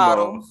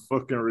bottle.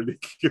 Fucking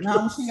ridiculous.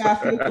 No, she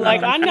got 50.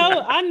 Like I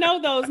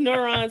know those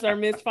neurons are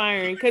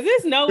misfiring because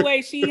there's no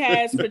way she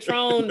has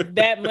Patron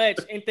that much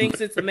and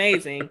thinks it's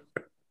amazing.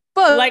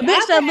 But like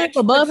bitch that live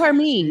above her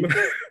means.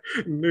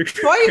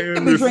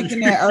 Toya be drinking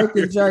that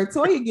Urkel jerk.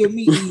 Toya give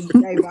me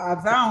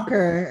vibes. I don't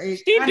care.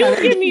 She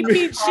give me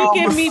peach. She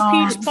give me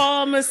peach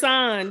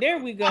parmesan. There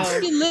we go.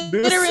 She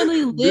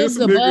literally lives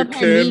above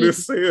her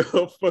means.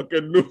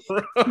 Fucking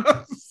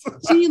neurons.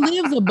 She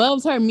lives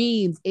above her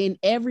means in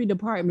every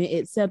department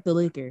except the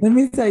liquor. Let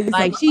me tell you,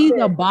 like she's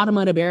the bottom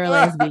of the barrel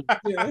ass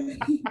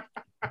bitch.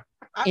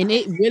 And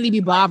it really be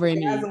bothering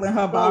me.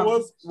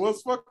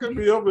 What's fucking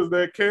me up is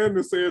that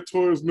Candace said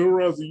Toya's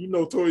neurons, and you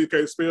know Toya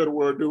can't spell the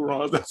word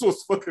neurons. That's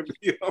what's fucking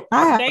me up.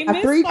 I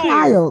have 3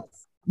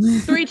 childs.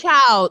 3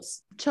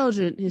 childs.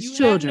 Children. His you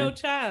children. Have no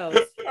child.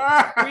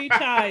 3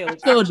 child.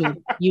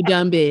 Children. You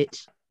dumb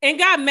bitch. And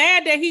got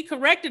mad that he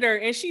corrected her,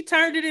 and she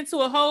turned it into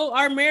a whole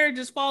 "our marriage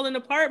is falling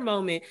apart"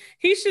 moment.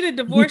 He should have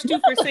divorced you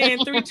for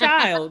saying 3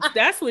 childs.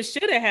 That's what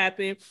should have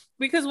happened.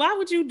 Because why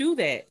would you do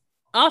that?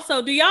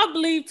 Also, do y'all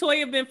believe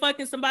Toya been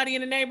fucking somebody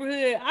in the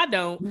neighborhood? I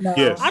don't. No.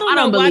 Yes. I don't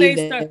know why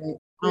they start.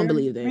 I don't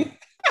believe that.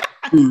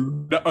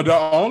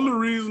 The only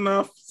reason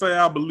I say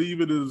I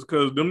believe it is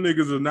because them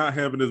niggas are not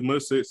having as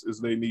much sex as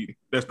they need.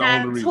 That's the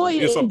only reason.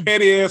 Toya, it's a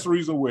petty ass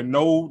reason with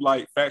no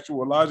like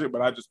factual logic,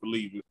 but I just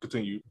believe it.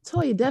 Continue.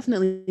 Toya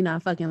definitely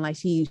not fucking like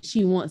she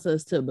wants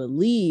us to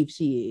believe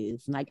she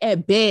is. Like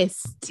at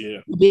best, yeah.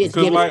 Bitch,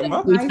 because like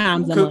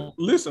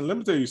listen, let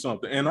me tell you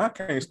something, and I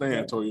can't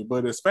stand Toya,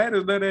 but as fat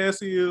as that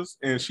ass is,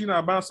 and she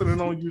not bouncing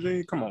it on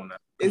Eugene, come on now.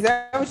 Is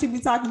that what she be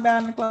talking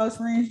about in the close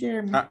friends,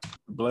 Jeremy?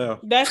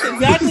 That's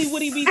exactly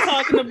what he be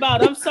talking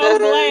about. I'm so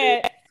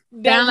glad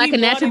that like a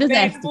natural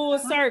disaster. Full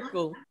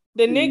circle.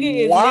 The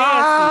nigga is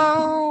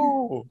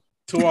nasty.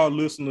 To our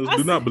listeners,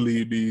 do not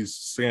believe these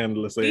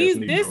scandalous ass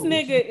niggas. This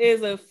nigga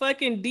is a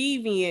fucking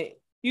deviant.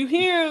 You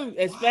hear him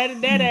as fat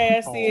as that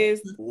ass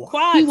is.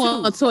 Quad he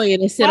wants Toya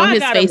to sit on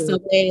his face so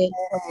bad.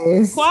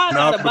 Quad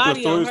got a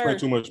body on her. Toya spent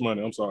too much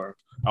money. I'm sorry.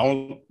 I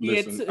don't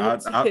listen.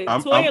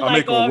 Toya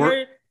like all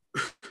her.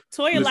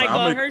 Toya like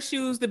all her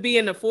shoes to be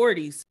in the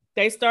 40s.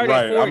 They started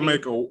at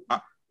 40.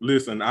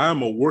 Listen,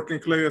 I'm a working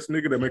class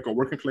nigga that make a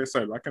working class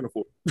salary. I can't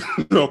afford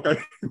it. Okay.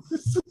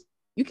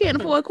 You can't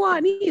afford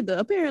quad either.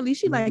 Apparently,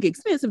 she like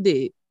expensive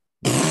dick.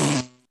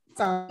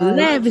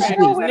 Lavish. She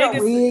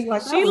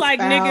like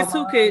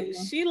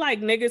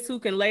niggas who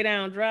can lay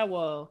down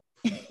drywall.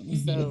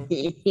 So.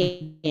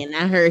 And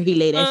I heard he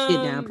laid that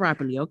shit down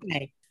properly.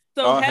 Okay.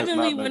 So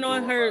Heavenly went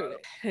on her.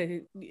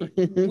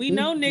 We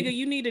know, nigga,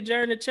 you need to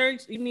join the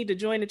church. You need to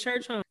join the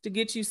church home to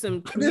get you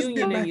some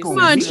communion in your. Come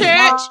on,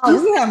 church.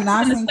 We have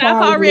not seen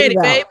stuff already,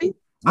 baby.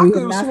 I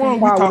could have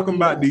sworn we talking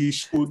about these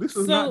shows. This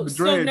is not the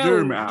drag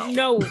Jeremy out.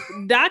 No,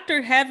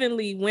 Dr.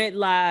 Heavenly went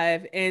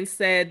live and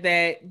said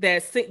that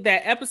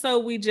episode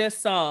we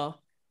just saw,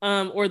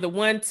 or the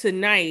one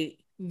tonight,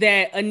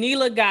 that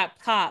Anila got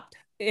popped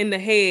in the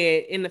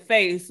head, in the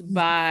face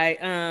by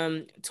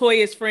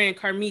Toya's friend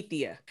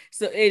Carmethia.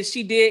 So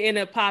she did end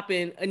up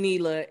popping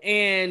Anila.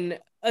 And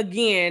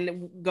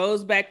again,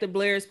 goes back to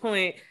Blair's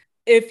point.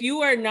 If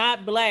you are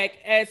not black,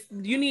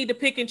 you need to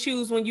pick and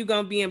choose when you're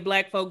gonna be in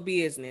black folk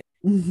business.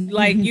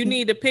 Like you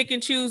need to pick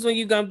and choose when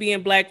you're gonna be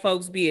in black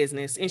folks'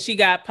 business. And she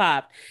got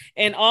popped.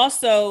 And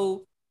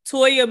also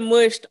Toya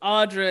mushed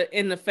Audra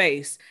in the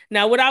face.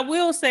 Now, what I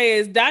will say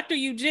is Dr.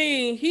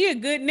 Eugene, he a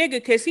good nigga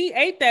because he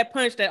ate that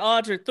punch that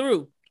Audra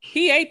threw.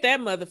 He ate that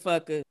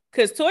motherfucker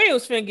because Toya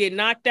was finna get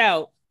knocked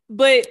out.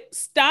 But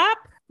stop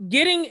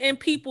getting in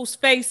people's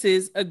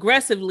faces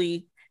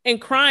aggressively and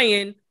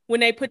crying when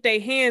they put their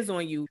hands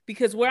on you.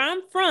 Because where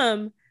I'm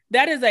from,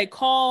 that is a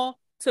call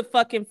to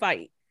fucking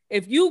fight.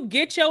 If you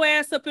get your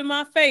ass up in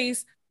my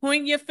face,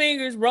 pointing your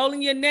fingers,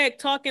 rolling your neck,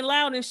 talking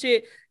loud and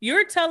shit,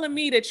 you're telling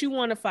me that you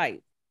want to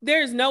fight.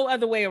 There's no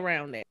other way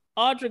around that.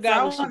 Audra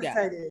got what she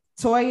got.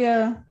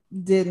 Toya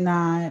did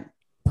not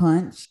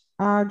punch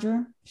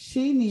Audra.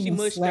 She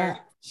slapped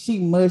her. She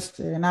mushed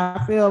her. And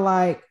I feel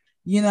like,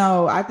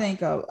 I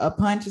think a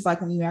punch is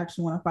like when you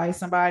actually want to fight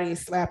somebody. A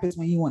slap is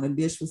when you want to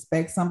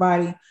disrespect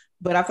somebody.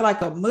 But I feel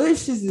like a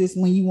mush is just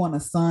when you want to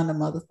son a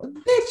motherfucker.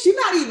 Bitch, you're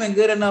not even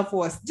good enough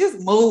for us. Just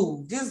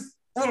move.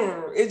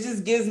 It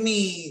just gives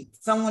me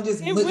someone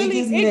just. It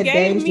gives me that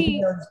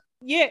day.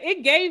 Yeah,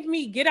 it gave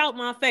me get out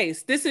my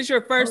face. This is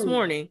your first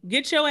warning.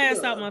 Get your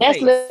ass out my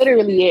face. That's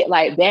literally it.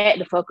 Like, back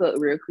the fuck up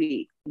real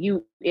quick.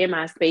 You in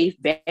my space,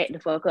 back the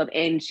fuck up.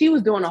 And she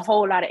was doing a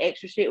whole lot of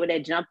extra shit with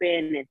that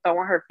jumping and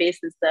throwing her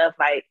fists and stuff.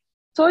 Like,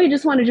 Toya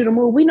just wanted you to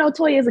move. We know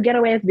Toya is a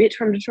ghetto ass bitch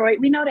from Detroit.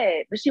 We know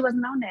that, but she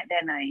wasn't on that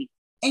night.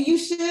 And you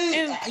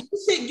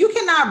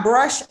cannot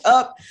brush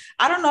up.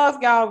 I don't know if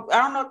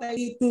they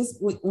did this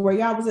where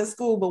y'all was at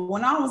school, but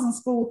when I was in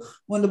school,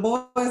 when the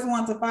boys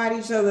want to fight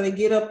each other, they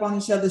get up on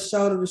each other's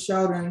shoulder to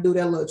shoulder and do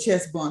that little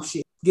chest bump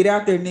shit. Get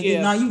out there, nigga.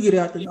 Yeah. No, you get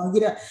out there. No,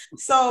 get out.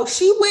 So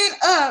she went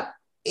up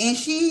and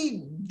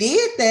she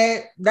did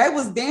that. That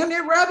was damn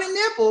near rubbing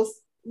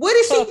nipples. What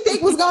did she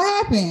think was gonna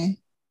happen?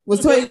 Was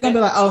Toya gonna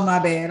be like, oh, my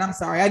bad. I'm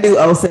sorry. I do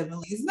 07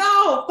 leaves.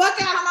 No,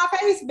 fuck out of my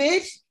face,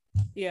 bitch.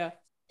 Yeah.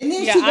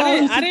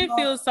 I didn't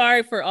feel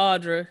sorry for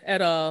Audra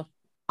at all.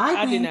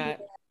 I did not.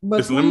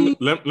 But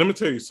let me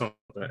tell you something.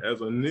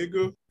 As a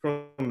nigga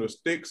from the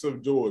sticks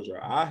of Georgia,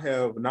 I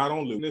have not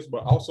only this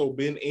but also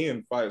been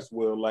in fights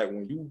where, like,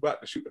 when you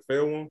about to shoot the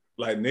fair one,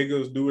 like,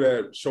 niggas do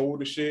that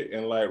shoulder shit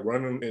and like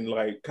running and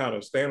like kind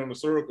of stand on the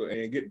circle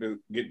and get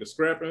the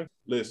scrapping.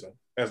 Listen,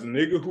 as a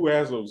nigga who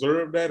has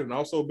observed that and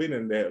also been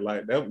in that,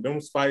 like,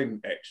 them's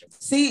fighting action.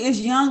 See, it's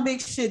young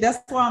big shit. That's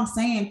why I'm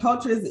saying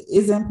culture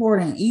is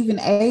important, even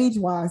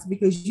age-wise,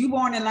 because you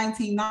born in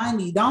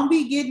 1990. Don't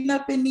be getting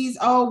up in these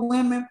old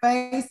women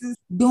faces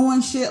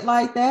doing shit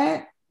like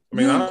that. I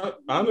mean,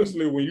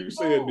 honestly, when you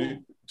said that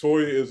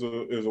Toya is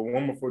a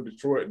woman for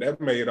Detroit, that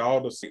made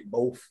all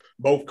the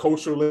both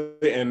culturally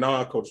and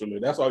non-culturally.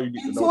 That's all you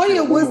get to know.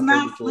 Toya was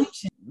not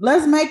flinching.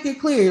 Let's make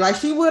it clear. Like,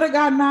 she would have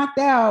got knocked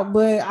out,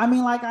 but I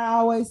mean, like I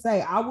always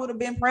say, I would have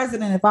been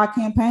president if I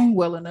campaigned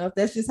well enough.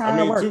 That's just how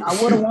it works.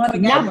 I would have won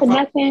again. Not for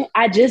nothing.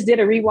 I just did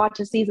a rewatch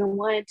of season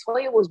 1.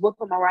 Toya was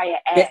whooping Mariah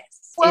ass.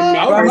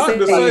 I was about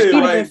to say,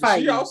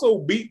 like, she also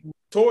beat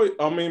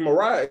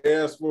Mariah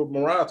ass for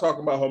Mariah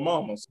talking about her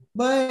mama.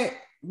 But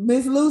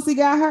Miss Lucy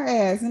got her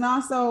ass, and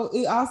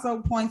it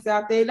also points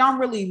out that it don't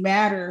really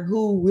matter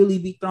who really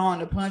be throwing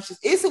the punches.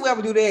 It's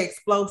whoever do their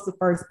explosive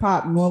first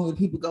pop. Normally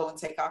people go and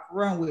take off and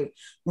run with it.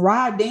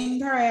 Mariah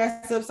dinged her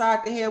ass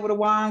upside the head with a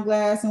wine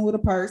glass and with a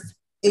purse,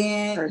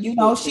 and she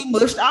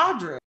mushed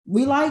Audra.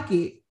 We like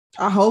it.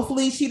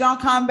 Hopefully she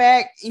don't come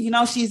back. She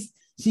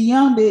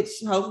young bitch.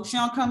 Hopefully she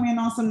don't come in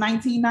on some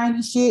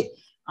 1990 shit.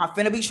 I'm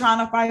finna be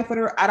trying to fight for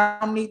her. I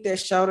don't need that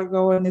show to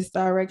go in this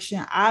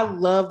direction. I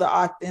love the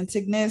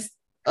authenticness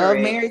of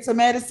Married to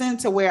Medicine,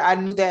 to where I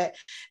knew that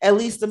at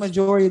least the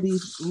majority of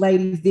these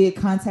ladies did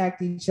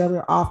contact each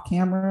other off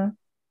camera.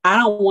 I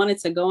don't want it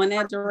to go in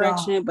that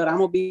direction, but I'm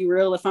gonna be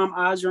real. If I'm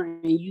Audra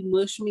and you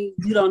mush me,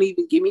 you don't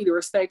even give me the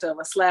respect of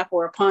a slap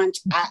or a punch.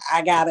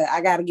 I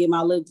gotta get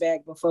my look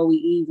back before we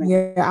even.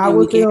 Yeah, I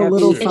would feel a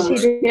little. And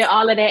she did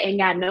all of that and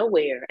got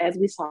nowhere, as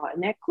we saw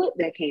in that clip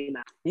that came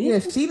out. Yeah,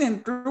 she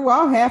didn't threw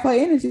off half her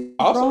energy.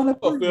 I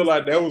also feel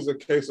like that was a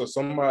case of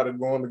somebody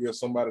going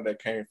against somebody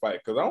that can't fight,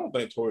 because I don't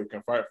think Toya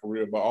can fight for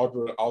real, but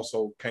Audra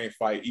also can't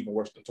fight even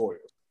worse than Toya.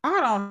 I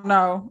don't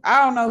know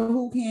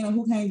who can and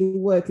who can't do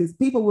what, because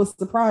people will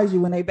surprise you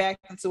when they back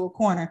into a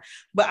corner.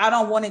 But I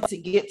don't want it to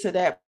get to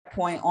that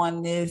point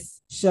on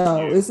this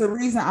show. It's the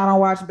reason I don't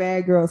watch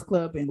Bad Girls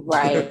Club and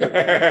right.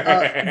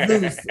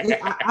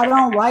 I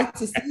don't like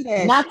to see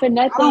that. Not for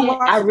nothing.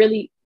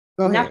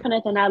 Not for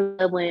nothing. I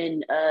love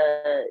when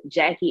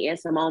Jackie and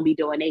Simone be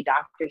doing their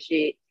doctor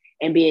shit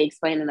and be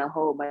explaining a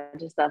whole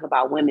bunch of stuff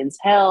about women's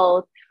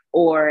health.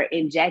 Or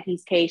in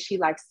Jackie's case, she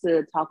likes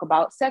to talk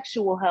about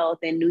sexual health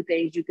and new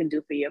things you can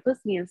do for your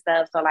pussy and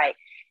stuff. So, like,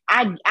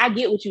 I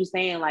get what you're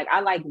saying. Like, I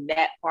like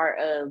that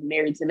part of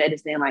Married to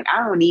Medicine. Like,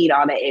 I don't need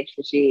all that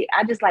extra shit.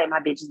 I just like my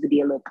bitches to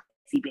be a little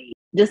pussy baby.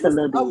 Just a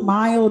little bit. A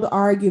mild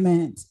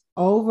argument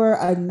over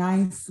a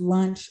nice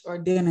lunch or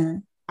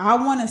dinner. I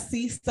want to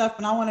see stuff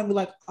and I want to be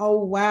like,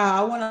 oh,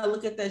 wow. I want to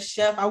look at that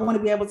chef. I want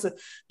to be able to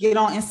get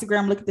on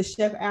Instagram, look at the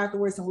chef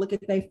afterwards and look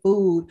at their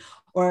food.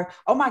 Or,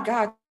 oh my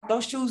God,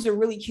 those shoes are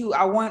really cute.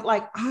 I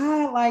like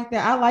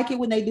that. I like it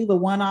when they do the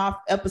one-off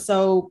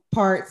episode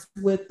parts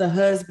with the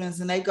husbands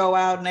and they go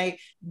out and they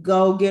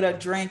go get a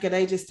drink and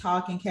they just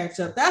talk and catch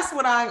up. That's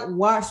what I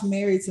watch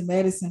Married to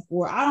Medicine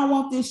for. I don't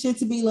want this shit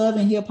to be love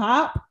and hip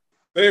hop.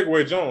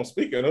 Segway Jones,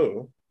 speaking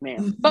of.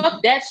 Man,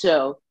 fuck that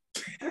show.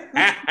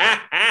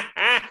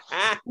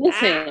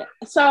 Listen,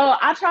 so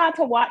I tried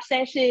to watch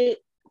that shit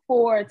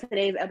for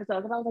today's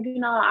episode because I was like,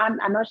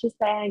 I know she's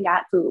saying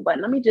got to, but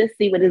let me just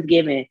see what it's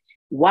giving.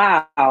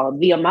 Wow,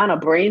 the amount of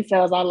brain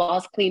cells I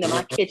lost cleaning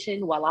my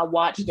kitchen while I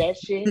watched that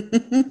shit.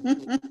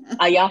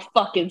 Are y'all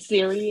fucking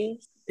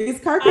serious? Is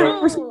Kirk and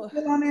Rashida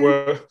still on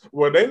there?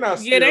 Well, they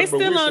not. Yeah, they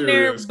still on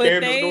there, but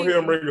Candace, go ahead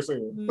and bring us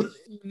in.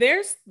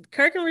 There's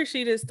Kirk and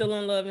Rashida is still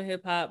on Love and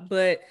Hip Hop,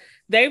 but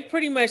they've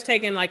pretty much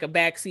taken like a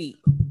backseat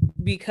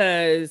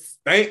because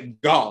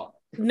thank God.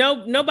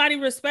 Nobody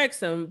respects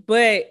them,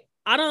 but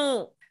I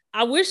don't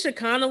I wish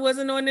Shekinah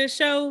wasn't on this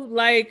show.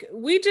 Like,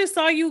 we just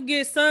saw you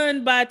get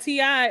sunned by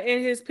T.I.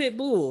 and his pit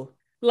bull.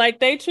 Like,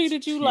 they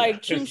treated you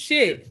like true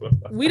shit.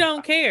 We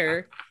don't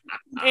care.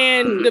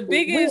 And the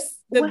biggest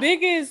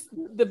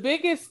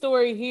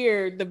story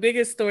here, the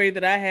biggest story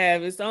that I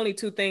have is only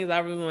two things I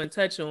really want to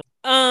touch on.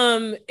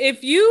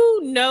 If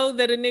you know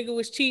that a nigga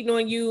was cheating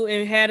on you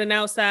and had an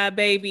outside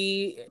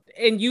baby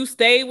and you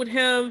stayed with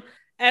him,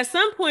 at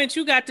some point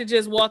you got to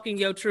just walk in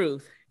your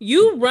truth.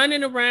 You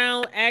running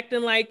around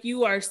acting like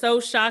you are so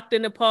shocked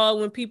and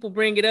appalled when people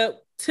bring it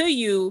up to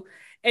you.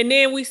 And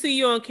then we see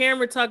you on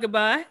camera talk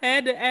about, I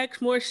had to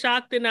act more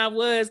shocked than I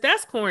was.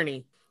 That's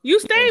corny. You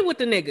stayed with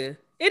the nigga.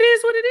 It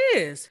is what it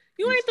is.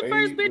 You ain't the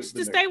first bitch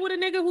to stay with a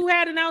nigga who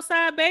had an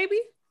outside baby.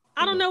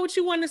 I don't know what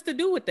you want us to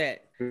do with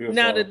that.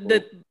 Now,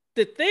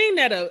 the thing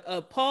that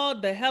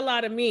appalled the hell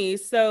out of me,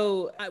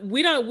 so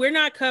we're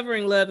not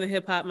covering Love and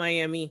Hip Hop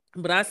Miami,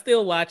 but I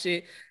still watch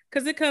it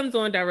because it comes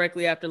on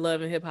directly after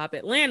Love and Hip Hop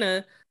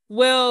Atlanta.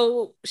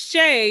 Well,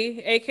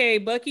 Shay, aka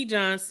Bucky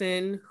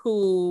Johnson,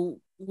 who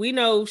we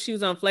know she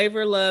was on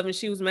Flavor of Love and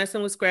she was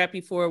messing with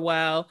Scrappy for a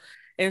while,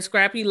 and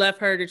Scrappy left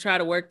her to try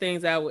to work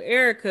things out with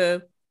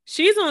Erica.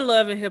 She's on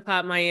Love and Hip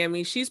Hop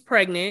Miami. She's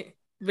pregnant,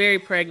 very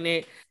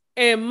pregnant.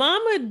 And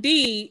Mama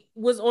D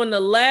was on the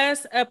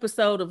last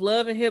episode of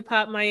Love and Hip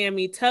Hop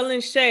Miami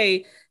telling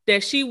Shay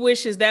that she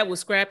wishes that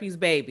was Scrappy's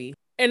baby.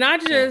 And I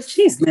just...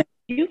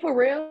 You for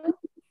real?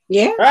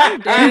 Yeah.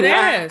 I'm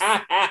dead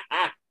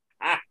ass.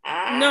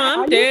 No,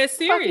 I'm dead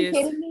serious.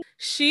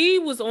 She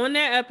was on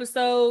that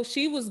episode.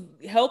 She was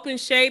helping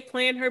Shay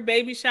plan her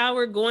baby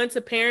shower, going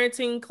to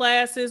parenting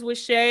classes with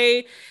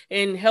Shay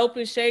and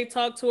helping Shay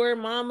talk to her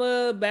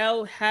mama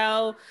about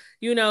how,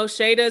 you know,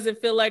 Shay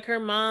doesn't feel like her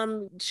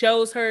mom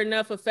shows her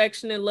enough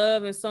affection and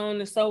love and so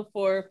on and so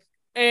forth.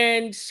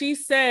 And she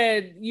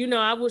said, you know,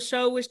 I wish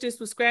this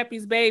was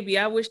Scrappy's baby.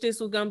 I wish this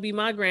was going to be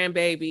my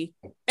grandbaby.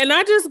 And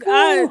I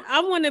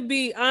want to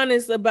be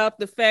honest about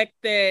the fact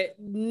that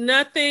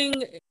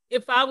nothing,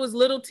 if I was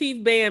Little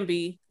Teeth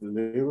Bambi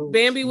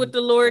with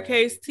the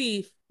lowercase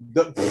teeth,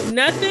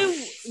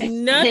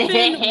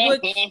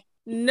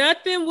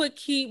 nothing would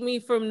keep me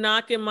from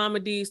knocking Mama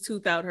D's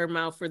tooth out her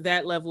mouth for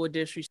that level of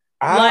disrespect.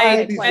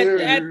 At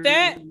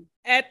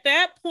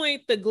that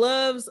point, the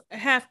gloves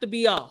have to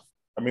be off.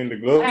 I mean, the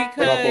glove up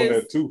on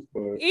that tooth,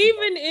 but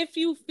even if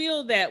you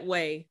feel that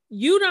way,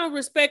 you don't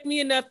respect me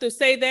enough to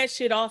say that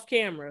shit off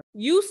camera.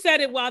 You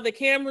said it while the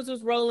cameras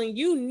was rolling.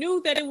 You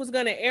knew that it was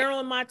going to air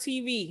on my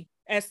TV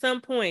at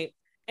some point,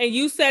 and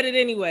you said it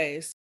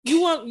anyways. You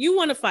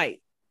want to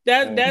fight.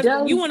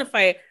 That's you want to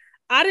fight.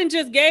 I didn't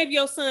just gave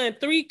your son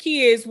 3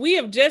 kids. We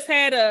have just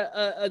had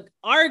a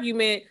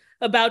argument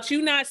about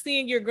you not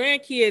seeing your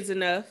grandkids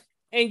enough,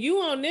 and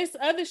you on this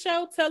other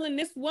show telling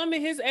this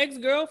woman, his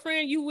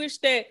ex-girlfriend, you wish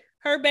that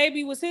her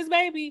baby was his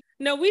baby.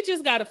 No, we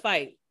just got to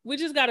fight. We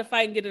just got to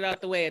fight and get it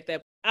out the way at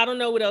that. I don't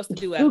know what else to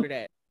do after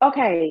that.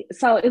 Okay,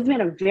 so it's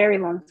been a very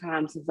long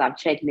time since I've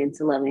checked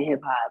into Love and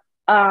Hip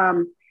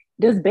Hop.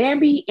 Does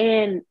Bambi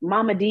and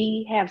Mama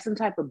D have some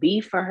type of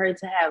beef for her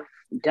to have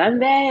done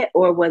that?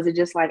 Or was it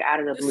just like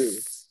out of the blue?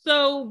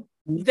 So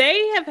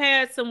they have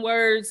had some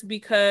words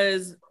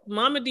because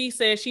Mama D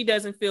says she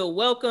doesn't feel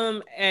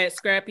welcome at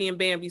Scrappy and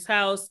Bambi's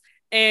house.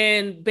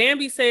 And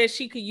Bambi said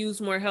she could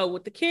use more help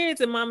with the kids.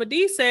 And Mama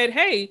D said,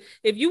 hey,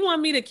 if you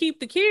want me to keep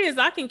the kids,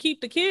 I can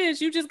keep the kids.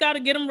 You just got to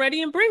get them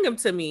ready and bring them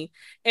to me.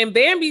 And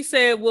Bambi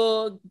said,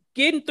 well,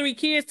 getting 3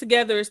 kids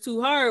together is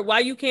too hard. Why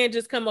you can't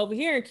just come over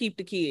here and keep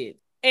the kids?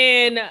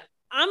 And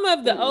I'm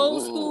of the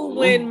old school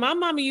when my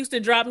mama used to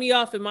drop me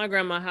off at my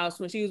grandma's house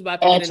when she was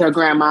about to at your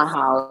grandma's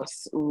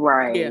house.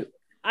 Right. Yeah.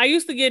 I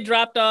used to get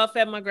dropped off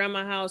at my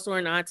grandma's house or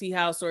an auntie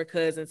house or a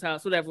cousin's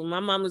house, whatever. When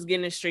my mom was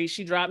getting in the street,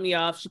 she dropped me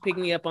off. She picked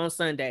me up on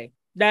Sunday.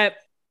 That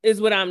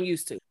is what I'm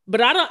used to. But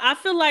I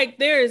feel like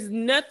there is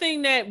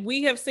nothing that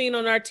we have seen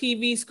on our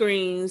TV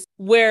screens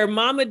where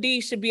Mama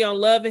D should be on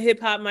Love and Hip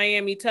Hop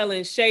Miami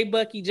telling Shay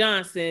Bucky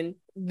Johnson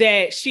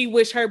that she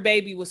wish her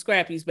baby was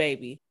Scrappy's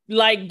baby.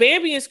 Like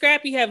Bambi and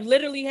Scrappy have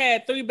literally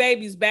had 3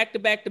 babies back to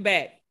back to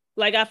back.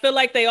 Like, I feel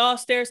like they all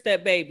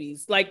stair-step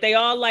babies. Like, they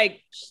all,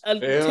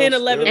 10,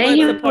 11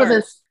 months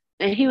apart.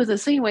 And he was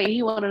insinuating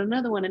he wanted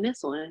another one in this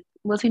one.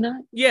 Was he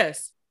not?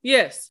 Yes.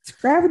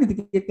 Scrappy need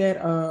to get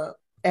that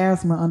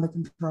asthma under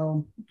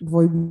control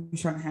before you be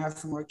trying to have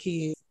some more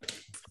kids.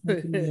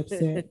 Making me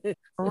upset.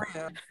 For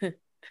real.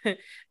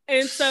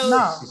 And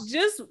so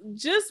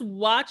just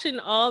watching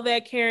all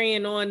that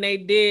carrying on they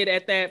did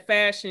at that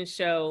fashion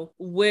show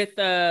with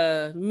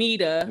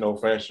Mita. No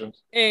fashion.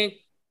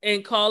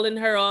 And calling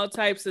her all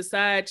types of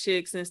side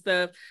chicks and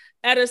stuff.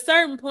 At a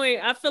certain point,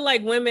 I feel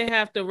like women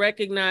have to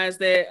recognize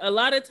that a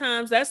lot of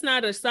times that's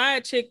not a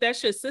side chick,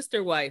 that's your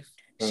sister wife.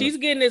 She's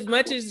getting as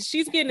much as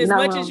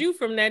you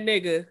from that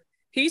nigga.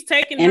 He's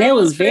taking and her it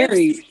was trips.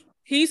 very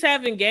He's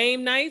having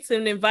game nights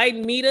and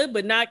inviting Mita,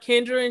 but not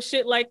Kendra and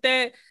shit like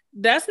that.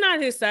 That's not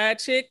his side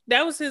chick.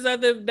 That was his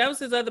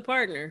other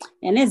partner.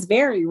 And it's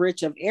very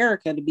rich of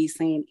Erica to be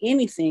saying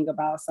anything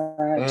about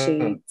side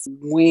chicks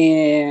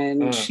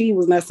when she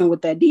was messing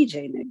with that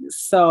DJ nigga.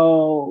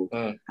 So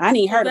I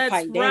need her to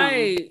pipe down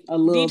a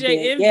little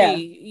DJ bit.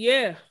 Envy.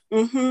 Yeah.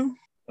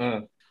 Mm-hmm.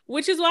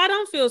 Which is why I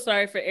don't feel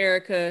sorry for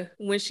Erica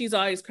when she's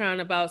always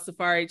crying about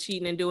Safari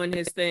cheating and doing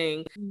his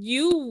thing.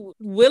 You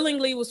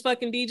willingly was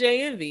fucking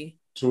DJ Envy.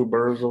 Two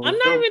birds. I'm not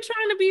even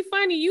trying to be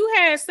funny. You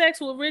had sex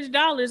with Rich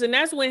Dollars, and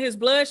that's when his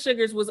blood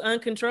sugars was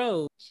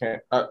uncontrolled.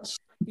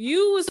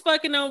 You was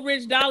fucking on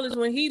Rich Dollars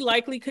when he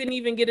likely couldn't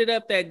even get it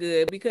up that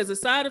good, because the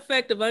side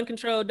effect of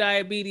uncontrolled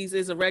diabetes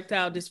is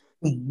erectile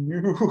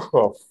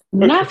dysfunction.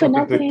 Not for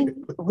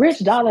nothing,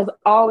 Rich Dollars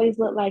always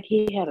looked like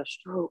he had a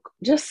stroke,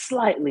 just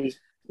slightly,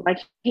 like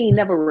he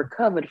never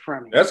recovered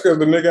from it. That's because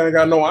the nigga ain't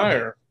got no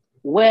iron.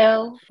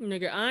 Well,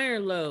 nigga,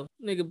 iron low.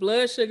 Nigga,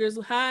 blood sugar's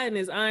high and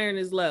his iron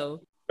is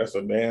low. That's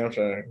a damn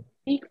shame.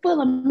 He full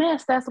of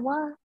mess. That's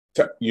why.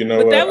 You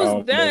know, but that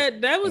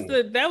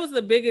was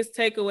the biggest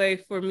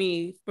takeaway for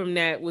me from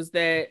that, was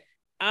that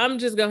I'm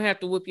just gonna have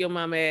to whoop your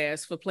mama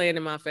ass for playing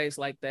in my face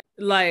like that.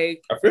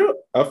 Like, I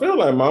feel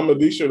like Mama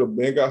D should have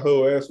been got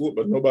her ass whooped,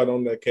 but nobody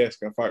on that cast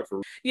can fight for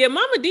real. Yeah,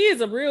 Mama D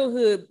is a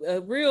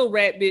real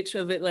rat bitch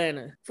of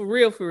Atlanta. For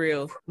real.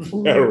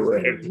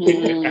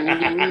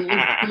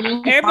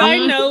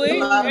 Everybody know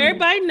it.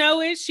 Everybody know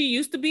it. She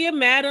used to be a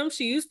madam.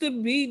 She used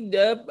to be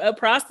a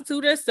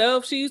prostitute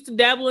herself. She used to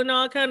dabble in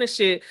all kind of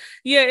shit.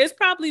 Yeah, it's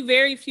probably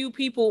very few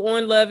people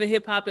on Love and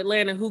Hip Hop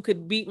Atlanta who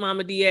could beat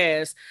Mama D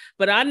ass.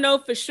 But I know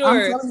for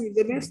sure. I'm telling you,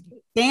 the bitch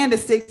stand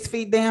 6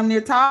 feet damn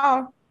near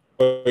tall.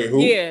 Wait,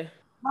 who? Yeah.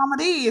 Mama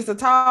D is a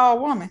tall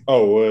woman.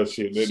 Oh, well,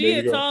 shit. She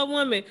a tall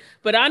woman.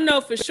 But I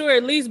know for sure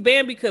at least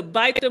Bambi could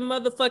bite them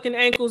motherfucking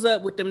ankles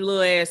up with them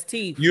little ass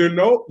teeth. You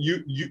know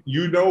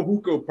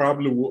who could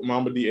probably whoop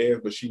Mama D ass,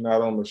 but she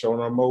not on the show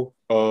no more?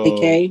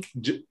 Okay.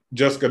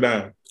 Jessica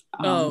Dime.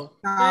 No,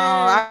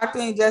 I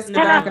think Jessica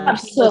Dime.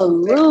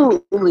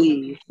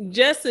 Absolutely.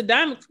 Jessica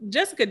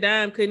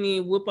Dime couldn't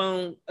even whoop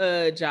on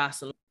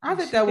Jocelyn. I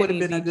think that would have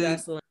been a good.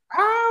 Jocelyn.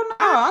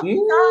 I don't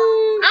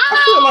know.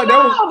 I feel like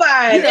that was.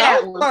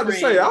 I was about to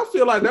say. I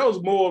feel like that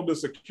was more of the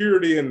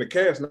security and the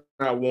cast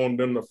not wanting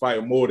them to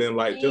fight more than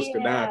like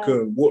Jessica Dime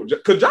couldn't whoop,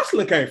 because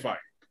Jocelyn can't fight.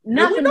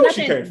 Nothing.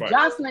 She can't fight.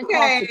 Jocelyn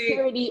called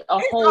security a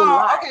whole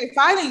lot. Okay,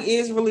 fighting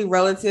is really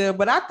relative,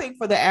 but I think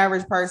for the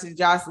average person,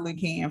 Jocelyn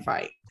can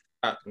fight.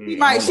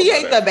 She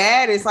ain't the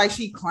baddest like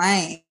she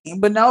claimed,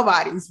 but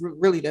nobody's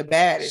really the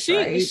baddest. She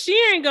ain't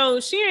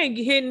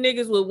hitting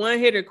niggas with one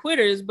hitter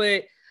quitters,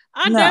 but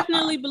I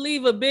definitely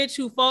believe a bitch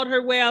who fought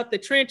her way out the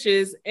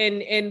trenches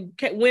and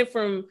went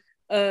from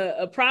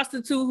a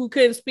prostitute who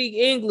couldn't speak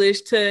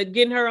English to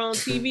getting her own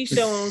TV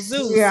show on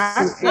Zeus.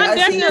 I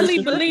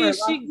definitely believe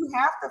you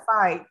have to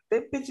fight.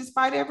 Them bitches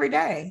fight every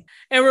day.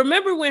 And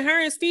remember when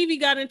her and Stevie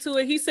got into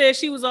it, he said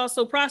she was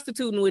also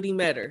prostituting when he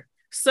met her.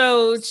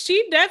 So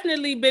she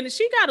definitely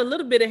she got a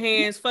little bit of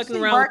hands fucking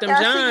around with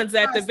them Johns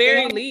at the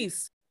very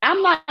least.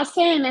 I'm not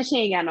saying that she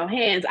ain't got no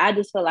hands. I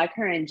just feel like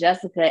her and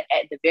Jessica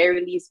at the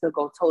very least could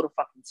go toe to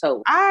fucking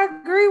toe. I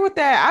agree with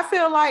that. I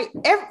feel like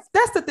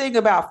that's the thing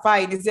about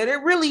fighting, is that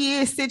it really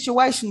is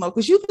situational,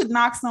 because you could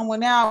knock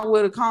someone out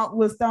with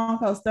Stone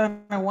Cold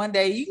Stunner one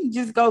day. You can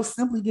just go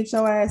simply get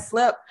your ass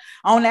slept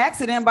on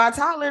accident by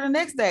Tyler the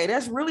next day.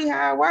 That's really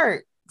how it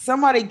works.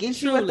 Somebody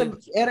gets you at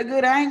a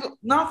good angle.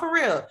 No, for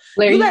real.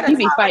 Larry, you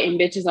be fighting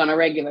bitches on a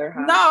regular.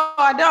 Huh? No,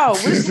 I don't.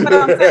 This is what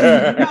I'm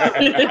saying.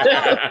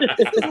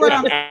 This is what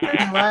I'm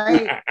saying,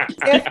 right?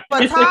 If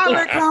a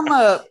Tyler come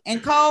up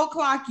and cold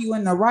clock you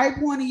in the right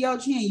point of your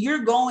chin, you're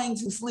going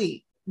to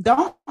sleep.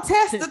 Don't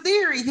test the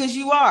theory, because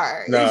you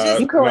are.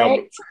 You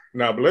correct.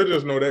 But let's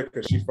just know that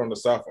because she's from the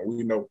South and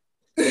we know.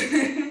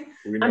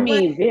 I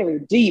mean, very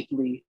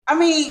deeply. I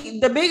mean,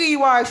 the bigger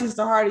you are, it's just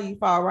the harder you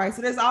fall, right?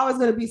 So there's always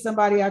going to be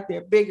somebody out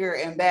there bigger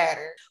and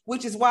badder,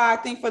 which is why I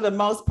think for the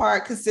most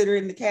part,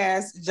 considering the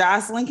cast,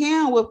 Jocelyn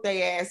can whoop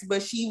their ass,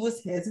 but she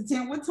was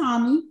hesitant with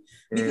Tommy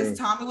because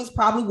Tommy was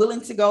probably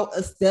willing to go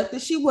a step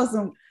that she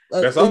wasn't.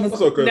 That's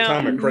also because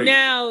Tommy crazy.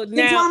 Now,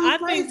 I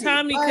think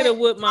Tommy could have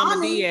whooped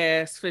Mama D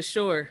ass for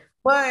sure.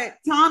 But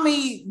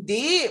Tommy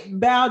did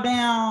bow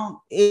down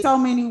in so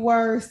many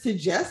words to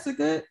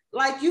Jessica.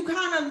 Like, you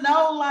kind of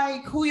know,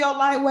 like, who your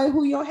lightweight,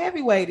 who your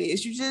heavyweight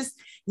is.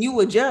 You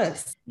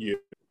adjust. Yeah.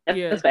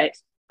 That's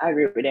facts. I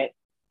agree with that.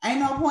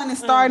 Ain't no point in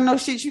starting no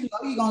shit you know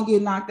you're going to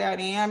get knocked out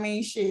in. I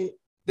mean, shit.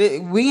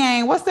 We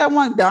ain't, what's that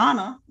one,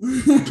 Donna?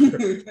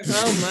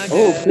 Oh, my God.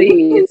 Oh,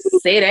 please.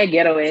 Say that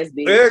ghetto ass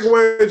bitch.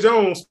 Segway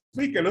Jones,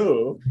 speaking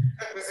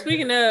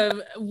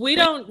of,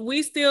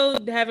 we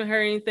still haven't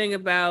heard anything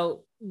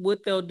about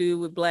what they'll do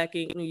with Black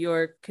Ink New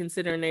York,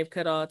 considering they've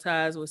cut all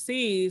ties with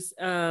C's.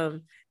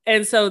 And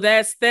so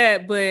that's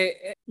that. But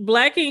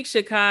Black Ink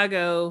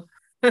Chicago,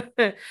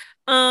 I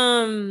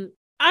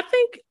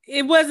think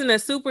it wasn't a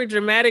super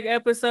dramatic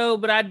episode,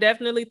 but I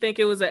definitely think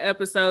it was an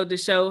episode to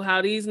show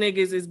how these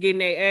niggas is getting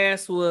their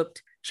ass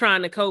whooped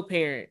trying to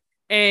co-parent.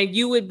 and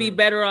you would be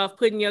better off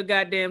putting your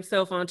goddamn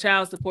self on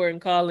child support and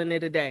calling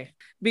it a day.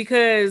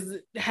 Because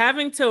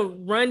having to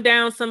run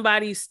down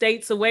somebody's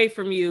states away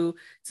from you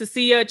to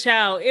see your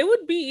child, it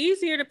would be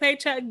easier to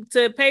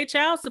pay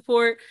child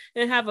support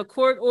and have a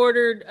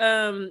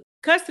court-ordered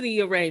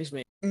custody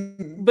arrangement.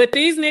 Mm-hmm. But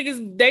these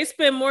niggas, they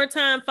spend more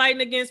time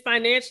fighting against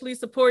financially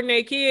supporting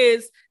their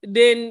kids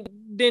than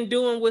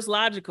doing what's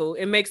logical.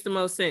 It makes the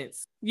most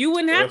sense. You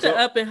wouldn't have to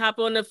up and hop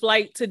on the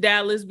flight to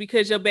Dallas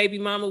because your baby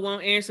mama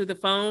won't answer the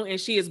phone and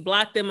she has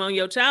blocked them on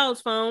your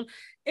child's phone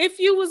if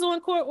you was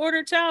on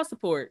court-ordered child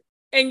support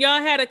and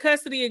y'all had a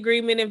custody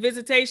agreement and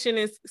visitation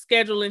and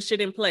schedule and shit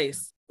in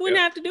place. You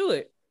wouldn't have to do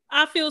it.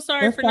 I feel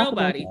sorry for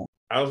nobody.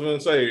 I was going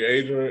to say,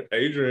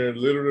 Adrian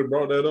literally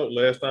brought that up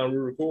last time we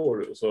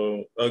recorded.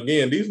 So,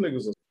 again, these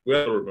niggas, we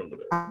have to remember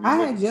that. I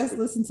had just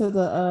listened to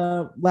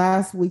the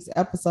last week's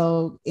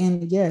episode,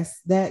 and yes,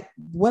 that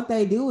what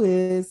they do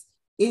is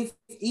it's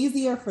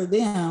easier for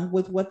them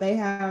with what they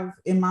have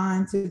in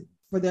mind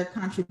for their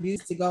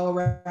contributions to go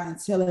around and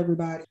tell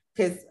everybody.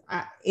 Because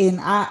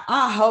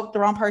I hope the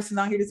wrong person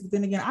don't hear this, but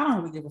then again, I don't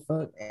really give a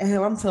fuck.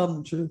 Hell, I'm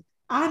telling the truth.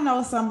 I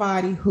know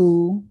somebody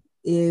who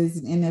is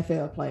an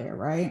NFL player,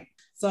 right?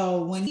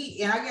 So and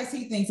I guess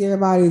he thinks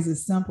everybody is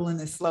as simple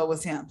and as slow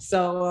as him.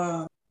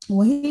 So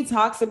when he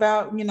talks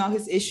about,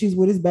 his issues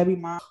with his baby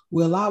mom,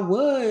 well, I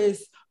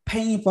was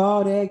paying for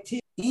all the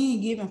activity,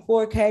 and giving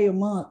 $4K a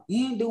month,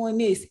 and doing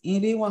this,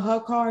 and then when her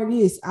car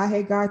is, I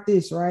had got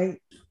this, right?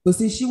 But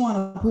since you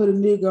want to put a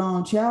nigga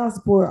on child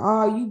support,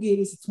 all you get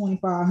is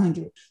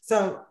 $2,500.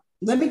 So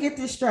let me get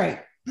this straight.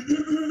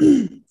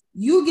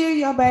 You give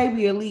your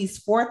baby at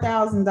least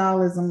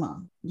 $4,000 a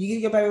month. You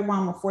give your baby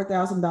mama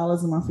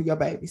 $4,000 a month for your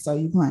baby. So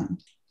you plan.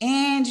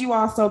 And you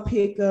also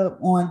pick up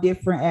on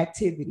different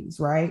activities,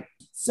 right?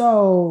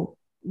 So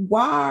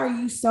why are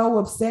you so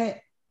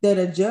upset that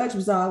a judge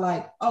was all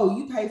like, oh,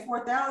 you pay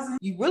 $4,000?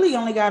 You really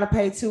only got to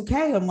pay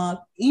 $2K a month.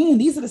 And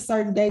these are the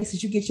certain days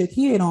that you get your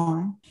kid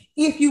on.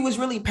 If you was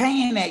really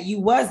paying that,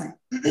 you wasn't.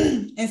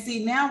 And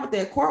see, now with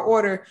that court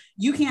order,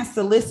 you can't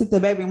solicit the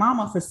baby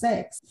mama for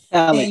sex.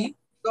 And you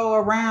go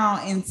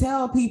around and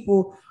tell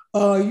people,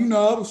 I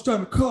was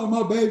trying to call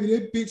my baby,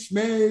 that bitch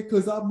mad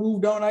because I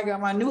moved on, I got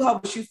my new hoe,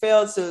 but you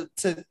failed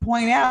to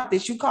point out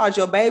that you called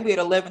your baby at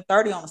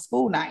 11:30 on a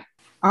school night.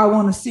 I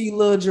want to see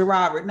little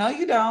Gerard. No,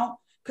 you don't,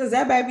 because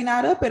that baby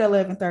not up at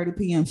 11:30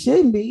 p.m.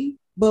 Shouldn't be.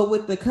 But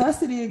with the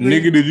custody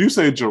agreement, nigga, did you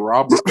say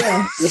Gerard?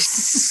 Yeah,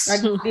 I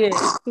did.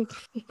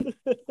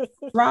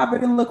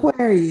 Robert and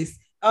Laquarius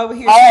over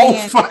here. Oh,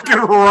 fucking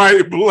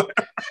right, boy.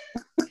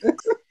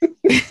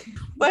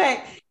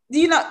 But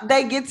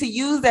they get to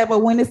use that, but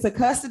when it's a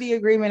custody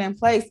agreement in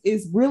place,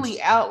 it's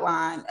really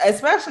outlined,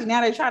 especially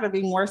now they try to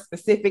be more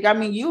specific. I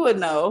mean, you would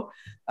know.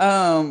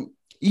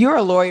 You're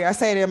a lawyer. I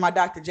say it in my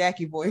Dr.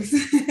 Jackie voice.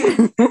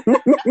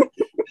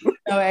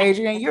 No,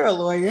 Adrian, you're a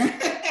lawyer.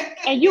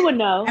 And you would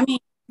know. I mean,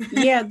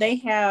 yeah, they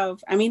have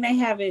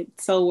it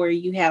so where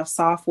you have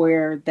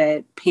software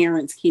that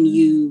parents can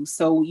use,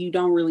 so you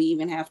don't really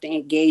even have to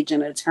engage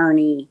an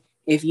attorney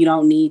if you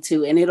don't need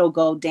to. And it'll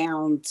go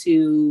down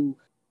to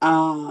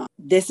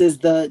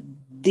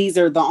these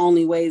are the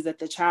only ways that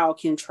the child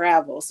can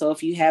travel. So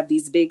if you have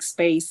these big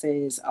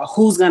spaces,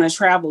 who's going to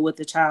travel with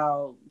the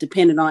child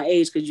depending on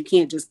age, because you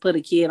can't just put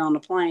a kid on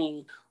a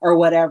plane or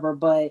whatever.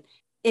 But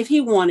if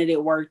he wanted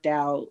it worked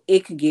out,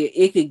 it could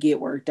get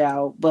worked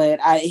out, but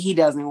he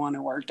doesn't want it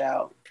worked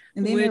out.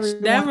 And then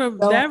that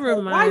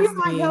reminds why you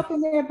not me,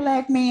 helping that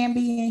black man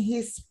be in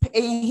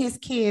his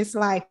kids'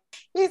 life?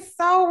 It's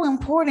so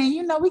important.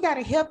 We got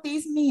to help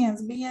these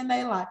men be in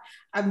their life.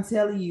 I'm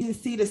telling you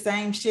see the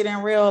same shit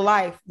in real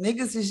life.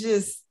 Niggas is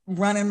just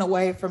running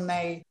away from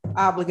their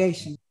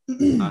obligation.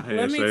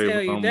 Let me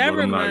tell you, that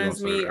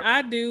reminds me,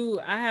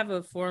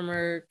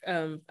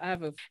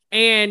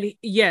 and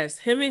yes,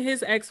 him and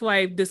his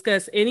ex-wife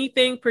discuss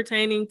anything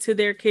pertaining to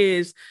their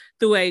kids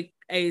through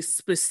a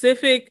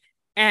specific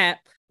app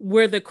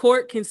where the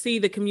court can see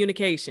the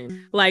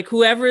communication. Like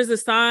whoever is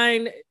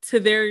assigned to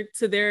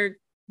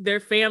their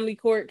family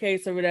court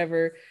case or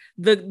whatever,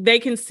 they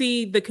can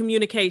see the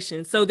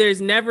communication. So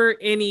there's never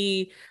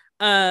any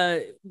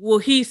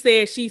he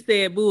said, she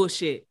said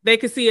bullshit. They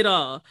can see it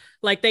all.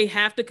 Like they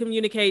have to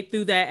communicate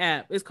through that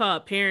app. It's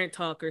called Parent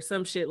Talk or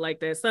some shit like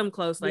that, something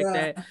close like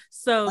that.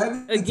 So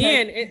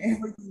again,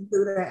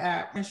 through that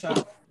app. Sure.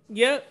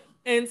 Yep.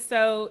 And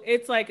so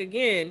it's like,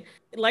 again,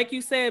 like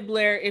you said,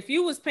 Blair, if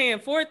you was paying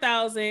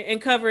 $4,000 and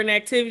covering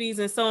activities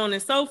and so on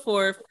and so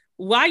forth,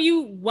 why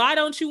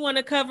don't you want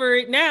to cover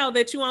it now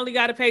that you only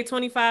got to pay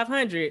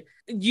 $2,500?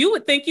 You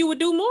would think you would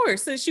do more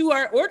since you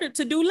are ordered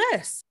to do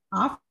less.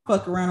 I'll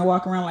fuck around and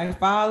walk around like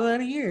 5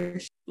 other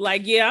years.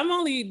 Like, yeah,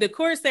 the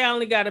court say I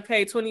only got to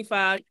pay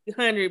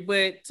 $2,500,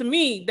 but to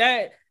me,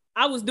 that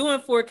I was doing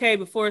 $4K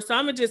before, so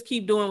I'm gonna just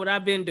keep doing what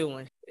I've been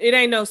doing. It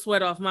ain't no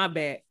sweat off my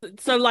back.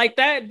 So like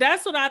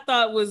that's what I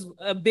thought was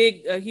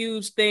a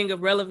huge thing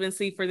of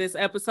relevancy for this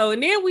episode.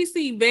 And then we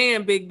see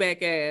Van big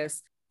back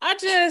ass. I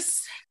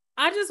just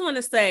want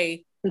to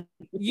say,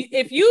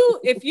 if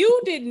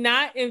you did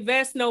not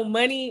invest no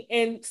money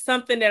in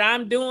something that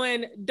I'm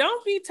doing,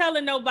 don't be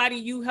telling nobody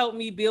you helped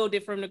me build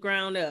it from the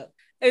ground up.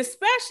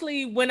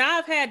 Especially when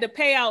I've had to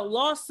pay out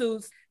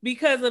lawsuits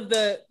because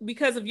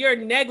of your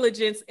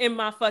negligence in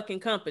my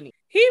fucking company.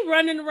 He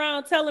running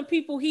around telling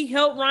people he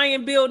helped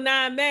Ryan build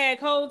 9mag.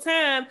 Whole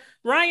time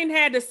Ryan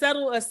had to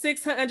settle a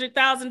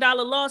 $600,000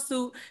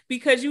 lawsuit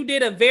because you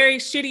did a very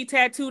shitty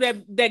tattoo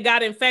that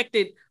got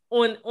infected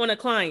on a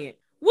client.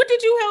 What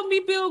did you help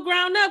me build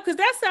ground up? Because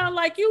that sounds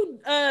like you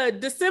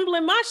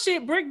dissembling my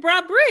shit brick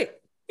by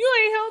brick. You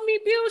ain't helped me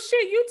build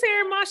shit. You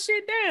tearing my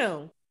shit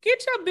down.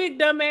 Get your big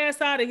dumb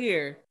ass out of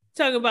here.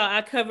 Talking about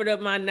I covered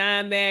up my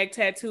 9mag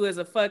tattoo as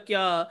a fuck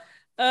y'all.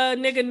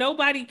 Nigga,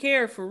 nobody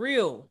cared for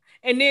real.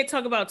 And then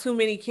talk about too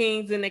many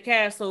kings in the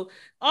castle.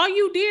 All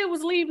you did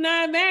was leave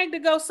 9mag to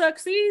go suck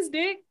C's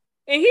dick.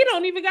 And he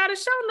don't even got a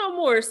show no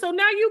more. So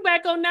now you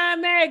back on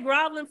 9mag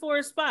groveling for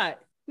a spot.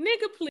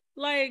 Nigga, please.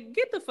 Like,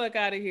 get the fuck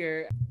out of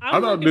here. I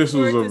thought this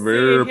was a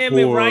very him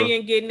poor... and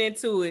Ryan getting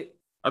into it.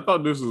 I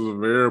thought this was a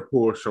very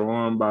poor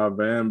showing by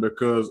Van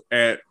because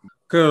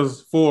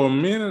for a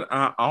minute,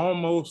 I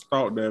almost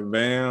thought that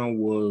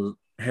Van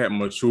had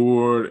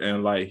matured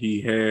and like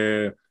he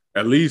had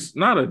at least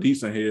not a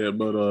decent head,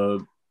 but a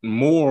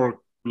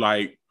more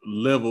like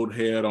leveled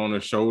head on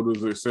his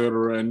shoulders,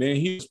 etc. And then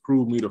he's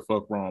proved me the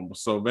fuck wrong.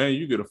 So Van,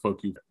 you get a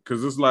fuck you,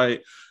 because it's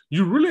like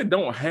you really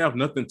don't have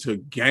nothing to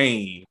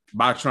gain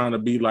by trying to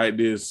be like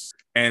this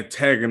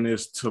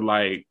antagonist to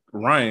like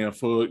Ryan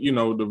for, you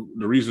know, the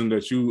reason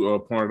that you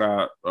pointed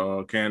out,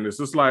 Candace.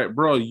 It's like,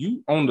 bro,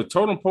 you on the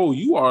totem pole,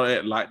 you are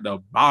at like the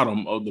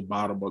bottom of the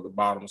bottom of the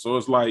bottom. So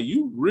it's like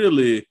you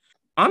really,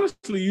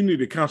 honestly, you need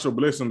to count your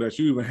blessing that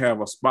you even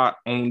have a spot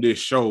on this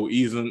show,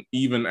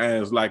 even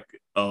as like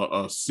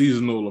a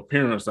seasonal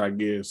appearance, I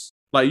guess.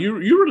 Like you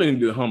really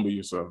need to humble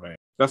yourself, man.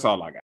 That's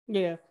all I got.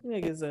 Yeah,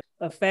 nigga's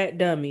a fat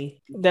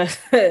dummy.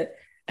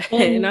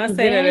 And I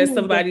say that as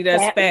somebody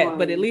that's fat,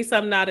 but at least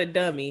I'm not a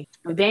dummy.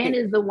 Van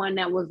is the one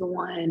that was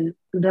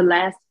the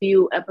last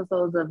few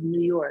episodes of New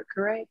York,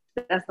 correct?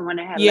 That's the one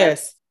that had.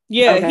 Yes.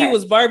 Yeah, okay. He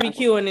was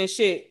barbecuing and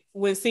shit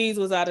when C's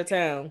was out of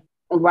town.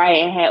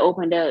 Right, and had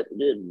opened up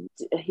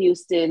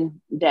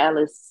Houston,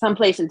 Dallas,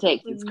 someplace in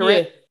Texas,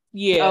 correct?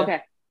 Yeah.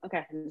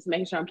 Okay. Just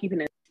making sure I'm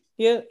keeping it.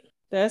 Yep,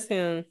 that's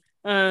him.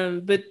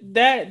 But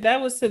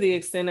that was to the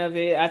extent of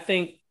it. I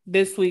think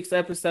this week's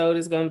episode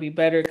is going to be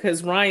better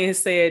because Ryan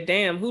said,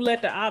 damn, who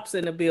let the ops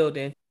in the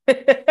building? And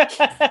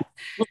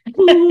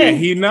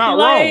he not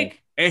wrong.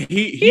 And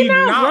he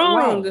not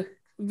wrong.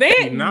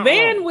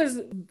 Van was,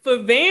 for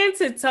Van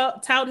to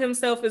tout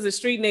himself as a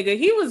street nigga,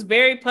 he was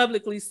very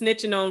publicly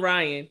snitching on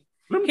Ryan.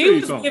 He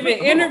was giving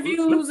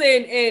interviews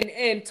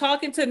and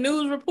talking to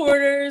news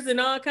reporters and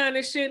all kind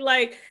of shit.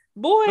 Like,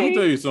 boy. Let me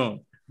tell you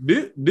something.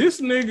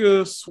 This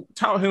nigga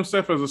tout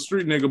himself as a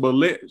street nigga, but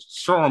let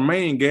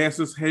Charmaine gas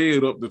his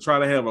head up to try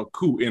to have a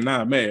coup and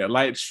not mad.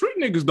 Like, street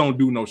niggas don't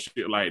do no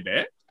shit like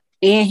that.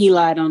 And he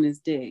lied on his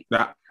dick.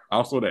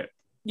 Also that.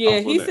 Yeah,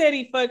 he said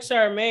he fucked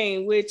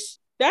Charmaine, which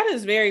that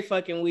is very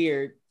fucking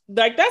weird.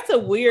 Like, that's a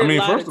weird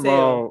lie to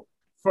tell.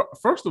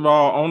 First of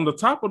all, on the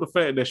top of the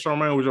fact that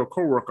Charmaine was your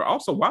coworker,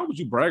 also, why would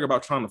you brag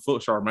about trying to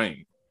fuck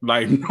Charmaine?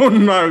 Like,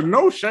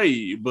 no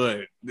shade,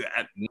 but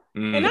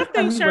and I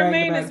think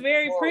Charmaine is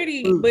very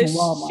pretty, but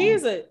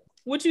she's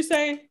what you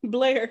say,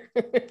 Blair?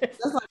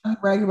 That's like me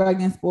bragging about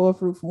getting spoiled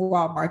fruit from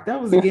Walmart.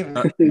 That was a given.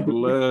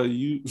 Blair,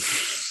 you.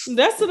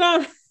 That's what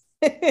I'm.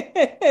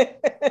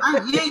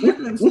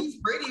 She's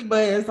pretty,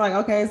 but it's like,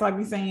 okay, it's like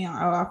me saying, oh,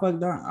 I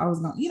fucked up. I was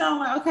going, you know,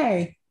 like,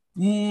 okay,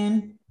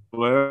 and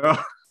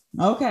well,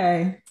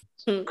 okay.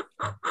 You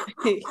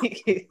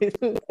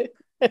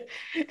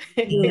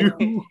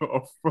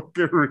are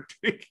fucking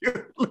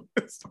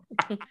ridiculous.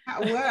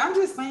 Well, I'm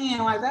just saying,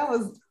 like, that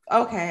was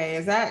okay.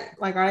 Is that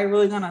like, are they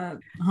really gonna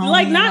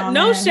like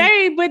no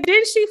shade? But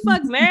didn't she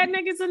fuck mad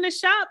niggas in the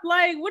shop?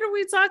 Like, what are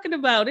we talking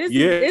about?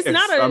 It's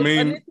not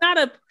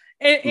a.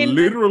 And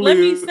literally, let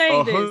me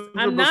say this: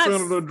 I'm not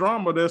of the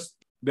drama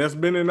that's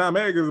been in that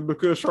magazine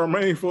because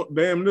Charmaine fucked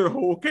damn near the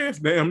whole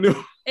cast, damn near.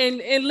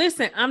 And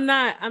listen, I'm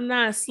not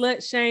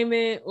slut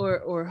shaming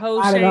or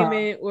hoe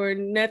shaming or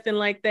nothing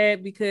like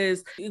that,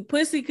 because good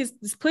pussy is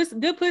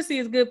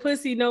good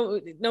pussy.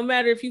 No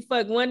matter if you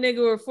fuck one nigga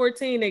or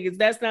 14 niggas,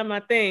 that's not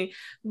my thing.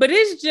 But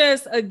it's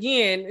just,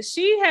 again,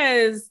 she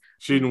had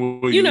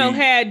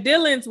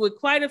dealings with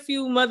quite a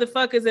few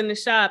motherfuckers in the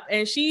shop,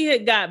 and she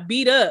had got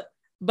beat up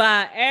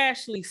by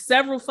Ashley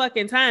several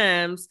fucking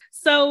times.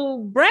 So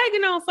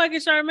bragging on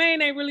fucking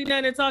Charmaine ain't really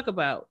nothing to talk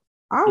about.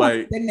 I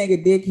like that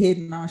nigga dick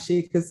hitting on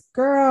shit, because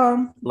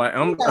girl, like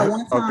I'm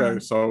okay.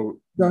 So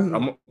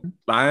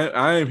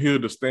I am here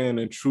to stand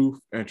in truth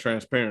and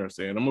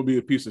transparency, and I'm gonna be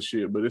a piece of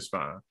shit, but it's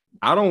fine.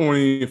 I don't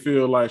even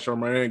feel like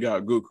Charmaine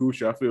got good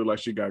coochie. I feel like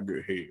she got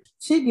good head.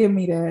 She give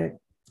me that.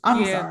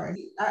 I'm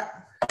sorry.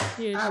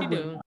 She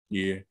do.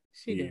 Yeah.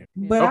 Yeah.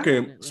 But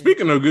okay,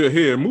 speaking of good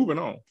hair, moving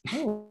on.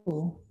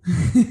 Oh.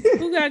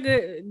 Who got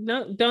good?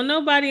 No, don't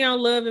nobody on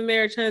Love and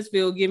Marriage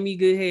Huntsville give me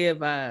good hair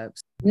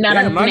vibes. Not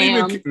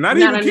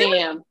even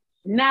Kim.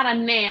 Not a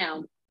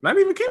nam. Not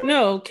even Kimmy.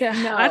 No.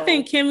 I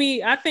think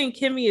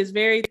Kimmy is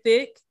very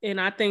thick, and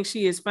I think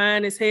she is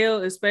fine as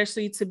hell,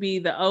 especially to be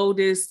the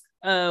oldest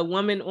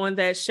woman on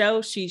that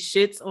show. She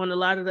shits on a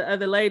lot of the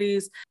other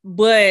ladies,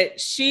 but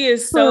she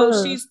is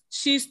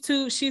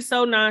she's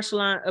so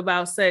nonchalant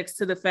about sex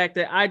to the fact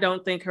that I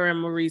don't think her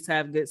and Maurice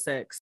have good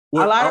sex.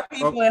 Well, a lot of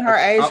people in her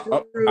age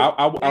group.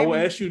 I will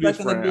ask you this,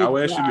 friend. I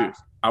will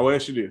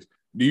ask you this.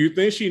 Do you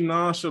think she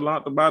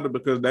nonchalant about it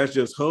because that's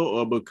just her,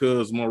 or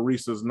because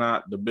Maurice is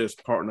not the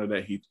best partner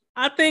that he?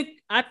 I think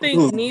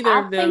neither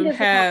of them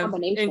have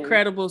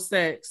incredible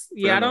sex.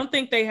 Yeah, I don't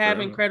think they have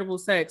incredible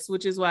sex,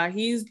 which is why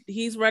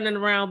he's running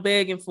around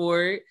begging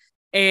for it,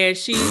 and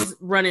she's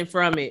running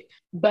from it.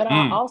 But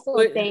I also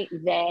think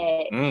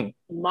that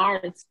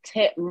Maurice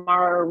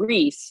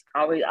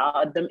always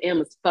them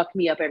M's fuck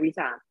me up every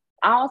time.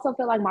 I also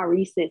feel like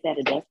Maurice sits at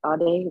a desk all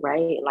day,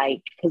 right?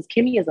 Like, because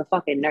Kimmy is a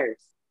fucking nurse.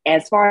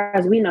 As far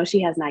as we know,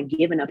 she has not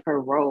given up her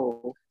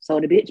role. So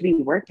the bitch be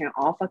working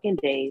all fucking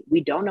day.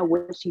 We don't know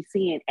what she's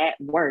seeing at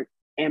work.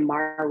 And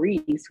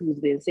Maurice,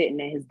 who's been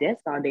sitting at his desk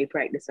all day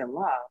practicing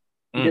law,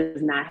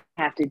 does not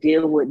have to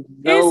deal with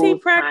those Is he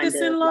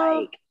practicing kind of, law?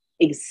 like,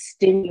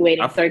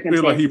 extenuating circumstances.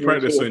 I feel like he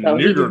practicing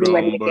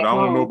niggerdom, but I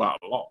don't know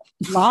about law.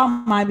 Law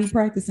might be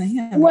practicing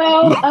him.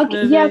 Well,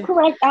 yeah,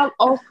 correct.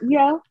 Y'all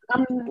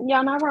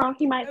not wrong.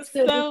 He might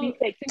still just be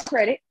fixing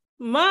credit.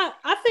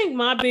 I think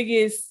my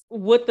biggest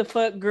what the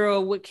fuck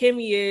girl with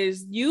Kimmy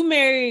is you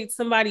married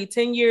somebody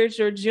 10 years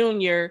your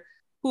junior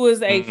who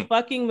is a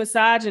fucking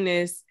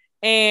misogynist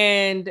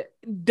and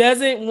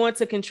doesn't want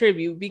to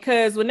contribute,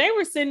 because when they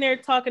were sitting there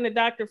talking to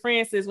Dr.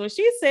 Francis, when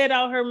she said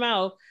out her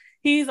mouth,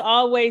 he's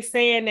always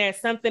saying that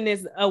something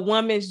is a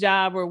woman's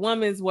job or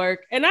woman's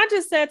work. And I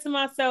just said to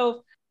myself,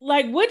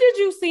 like, what did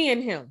you see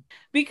in him?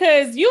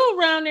 Because you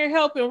around there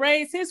helping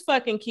raise his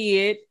fucking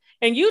kid.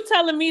 And you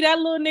telling me that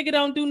little nigga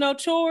don't do no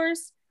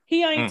chores?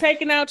 He ain't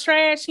taking out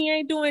trash. He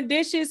ain't doing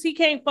dishes. He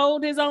can't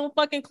fold his own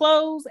fucking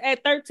clothes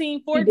at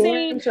 13,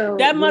 14.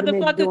 That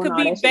motherfucker could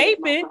be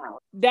vaping.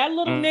 That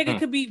little nigga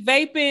could be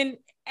vaping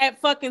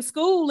at fucking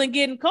school and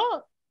getting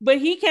caught. But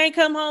he can't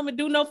come home and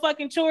do no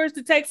fucking chores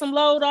to take some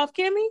load off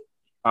Kimmy.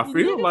 I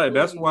feel like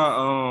that's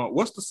why,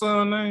 what's the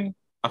son name?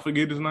 I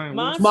forget his name.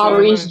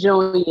 Maurice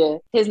Jr.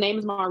 His name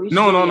is Maurice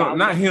No,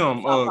 not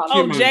him.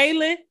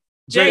 Jalen.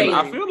 Jalen,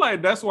 I feel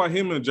like that's why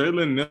him and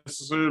Jalen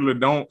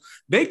necessarily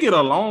they get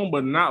along,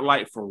 but not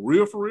like for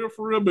real,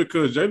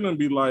 because Jalen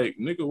be like,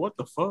 nigga, what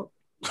the fuck?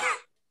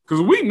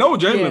 Because we know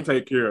Jalen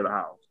take care of the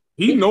house.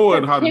 He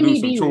knows how to do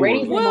some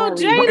chores. Well,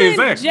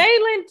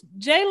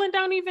 Jalen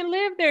don't even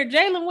live there.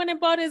 Jalen went and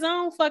bought his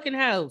own fucking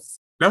house.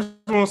 That's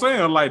what I'm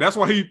saying. Like, that's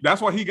why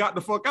he got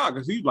the fuck out,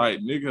 because he's like,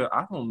 nigga,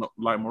 I don't know.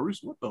 Like,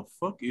 Maurice, what the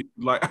fuck is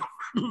like?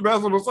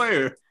 That's what I'm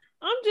saying.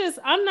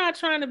 I'm not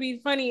trying to be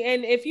funny.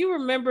 And if you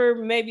remember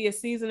maybe a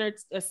season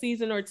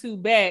or two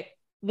back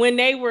when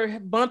they were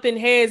bumping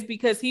heads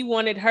because he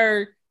wanted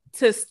her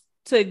to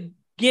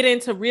get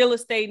into real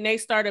estate and they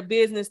start a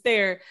business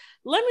there.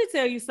 Let me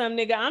tell you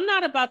something, nigga. I'm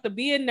not about to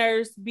be a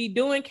nurse, be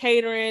doing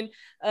catering,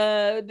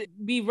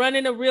 be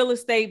running a real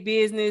estate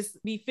business,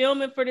 be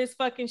filming for this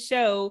fucking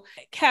show,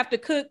 have to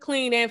cook,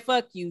 clean, and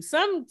fuck you.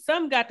 Some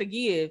got to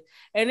give.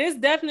 And it's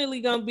definitely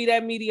gonna be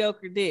that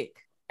mediocre dick.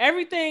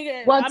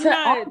 Everything.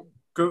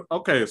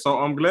 Okay, so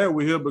I'm glad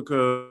we're here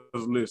because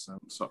listen,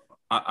 so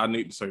I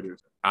need to say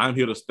this. I'm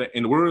here to stand,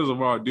 in the words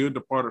of our dear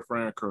departed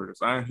friend Curtis,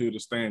 I'm here to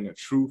stand in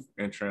truth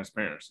and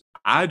transparency.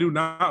 I do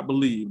not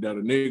believe that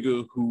a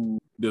nigga who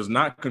does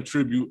not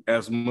contribute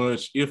as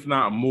much, if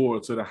not more,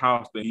 to the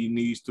house that he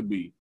needs to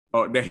be,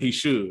 or that he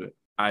should.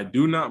 I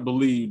do not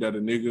believe that a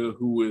nigga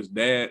who is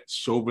that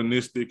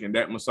chauvinistic and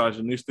that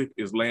misogynistic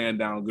is laying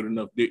down good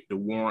enough dick to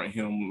warrant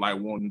him like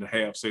wanting to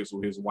have sex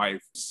with his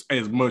wife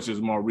as much as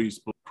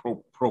Maurice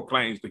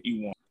proclaims that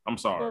he wants. I'm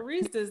sorry.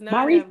 Maurice does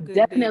not have good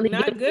dick.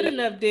 Not good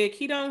enough dick.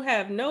 He don't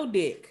have no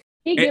dick.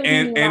 And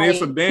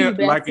it's a damn,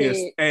 like, as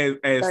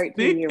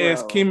thick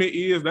as Kimmy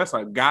is, that's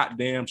a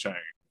goddamn shame.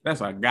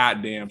 That's a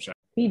goddamn shame.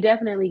 He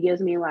definitely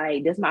gives me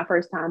like, this is my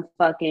first time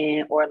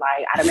fucking, or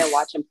like, I've been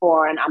watching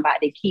porn. I'm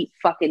about to keep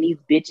fucking these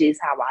bitches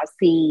how I've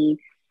seen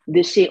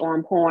this shit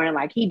on porn.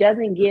 Like, he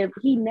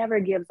never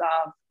gives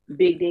off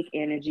big dick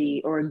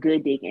energy or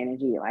good dick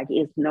energy. Like,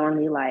 it's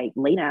normally like,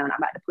 lay down, I'm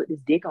about to put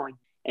this dick on you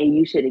and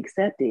you should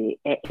accept it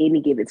at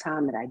any given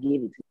time that I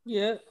give it to you.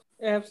 Yeah,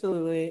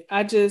 absolutely.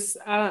 I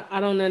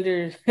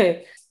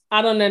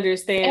don't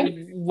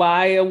understand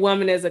why a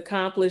woman as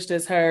accomplished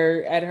as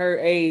her at her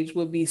age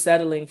would be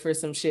settling for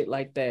some shit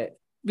like that.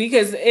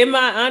 Because in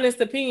my honest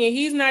opinion,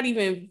 he's not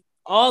even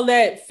all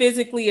that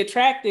physically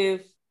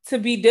attractive to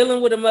be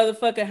dealing with a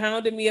motherfucker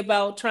hounding me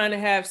about trying to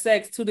have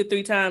sex 2 to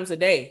 3 times a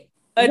day.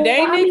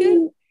 Nigga? I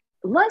mean,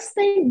 let's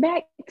think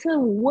back to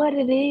what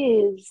it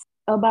is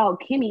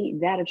about Kimmy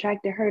that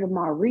attracted her to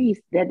Maurice,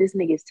 that this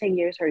nigga is 10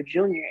 years her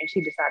junior and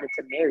she decided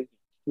to marry him.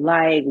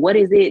 Like, what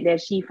is it that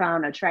she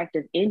found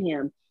attractive in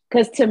him?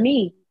 Because to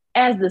me,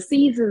 as the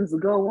seasons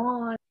go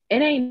on,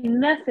 it ain't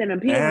nothing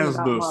appealing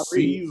about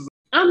Maurice.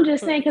 I'm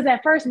just saying, because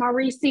at first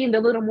Maurice seemed a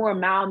little more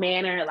mild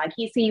mannered. Like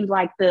he seemed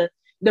like the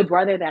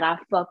brother that I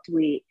fucked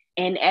with.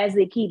 And as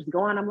it keeps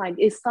going, I'm like,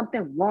 is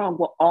something wrong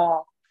with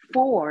all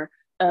 4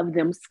 of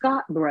them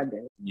Scott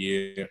brothers?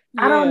 Yeah.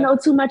 I don't know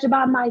too much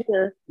about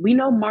Micah. We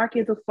know Mark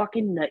is a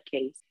fucking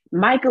nutcase.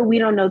 Micah, we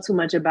don't know too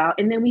much about.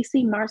 And then we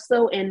see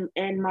Marceau and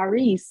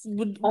Maurice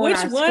on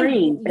our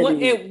screen.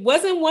 It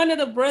wasn't one of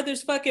the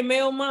brothers fucking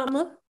male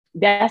mama.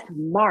 That's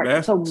Mark.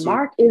 Mark is the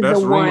one.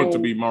 That's rumored to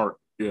be Mark.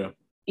 Yeah.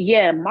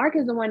 Yeah, Mark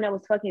is the one that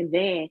was fucking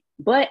Van.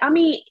 But I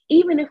mean,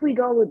 even if we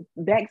go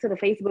back to the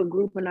Facebook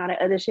group and all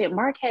that other shit,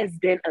 Mark has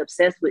been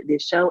obsessed with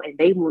this show and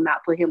they will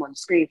not put him on the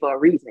screen for a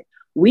reason.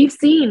 We've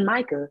seen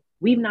Micah.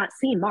 We've not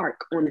seen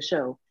Mark on the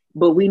show,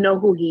 but we know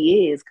who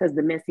he is because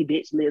the messy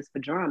bitch lives for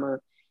drama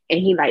and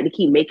he like to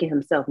keep making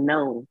himself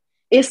known.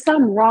 It's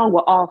something wrong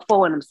with all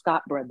 4 of them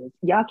Scott brothers.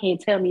 Y'all can't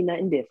tell me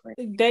nothing different.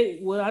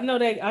 I know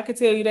that I could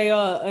tell you they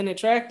are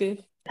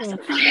unattractive.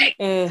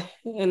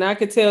 And I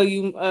could tell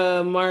you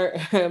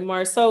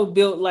Marceau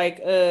built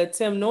like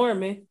Tim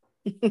Norman.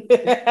 All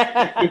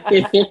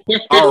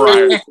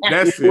right,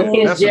 that's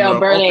it. That's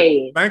enough.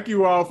 Okay. Thank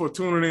you all for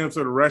tuning in to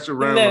the Ratchet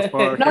Ramblers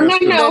podcast.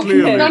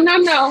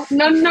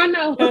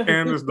 No.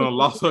 Candace done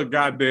lost her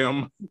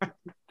goddamn.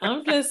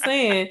 I'm just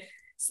saying.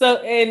 So,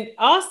 and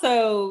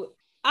also,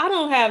 I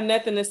don't have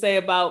nothing to say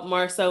about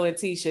Marceau and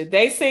Tisha.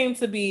 They seem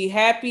to be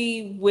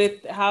happy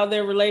with how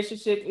their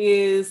relationship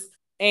is.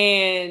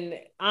 And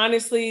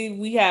honestly,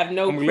 we have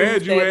no proof. I'm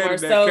glad you added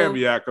that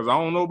caveat because I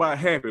don't know about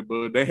happy,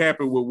 but they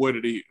happy with what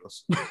it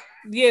is.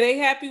 Yeah, they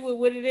happy with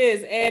what it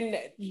is. And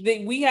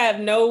we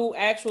have no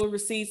actual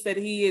receipts that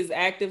he is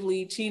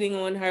actively cheating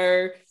on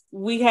her.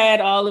 We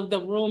had all of the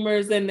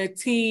rumors and the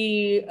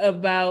tea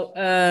about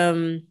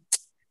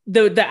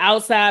the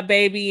outside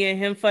baby and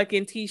him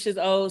fucking Tisha's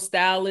old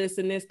stylist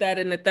and this, that,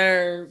 and the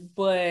third.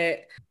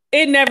 But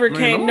it never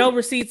came. No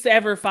receipts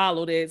ever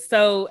followed it.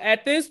 So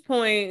at this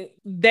point,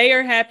 they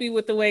are happy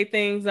with the way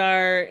things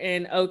are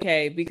and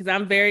okay, because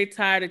I'm very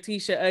tired of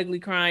Tisha ugly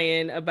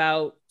crying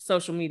about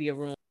social media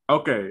rumors.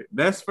 Okay,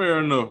 that's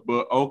fair enough.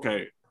 But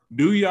okay,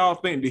 do y'all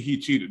think that he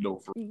cheated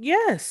though?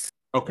 Yes.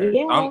 Okay,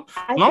 yeah,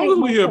 as long as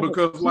we here,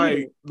 because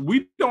like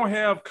we don't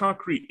have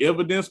concrete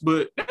evidence,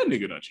 but that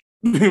nigga done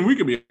cheated. We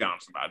can be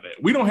honest about that.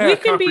 We don't have. We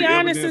can be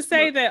honest and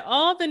say that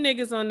all the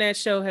niggas on that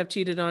show have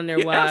cheated on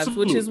their wives,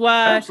 which is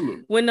why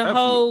when the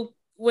whole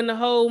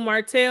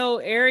Martell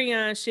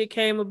Ariane shit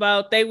came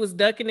about, they was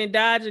ducking and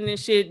dodging and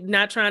shit,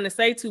 not trying to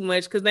say too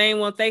much because they ain't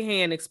want their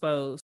hand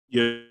exposed.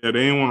 Yeah, they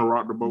didn't want to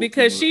rock the boat.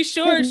 Because she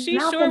sure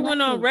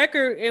went on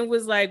record and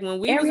was like, when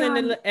we was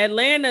in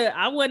Atlanta,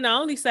 I wasn't the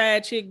only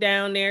side chick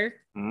down there.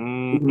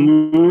 Right.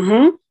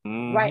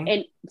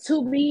 And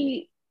to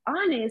be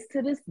honest,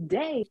 to this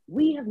day,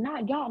 we have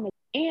not gotten an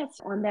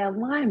answer on that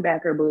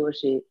linebacker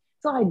bullshit.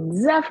 So I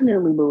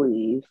definitely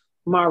believe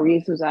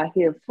Maurice was out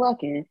here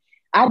fucking.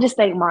 I just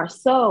think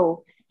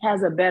Marceau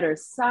has a better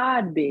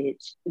side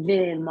bitch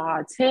than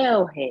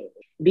Martell had.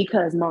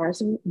 Because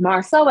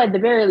Marceau, at the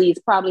very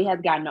least, probably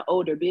has gotten an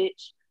older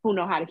bitch who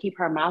know how to keep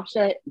her mouth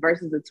shut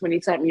versus a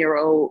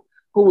 20-something-year-old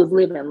who was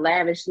living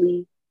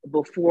lavishly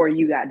before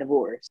you got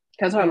divorced.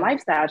 Because her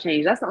lifestyle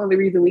changed. That's the only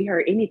reason we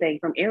heard anything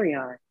from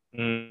Ariane.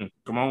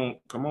 Come on,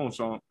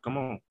 Sean.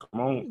 Come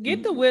on.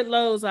 Get the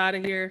Whitlows out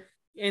of here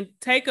and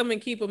take them and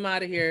keep them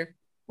out of here.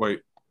 Wait.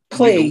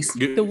 Please.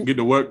 Get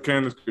the what,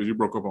 Candace? Because you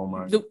broke up on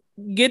mine.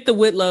 Get the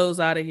Whitlows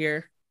out of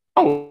here.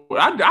 Oh,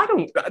 I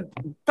don't.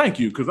 Thank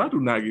you, because I do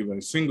not give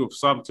a single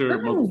solitary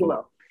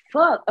motherfucker.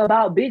 Fuck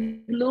about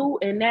Big Lou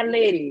and that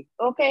lady.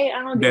 Okay,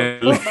 I don't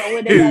give a fuck about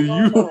what they got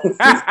going on.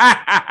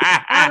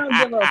 I don't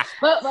give a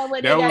fuck about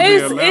what they got going on.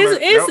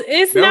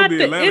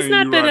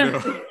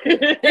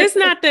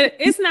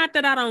 It's not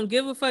that I don't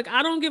give a fuck.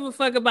 I don't give a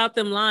fuck about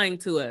them lying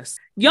to us.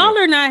 Y'all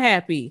are not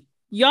happy.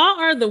 Y'all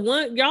are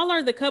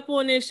the couple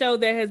on this show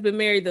that has been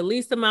married the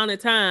least amount of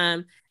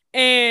time,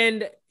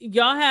 and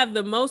y'all have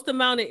the most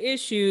amount of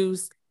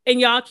issues,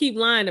 and y'all keep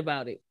lying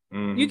about it.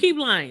 Mm-hmm. You keep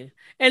lying,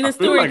 and the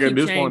story keeps changing.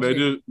 At this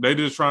point, they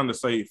just trying to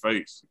save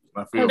face.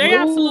 I feel they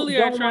absolutely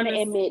don't want to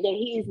admit that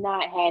he is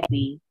not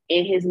happy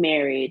in his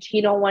marriage.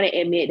 He don't want to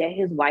admit that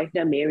his wife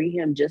done married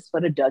him just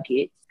for the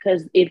ducats.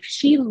 Because if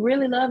she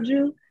really loved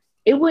you,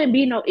 it wouldn't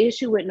be no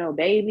issue with no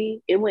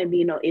baby. It wouldn't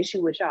be no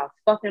issue with y'all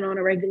fucking on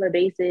a regular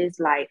basis.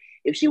 Like,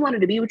 if she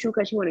wanted to be with you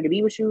because she wanted to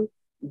be with you,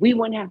 we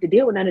wouldn't have to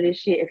deal with none of this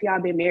shit if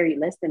y'all been married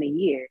less than a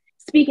year.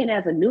 Speaking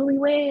as a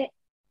newlywed,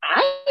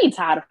 I ain't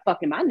tired of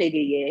fucking my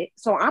nigga yet.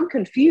 So I'm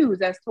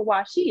confused as to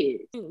why she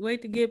is.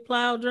 Wait to get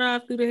plowed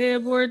drive through the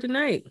headboard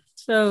tonight.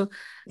 So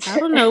I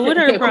don't know what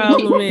her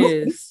problem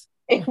is.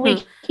 If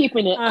we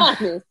keeping it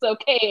honest,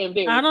 okay, and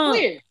very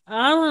clear.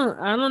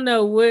 I don't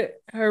know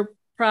what her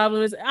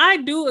problem is. I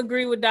do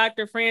agree with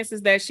Dr.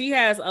 Francis that she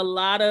has a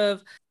lot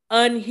of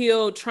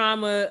unhealed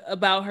trauma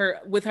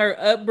about with her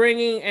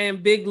upbringing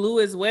and Big Lou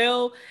as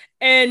well.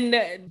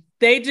 And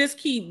they just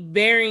keep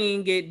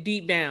burying it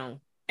deep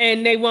down.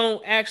 And they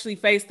won't actually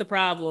face the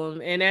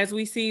problem. And as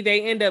we see,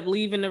 they end up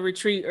leaving the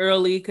retreat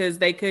early because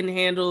they couldn't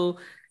handle,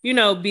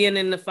 being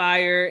in the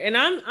fire. And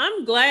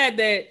I'm glad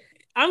that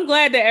I'm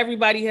glad that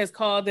everybody has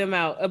called them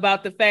out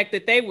about the fact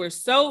that they were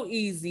so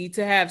easy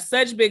to have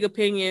such big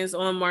opinions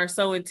on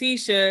Marsau and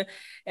Tisha.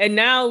 And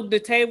now the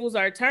tables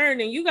are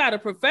turned and you got a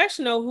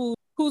professional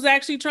who's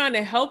actually trying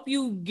to help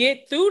you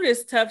get through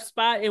this tough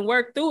spot and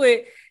work through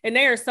it. And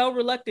they are so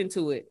reluctant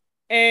to it.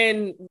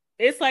 And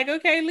it's like,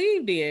 okay,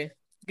 leave then.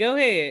 Go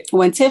ahead.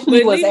 When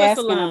Tiffany was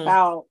asking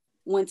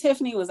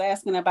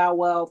about,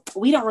 well,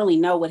 we don't really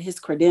know what his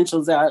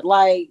credentials are.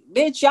 Like,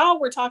 bitch, y'all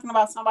were talking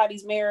about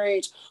somebody's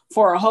marriage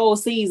for a whole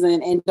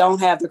season and don't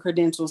have the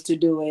credentials to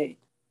do it.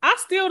 I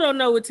still don't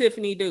know what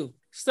Tiffany do.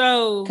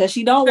 So, because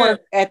she don't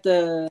work at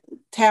the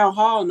town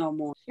hall no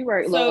more. She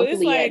worked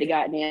locally at the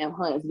goddamn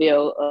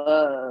Huntsville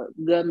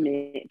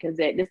government. Because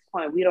at this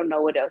point, we don't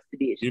know what else to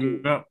do.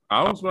 You know,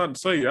 I was about to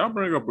say, y'all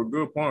bring up a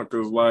good point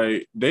because,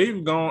 like,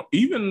 they've gone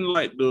even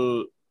like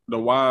the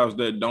wives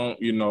that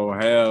don't, you know,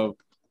 have,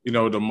 you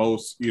know, the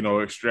most, you know,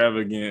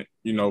 extravagant,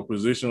 you know,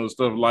 position and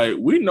stuff. Like,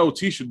 we know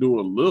Tisha do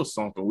a little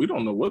something. We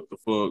don't know what the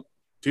fuck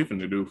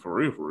Tiffany do for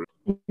real, for real.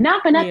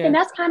 Not for nothing. Yeah.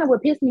 That's kind of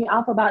what pissed me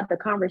off about the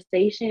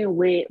conversation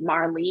with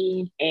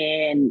Marlene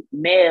and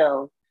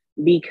Mel,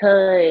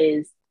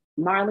 because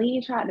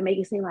Marlene tried to make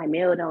it seem like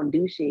Mel don't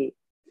do shit.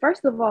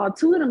 First of all,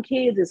 2 of them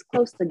kids is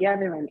close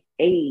together in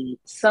age.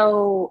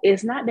 So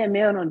it's not that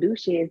Mel don't do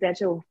shit, it's that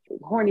your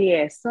horny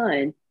ass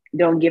son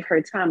don't give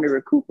her time to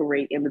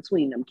recuperate in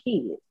between them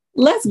kids.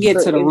 Let's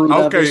get to the root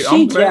of it. Okay,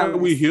 I'm glad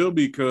we here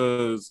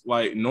because,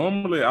 like,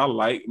 normally I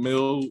like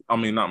Martell's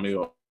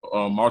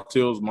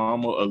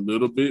mama a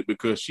little bit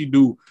because she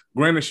do,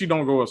 granted, she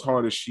don't go as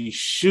hard as she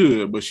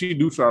should, but she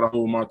do try to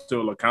hold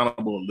Martell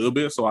accountable a little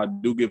bit. So I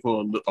do give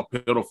her a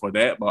pedal for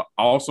that. But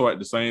also at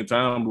the same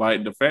time,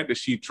 like the fact that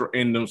she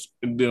in them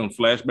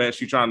flashbacks,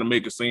 she trying to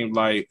make it seem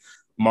like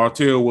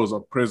Martell was a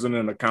present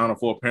and accounted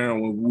for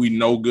parent when we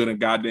know good and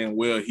goddamn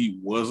well he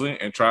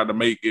wasn't, and tried to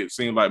make it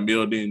seem like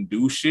Mel didn't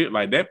do shit.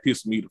 Like, that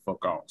pissed me the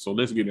fuck off. So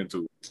let's get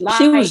into it.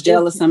 She was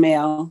jealous of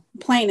Mel,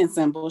 plain and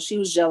simple. She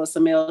was jealous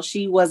of Mel.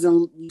 She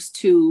wasn't used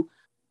to,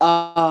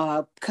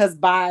 because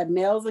by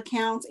Mel's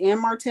accounts and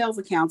Martell's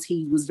accounts,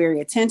 he was very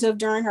attentive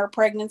during her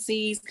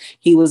pregnancies.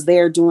 He was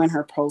there doing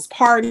her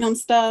postpartum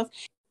stuff.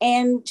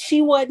 And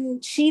she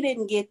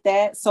didn't get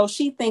that. So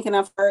she thinking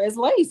of her as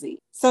lazy.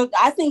 So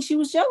I think she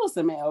was jealous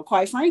of Mel,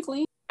 quite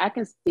frankly. I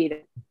can see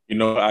that. You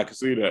know, I can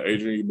see that.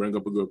 Adrian, you bring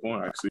up a good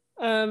point. I can see.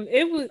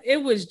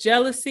 It was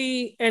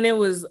jealousy, and it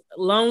was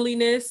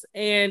loneliness,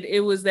 and it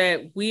was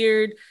that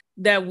weird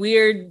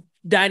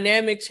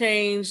dynamic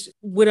change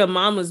with a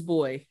mama's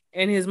boy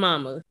and his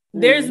mama.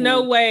 There's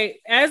no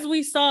way, as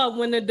we saw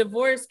when the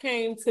divorce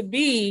came to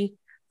be,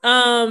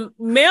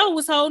 Mel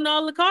was holding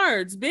all the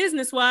cards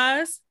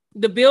business-wise.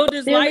 The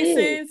builder's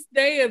license,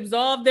 they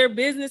absolved their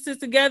businesses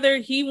together.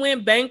 He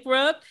went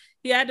bankrupt.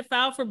 He had to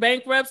file for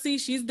bankruptcy.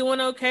 She's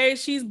doing okay.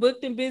 She's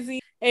booked and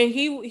busy. And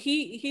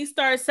he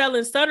started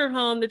selling Sutter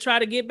Home to try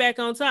to get back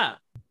on top.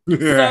 So,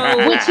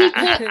 which he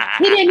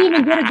didn't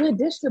even get a good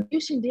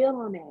distribution deal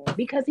on that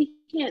because he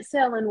can't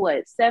sell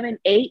in 7,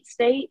 8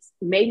 states,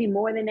 maybe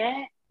more than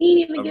that.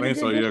 He didn't even get a good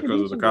distribution deal.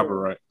 Because of the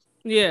copyright.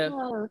 Yeah.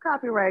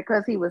 Copyright,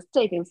 because he was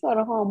taking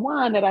Sutter Home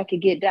wine that I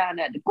could get down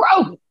at the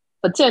Grover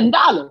for $10.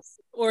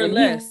 Or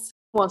less.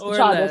 Wants to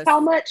charge us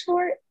how much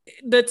for it?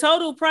 The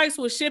total price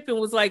with shipping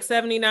was like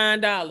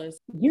 $79.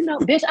 You know,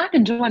 bitch, I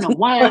could join a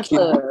wine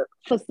club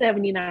for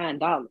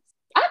 $79.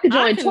 I could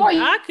join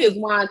Toya's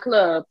wine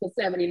club for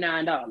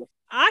 $79.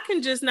 I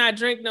can just not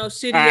drink no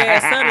shitty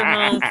ass Sutter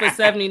Home for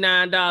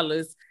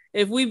 $79.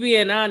 If we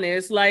being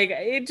honest, like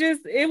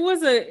it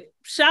was a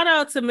shout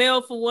out to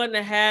Mel for wanting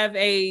to have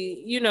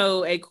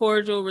a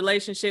cordial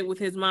relationship with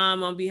his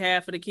mom on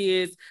behalf of the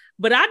kids.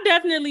 But I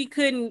definitely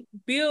couldn't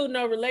build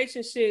no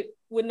relationship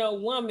with no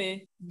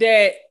woman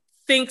that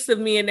thinks of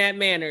me in that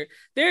manner.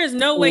 There is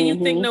no way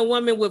you think no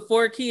woman with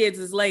 4 kids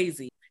is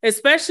lazy,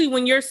 especially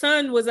when your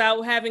son was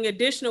out having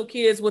additional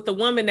kids with a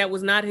woman that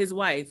was not his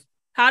wife.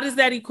 How does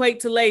that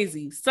equate to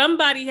lazy?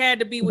 Somebody had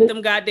to be with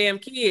them goddamn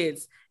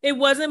kids. It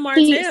wasn't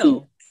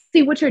Martell.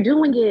 See, what you're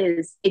doing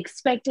is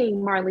expecting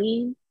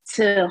Marlene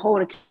to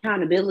hold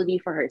accountability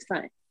for her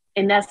son.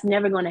 And that's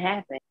never going to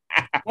happen.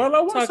 Well,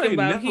 I want to say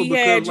never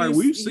because like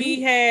we've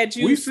seen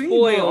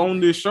her on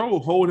this show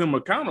hold him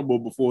accountable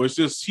before. It's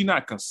just she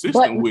not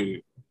consistent with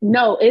it.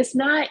 No, it's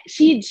not.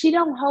 She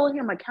don't hold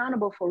him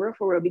accountable for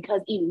real,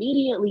 because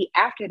immediately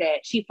after that,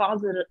 she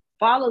follows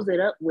it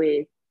up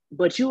with,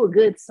 but you a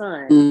good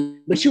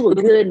son, but you a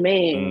good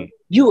man,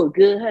 you a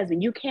good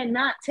husband. You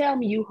cannot tell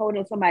me you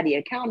holding somebody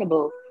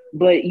accountable,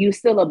 but you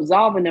still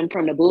absolving them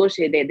from the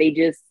bullshit that they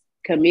just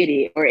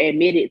committed or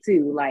admitted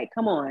to. Like,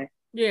 come on.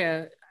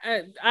 Yeah.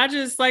 I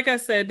just, like I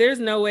said, there's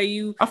no way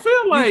I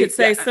feel like you could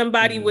say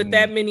somebody with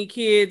that many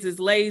kids is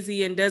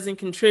lazy and doesn't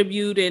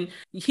contribute, and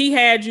he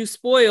had you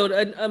spoiled.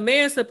 A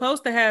man's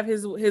supposed to have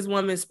his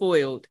woman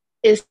spoiled.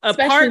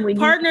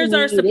 Partners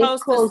are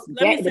supposed to.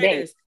 Let me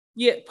say this.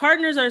 Yeah,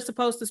 partners are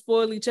supposed to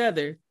spoil each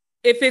other.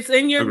 If it's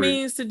in your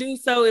means to do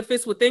so, if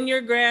it's within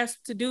your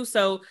grasp to do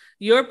so,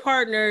 your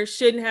partner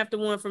shouldn't have to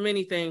want from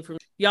anything from you.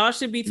 Y'all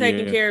should be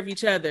taking care of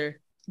each other.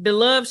 The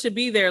love should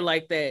be there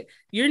like that.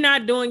 You're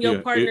not doing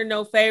your partner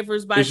no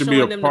favors by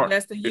showing them the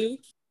best of you.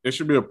 It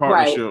should be a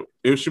partnership. Right.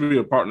 It should be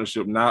a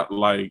partnership, not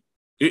like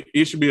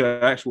it should be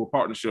an actual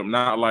partnership,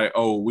 not like,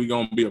 oh, we're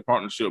gonna be a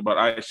partnership, but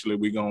actually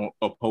we're gonna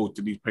uphold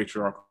to these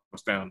patriarchal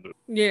standards.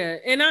 Yeah,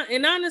 and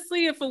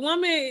honestly, if a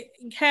woman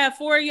have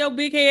 4 of your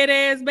big head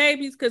ass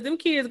babies, because them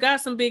kids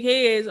got some big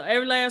heads,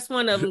 every last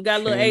one of them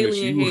got little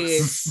alien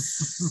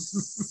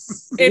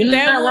heads.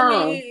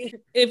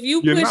 If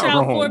you push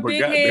out 4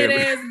 big head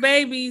ass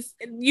babies,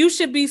 you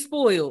should be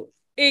spoiled.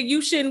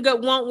 You shouldn't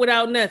want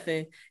without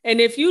nothing.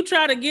 And if you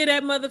try to give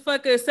that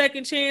motherfucker a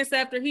second chance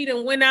after he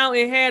done went out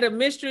and had a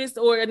mistress,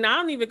 and I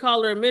don't even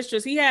call her a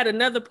mistress, he had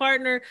another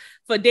partner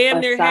for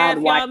damn near half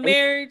y'all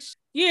marriage.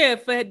 Yeah,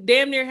 for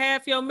damn near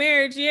half your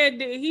marriage. Yeah,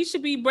 he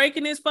should be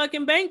breaking his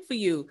fucking bank for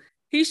you.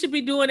 He should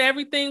be doing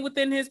everything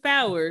within his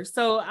power.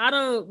 So I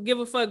don't give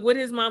a fuck what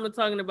his mama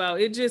talking about.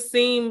 It just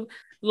seemed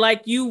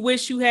like you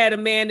wish you had a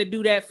man to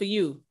do that for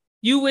you.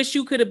 You wish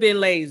you could have been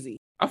lazy.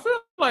 I feel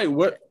like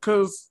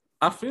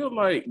I feel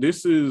like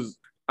this is,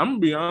 I'm gonna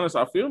be honest,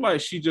 I feel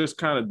like she just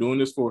kind of doing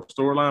this for a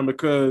storyline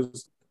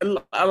because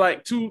I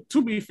like to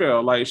be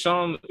fair, like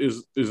Sean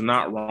is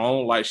not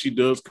wrong. Like she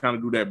does kind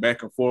of do that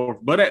back and forth,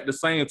 but at the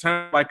same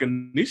time, like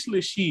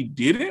initially she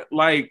didn't,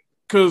 like,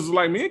 cause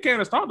like me and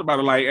Candace talked about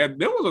it. Like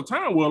there was a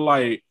time where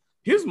like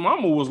his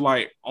mama was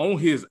like on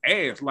his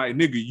ass, like,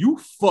 nigga, you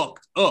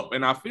fucked up.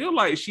 And I feel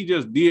like she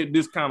just did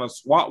this kind of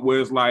swap where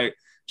it's like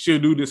she'll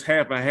do this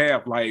half and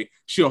half, like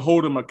she'll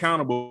hold him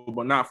accountable,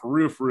 but not for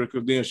real,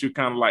 because then she'll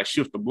kind of like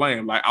shift the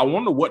blame. Like, I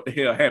wonder what the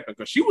hell happened,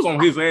 because she was on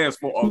his ass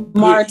for a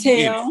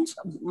Martell.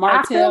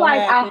 I feel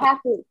like I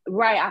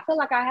feel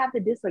like I have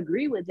to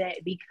disagree with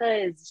that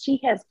because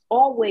she has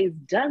always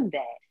done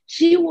that.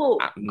 She will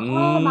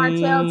call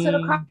Martell to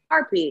the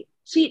carpet.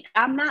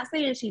 I'm not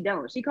saying she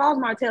don't. She calls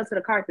Martell to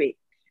the carpet,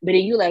 but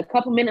then you let a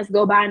couple minutes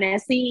go by in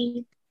that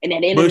scene.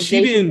 But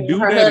she didn't do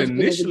that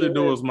initially,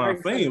 though, is my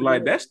thing.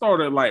 Like, that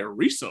started, like,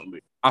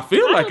 recently. I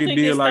feel like it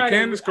did. Like,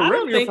 Candace,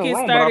 correct me if I'm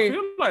wrong, but I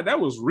feel like that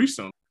was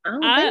recent.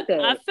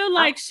 I feel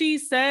like she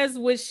says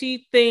what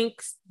she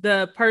thinks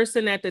the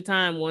person at the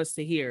time wants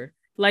to hear.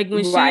 Like,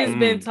 when she has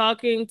been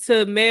talking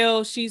to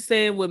Mel, she's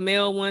saying what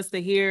Mel wants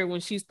to hear.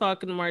 When she's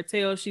talking to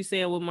Martell, she's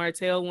saying what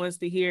Martell wants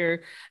to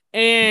hear.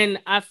 And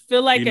I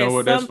feel like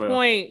at some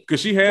point...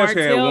 Because she has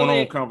had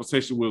one-on-one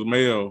conversation with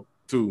Mel,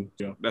 too.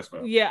 Yeah, that's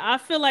fine. Yeah, I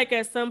feel like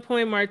at some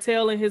point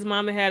Martell and his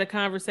mama had a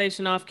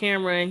conversation off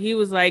camera, and he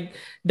was like,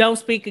 "Don't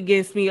speak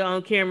against me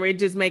on camera. It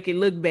just make it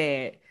look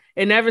bad."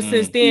 And ever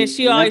since then,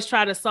 she always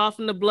try to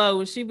soften the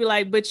blow, and she'd be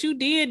like, "But you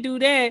did do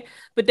that,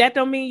 but that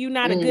don't mean you're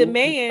not a good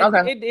man."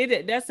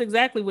 Okay, that's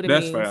exactly what it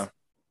means.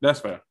 That's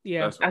fair.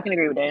 Yeah, that's fair. I can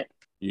agree with that.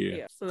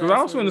 Yeah, because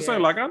I was going to say,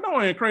 like, I know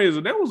I ain't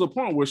crazy. There was a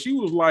point where she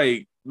was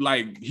like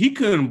he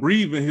couldn't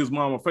breathe in his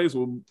mama's face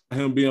with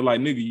him being like,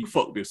 "Nigga, you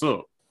fucked this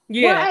up."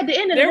 Yeah. Well, at the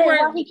end of the day,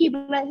 why he keep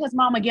letting his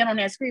mama get on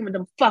that screen with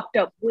them fucked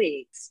up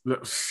wigs?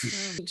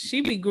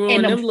 She be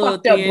growing them little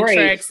thin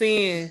tracks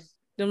in.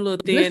 Them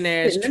little thin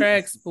ass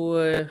tracks,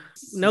 boy.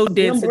 No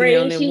density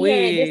on them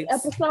wigs.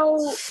 This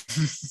episode,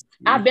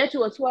 I bet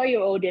you a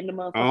 12-year-old in the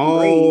motherfucking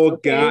braids,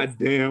 okay?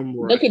 Goddamn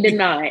right. Look at the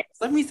knots.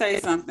 Let me say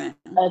something.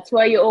 A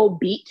 12-year-old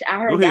beach. I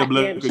heard that.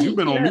 Because you've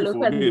been on mute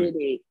for a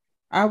minute.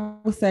 I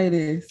will say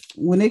this: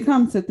 when it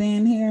comes to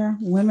thin hair,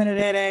 women of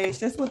that age,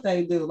 that's what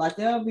they do. Like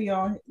they'll be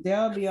on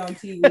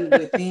TV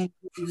with thin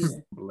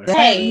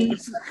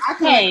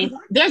hair.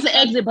 There's an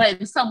exit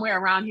button somewhere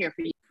around here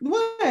for you.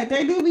 What?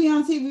 They do be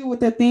on TV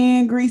with the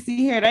thin,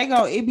 greasy hair.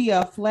 It be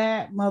a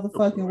flat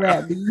motherfucking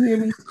wrap. Do you hear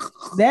me?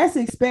 That's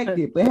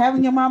expected. But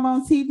having your mom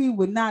on TV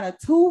with not a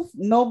tooth,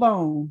 no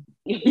bone.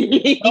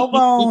 No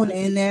bone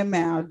in their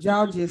mouth.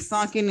 Y'all just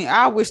sunk in it.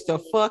 I wish the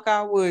fuck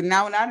I would.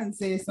 Now when I didn't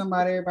say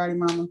somebody, everybody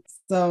mama.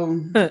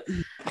 So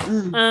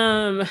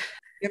I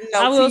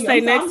will say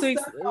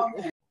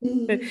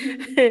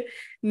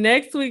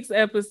next week's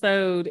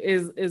episode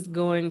is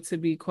going to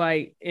be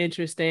quite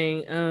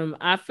interesting.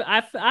 I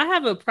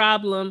have a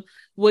problem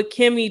with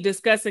Kimmy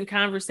discussing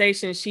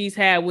conversations she's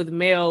had with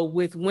Mel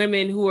with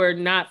women who are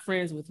not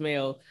friends with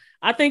Mel.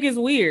 I think it's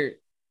weird.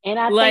 And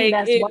I think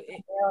that's why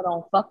Mel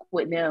don't fuck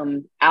with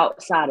them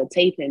outside of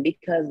taping,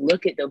 because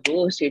look at the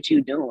bullshit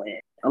you doing.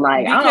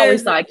 Like, I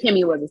always thought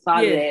Kimmy was a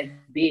solid ass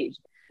bitch.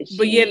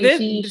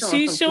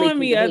 She's showing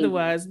me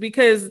otherwise,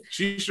 because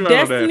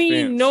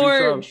Destiny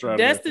nor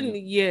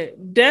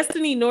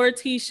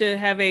Tisha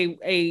have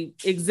a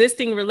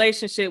existing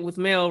relationship with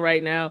Mel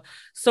right now.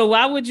 So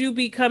why would you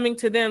be coming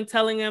to them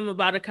telling them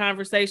about a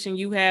conversation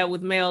you had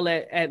with Mel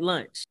at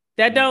lunch?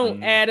 That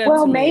don't add up.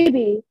 Well, to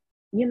maybe,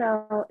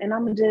 and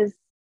I'm just,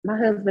 my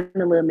husband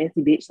a little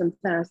messy bitch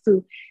sometimes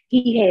too.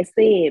 He had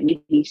said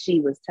maybe she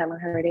was telling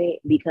her that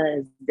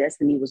because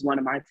Destiny was one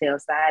of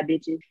Martell's side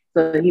bitches.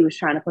 So he was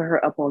trying to put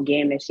her up on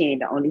game that she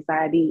ain't the only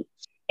side bitch.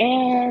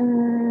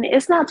 And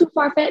it's not too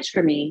far-fetched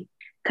for me,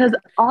 because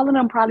all of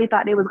them probably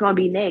thought they was going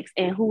to be next.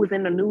 And who was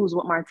in the news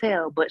with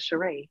Martell but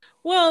Sheree?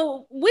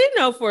 Well, we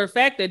know for a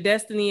fact that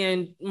Destiny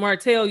and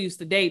Martell used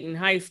to date in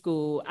high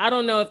school. I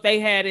don't know if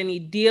they had any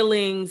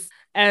dealings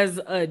as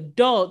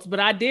adults, but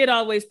I did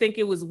always think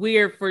it was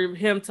weird for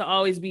him to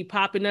always be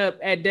popping up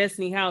at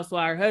Destiny house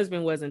while her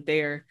husband wasn't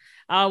there.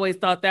 I always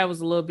thought that was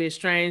a little bit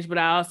strange, but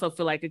I also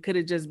feel like it could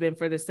have just been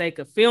for the sake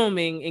of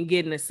filming and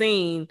getting a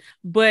scene.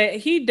 But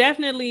he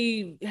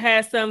definitely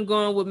has something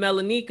going with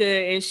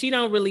Melanika, and she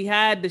don't really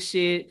hide the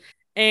shit.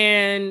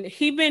 And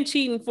he been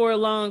cheating for a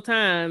long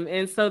time.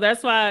 And so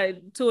that's why,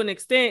 to an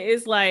extent,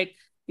 it's like,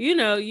 you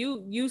know,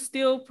 you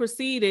still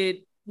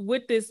proceeded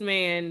with this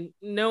man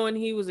knowing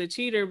he was a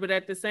cheater, but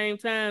at the same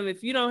time,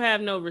 if you don't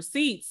have no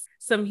receipts,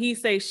 some he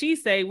say, she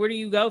say, where do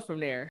you go from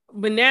there?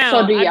 But now so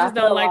I just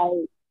don't like...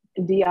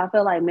 Do y'all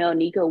feel like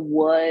Melanika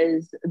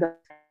was the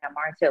that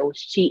Martell was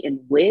cheating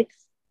with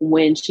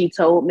when she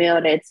told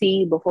Mel that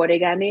tea before they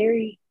got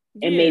married?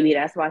 And maybe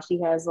that's why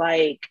she has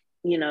like,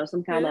 you know,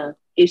 some kind of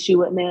issue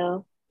with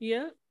Mel.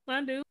 Yeah,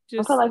 I do.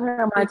 I feel like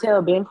her and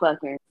Martell been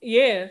fucking.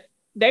 Yeah.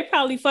 They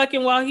probably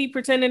fucking while he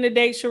pretending to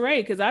date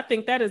Sheree, because I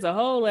think that is a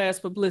whole ass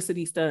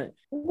publicity stunt.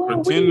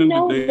 Well, pretending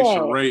to date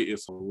Sheree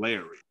is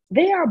hilarious.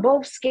 They are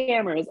both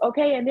scammers,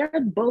 okay? And they're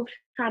both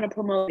trying to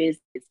promote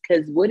business.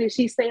 Because what did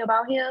she say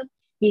about him?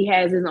 He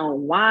has his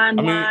own wine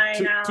line.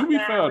 To be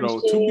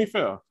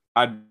fair,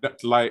 I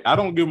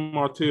don't give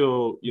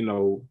Martell, you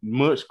know,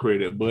 much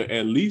credit, but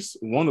at least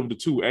one of the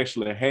two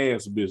actually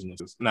has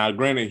businesses. Now,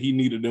 granted, he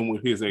needed them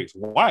with his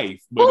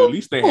ex-wife, but at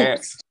least they had.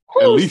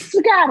 Who's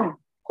got him?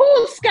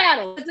 Who's got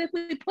him? Because if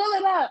we pull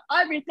it up,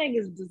 everything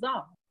is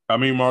dissolved. I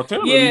mean,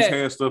 Martell at least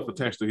has stuff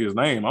attached to his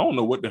name. I don't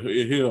know what the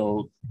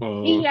hell.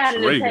 He got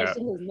it attached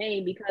to his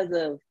name because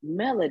of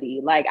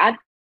Melody. Like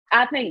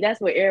I think that's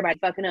where everybody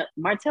fucking up.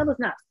 Martell is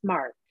not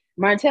smart.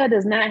 Martell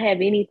does not have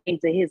anything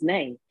to his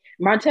name.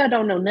 Martell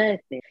don't know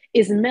nothing.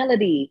 It's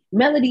Melody.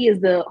 Melody is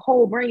the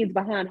whole brains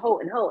behind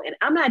Holt and Holt. And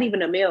I'm not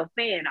even a Mel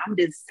fan. I'm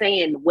just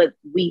saying what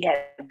we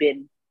have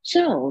been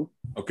shown.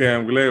 Okay,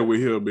 I'm glad we're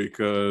here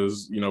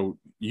because, you know,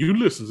 you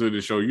listen to the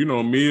show. You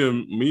know, me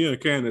and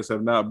Candace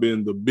have not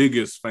been the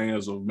biggest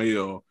fans of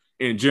Mel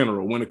in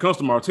general. When it comes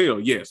to Martell,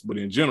 yes, but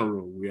in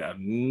general, we got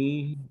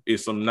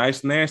it's some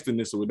nice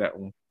nastiness with that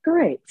one.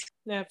 Great.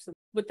 Absolutely.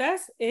 But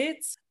that's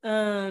it.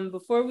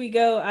 Before we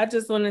go, I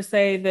just want to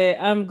say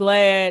that I'm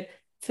glad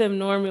Tim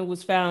Norman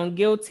was found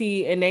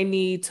guilty and they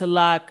need to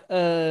lock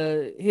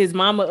his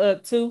mama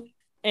up too.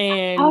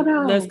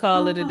 And let's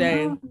call it a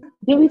day.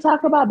 Did we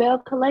talk about Bell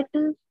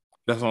Collective?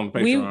 That's on the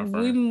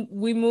Patreon.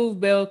 We moved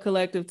Bell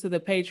Collective to the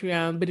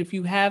Patreon, but if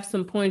you have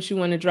some points you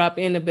want to drop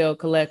in the Bell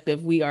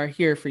Collective, we are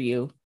here for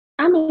you.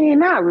 I mean,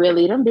 not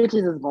really. Them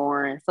bitches is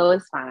boring, so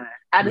it's fine.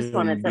 I just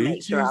wanted to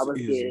make sure I was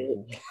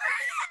good.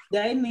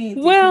 They need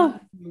to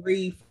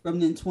read from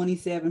them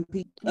 27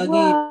 people again.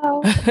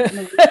 Well,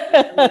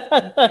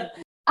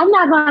 I'm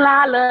not gonna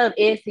lie, I love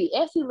Essie.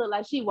 Essie look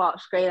like she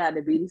walked straight out of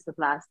the beauty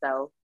supply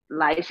store.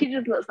 Like she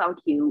just looks so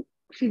cute.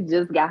 She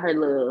just got her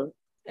little.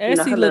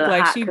 Essie looked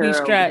like she be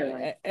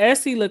strapped.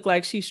 Essie looked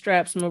like she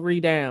straps Marie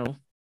down.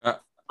 I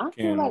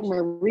feel like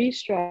Marie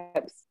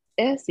straps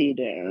Essie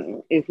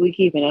down. If we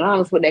keeping it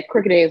honest with that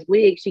crooked ass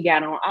wig she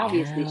got on,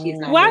 obviously she's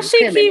not. Why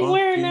she keep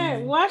wearing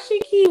that? Why she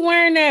keep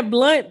wearing that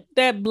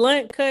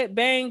blunt cut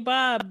bang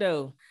bob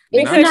though?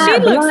 Because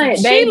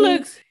she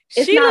looks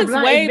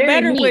way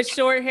better with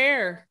short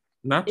hair.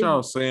 Not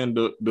y'all saying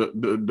the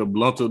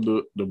blunter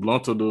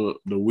the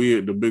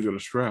wig, the bigger the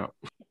strap.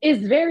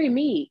 It's very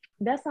meek.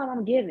 That's all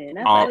I'm giving.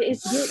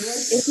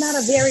 It's not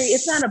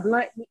a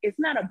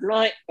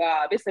blunt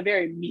bob. It's a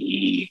very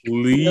meek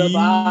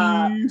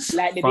bob.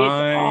 Like the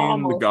bitch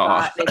almost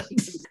thought that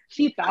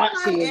she thought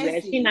she was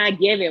there. She not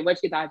giving what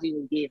she thought she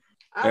was giving.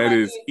 That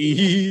is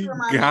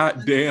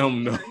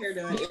goddamn no.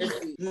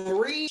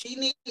 Marie,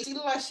 she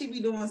look like she be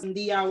doing some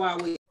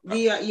DIY with.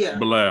 Yeah.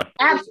 Blah.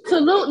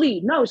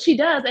 Absolutely. No, she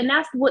does. And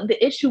that's what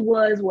the issue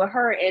was with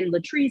her and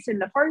Latrice in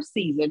the first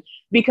season,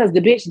 because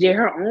the bitch did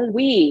her own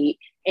wig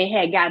and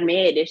had got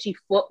mad that she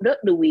fucked up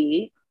the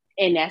wig.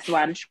 And that's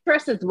why the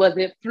tresses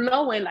wasn't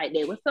flowing like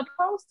they were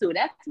supposed to.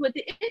 That's what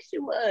the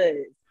issue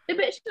was. The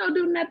bitch don't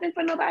do nothing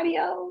for nobody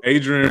else.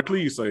 Adrian,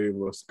 please save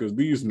us, because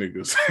these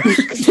niggas.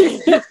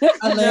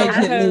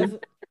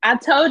 I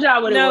told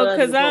y'all what it was. No,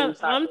 because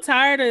I'm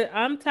tired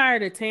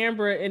of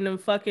Tambra in them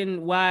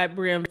fucking wide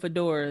brim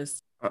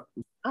fedoras.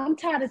 I'm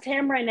tired of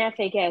Tambra in that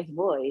fake ass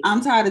voice.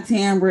 I'm tired of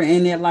Tambra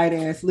in that light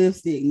ass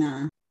lipstick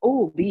now.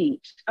 Oh,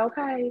 beach.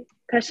 Okay.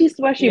 Because she's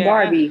slushy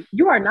Barbie.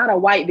 You are not a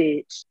white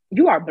bitch.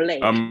 You are black.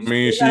 I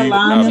mean,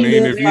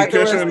 if you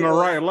catch her in the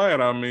right light,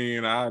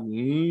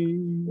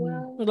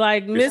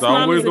 like Miss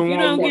Mamas,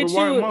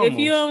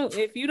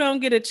 if you don't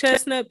get a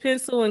chestnut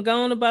pencil and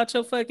go on about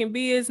your fucking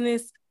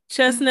business,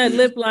 chestnut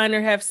lip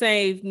liner have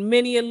saved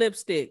many a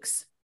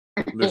lipsticks.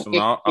 Listen,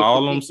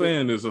 all I'm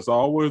saying is it's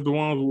always the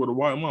ones with a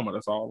white mama.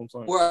 That's all I'm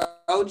saying. Well,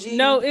 OG.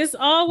 No, it's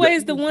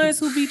always the ones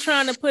who be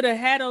trying to put a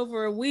hat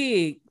over a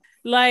wig.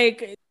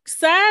 Like,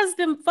 size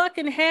them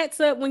fucking hats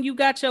up when you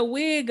got your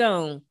wig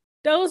on.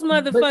 Those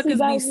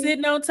motherfuckers be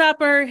sitting on top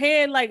of her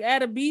head like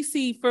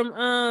Adebisi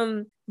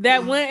from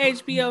That one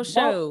HBO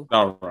show.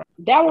 All right.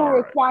 That will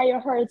require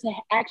her to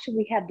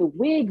actually have the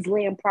wigs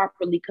laying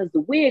properly because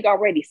the wig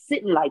already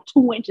sitting like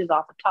 2 inches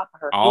off the top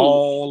of her head.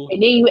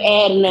 And then you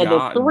add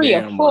another 3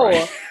 or 4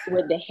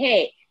 with the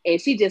head.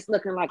 And she just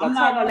looking like a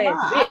tall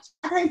ass bitch.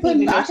 I can't put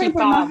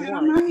no head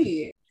on my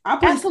head. I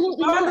put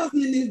 $6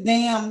 in this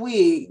damn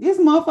wig. This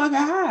motherfucker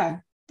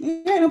high. You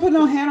ain't gonna put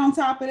no hat on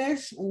top of that.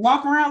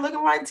 Walk around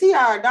looking like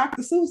T.R.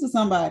 Dr. Seuss or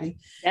somebody.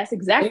 That's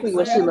exactly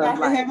what she looks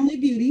like. Heavenly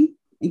Beauty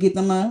and get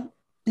them a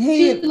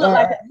head or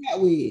like a hat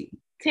wig.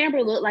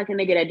 Tamra looked like a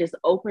nigga that just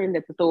opened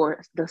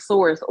the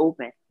source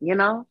open, you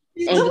know?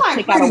 She look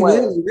like Pretty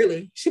Willie,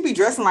 really. She be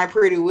dressing like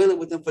Pretty Willie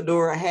with the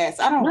fedora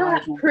hats. I don't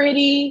like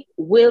Pretty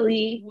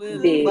Willie.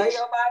 Lay your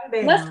body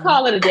down. Let's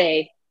call it a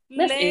day.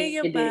 Lay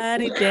your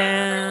body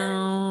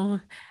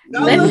down.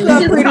 Let's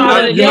just call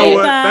it a day. You know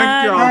what?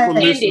 Thank y'all for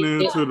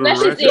listening to the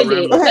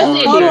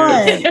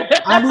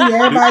I need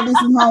everybody do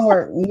some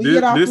homework. When we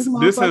get off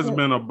this has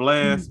been a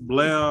blast.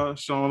 Blair,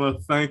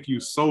 Shauna, thank you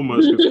so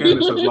much because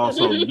Candace has lost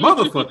her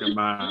motherfucking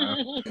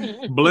mind.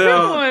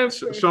 Blair,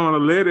 Shauna,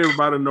 let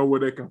everybody know where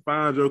they can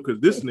find you because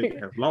this nigga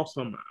has lost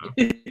her mind.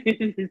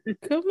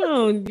 Come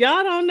on,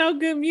 y'all don't know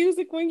good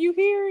music when you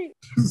hear it.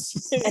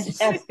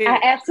 I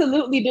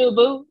absolutely do,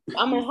 boo.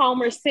 I'm a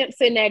Homer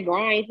Simpson that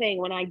grind thing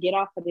when I get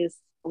off of this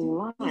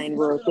line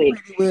real quick.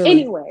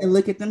 Anyway, and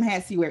look at them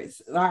hats he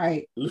wears. All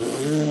right.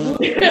 I'll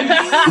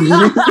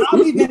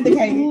be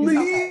vindicated.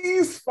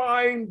 Please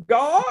find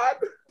God.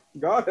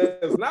 God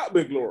has not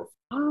been glorified.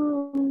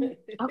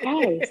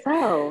 Okay,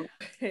 so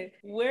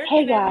where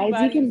hey guys,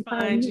 you can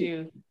find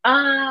you.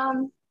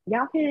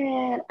 Y'all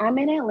can. I'm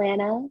in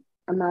Atlanta.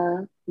 I'm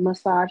a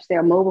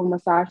mobile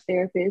massage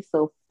therapist.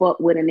 So fuck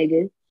with a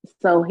nigga.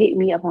 So hit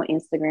me up on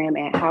Instagram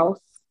at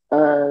House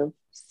of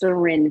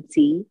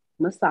Serenity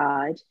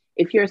Massage.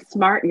 If you're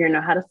smart, you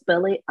know how to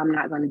spell it. I'm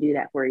not going to do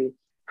that for you.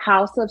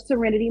 House of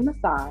Serenity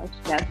Massage.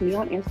 That's me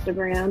on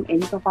Instagram.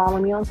 And you can follow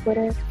me on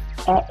Twitter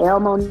at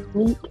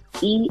Monique,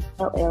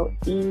 ELLE_Monique.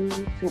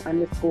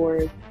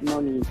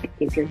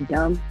 If you're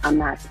dumb, I'm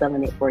not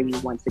spelling it for you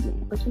once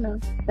again. But you know,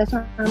 that's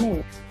what I'm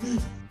at.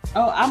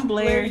 Oh, I'm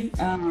Blair.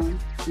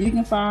 You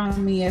can follow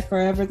me at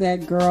Forever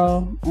That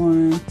Girl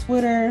on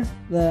Twitter.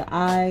 The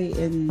I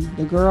in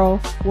the girl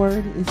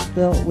word is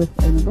spelled with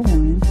a number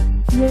 1.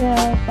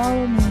 Yeah,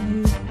 follow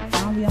me.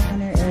 I'll be on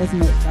there as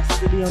much. I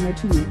still be on there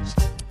too much.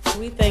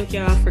 We thank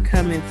y'all for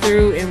coming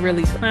through and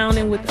really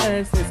clowning with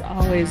us. It's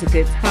always a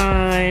good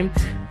time.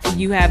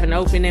 You have an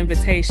open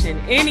invitation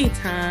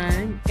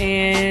anytime.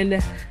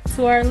 And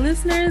to our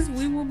listeners,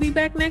 we will be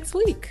back next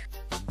week.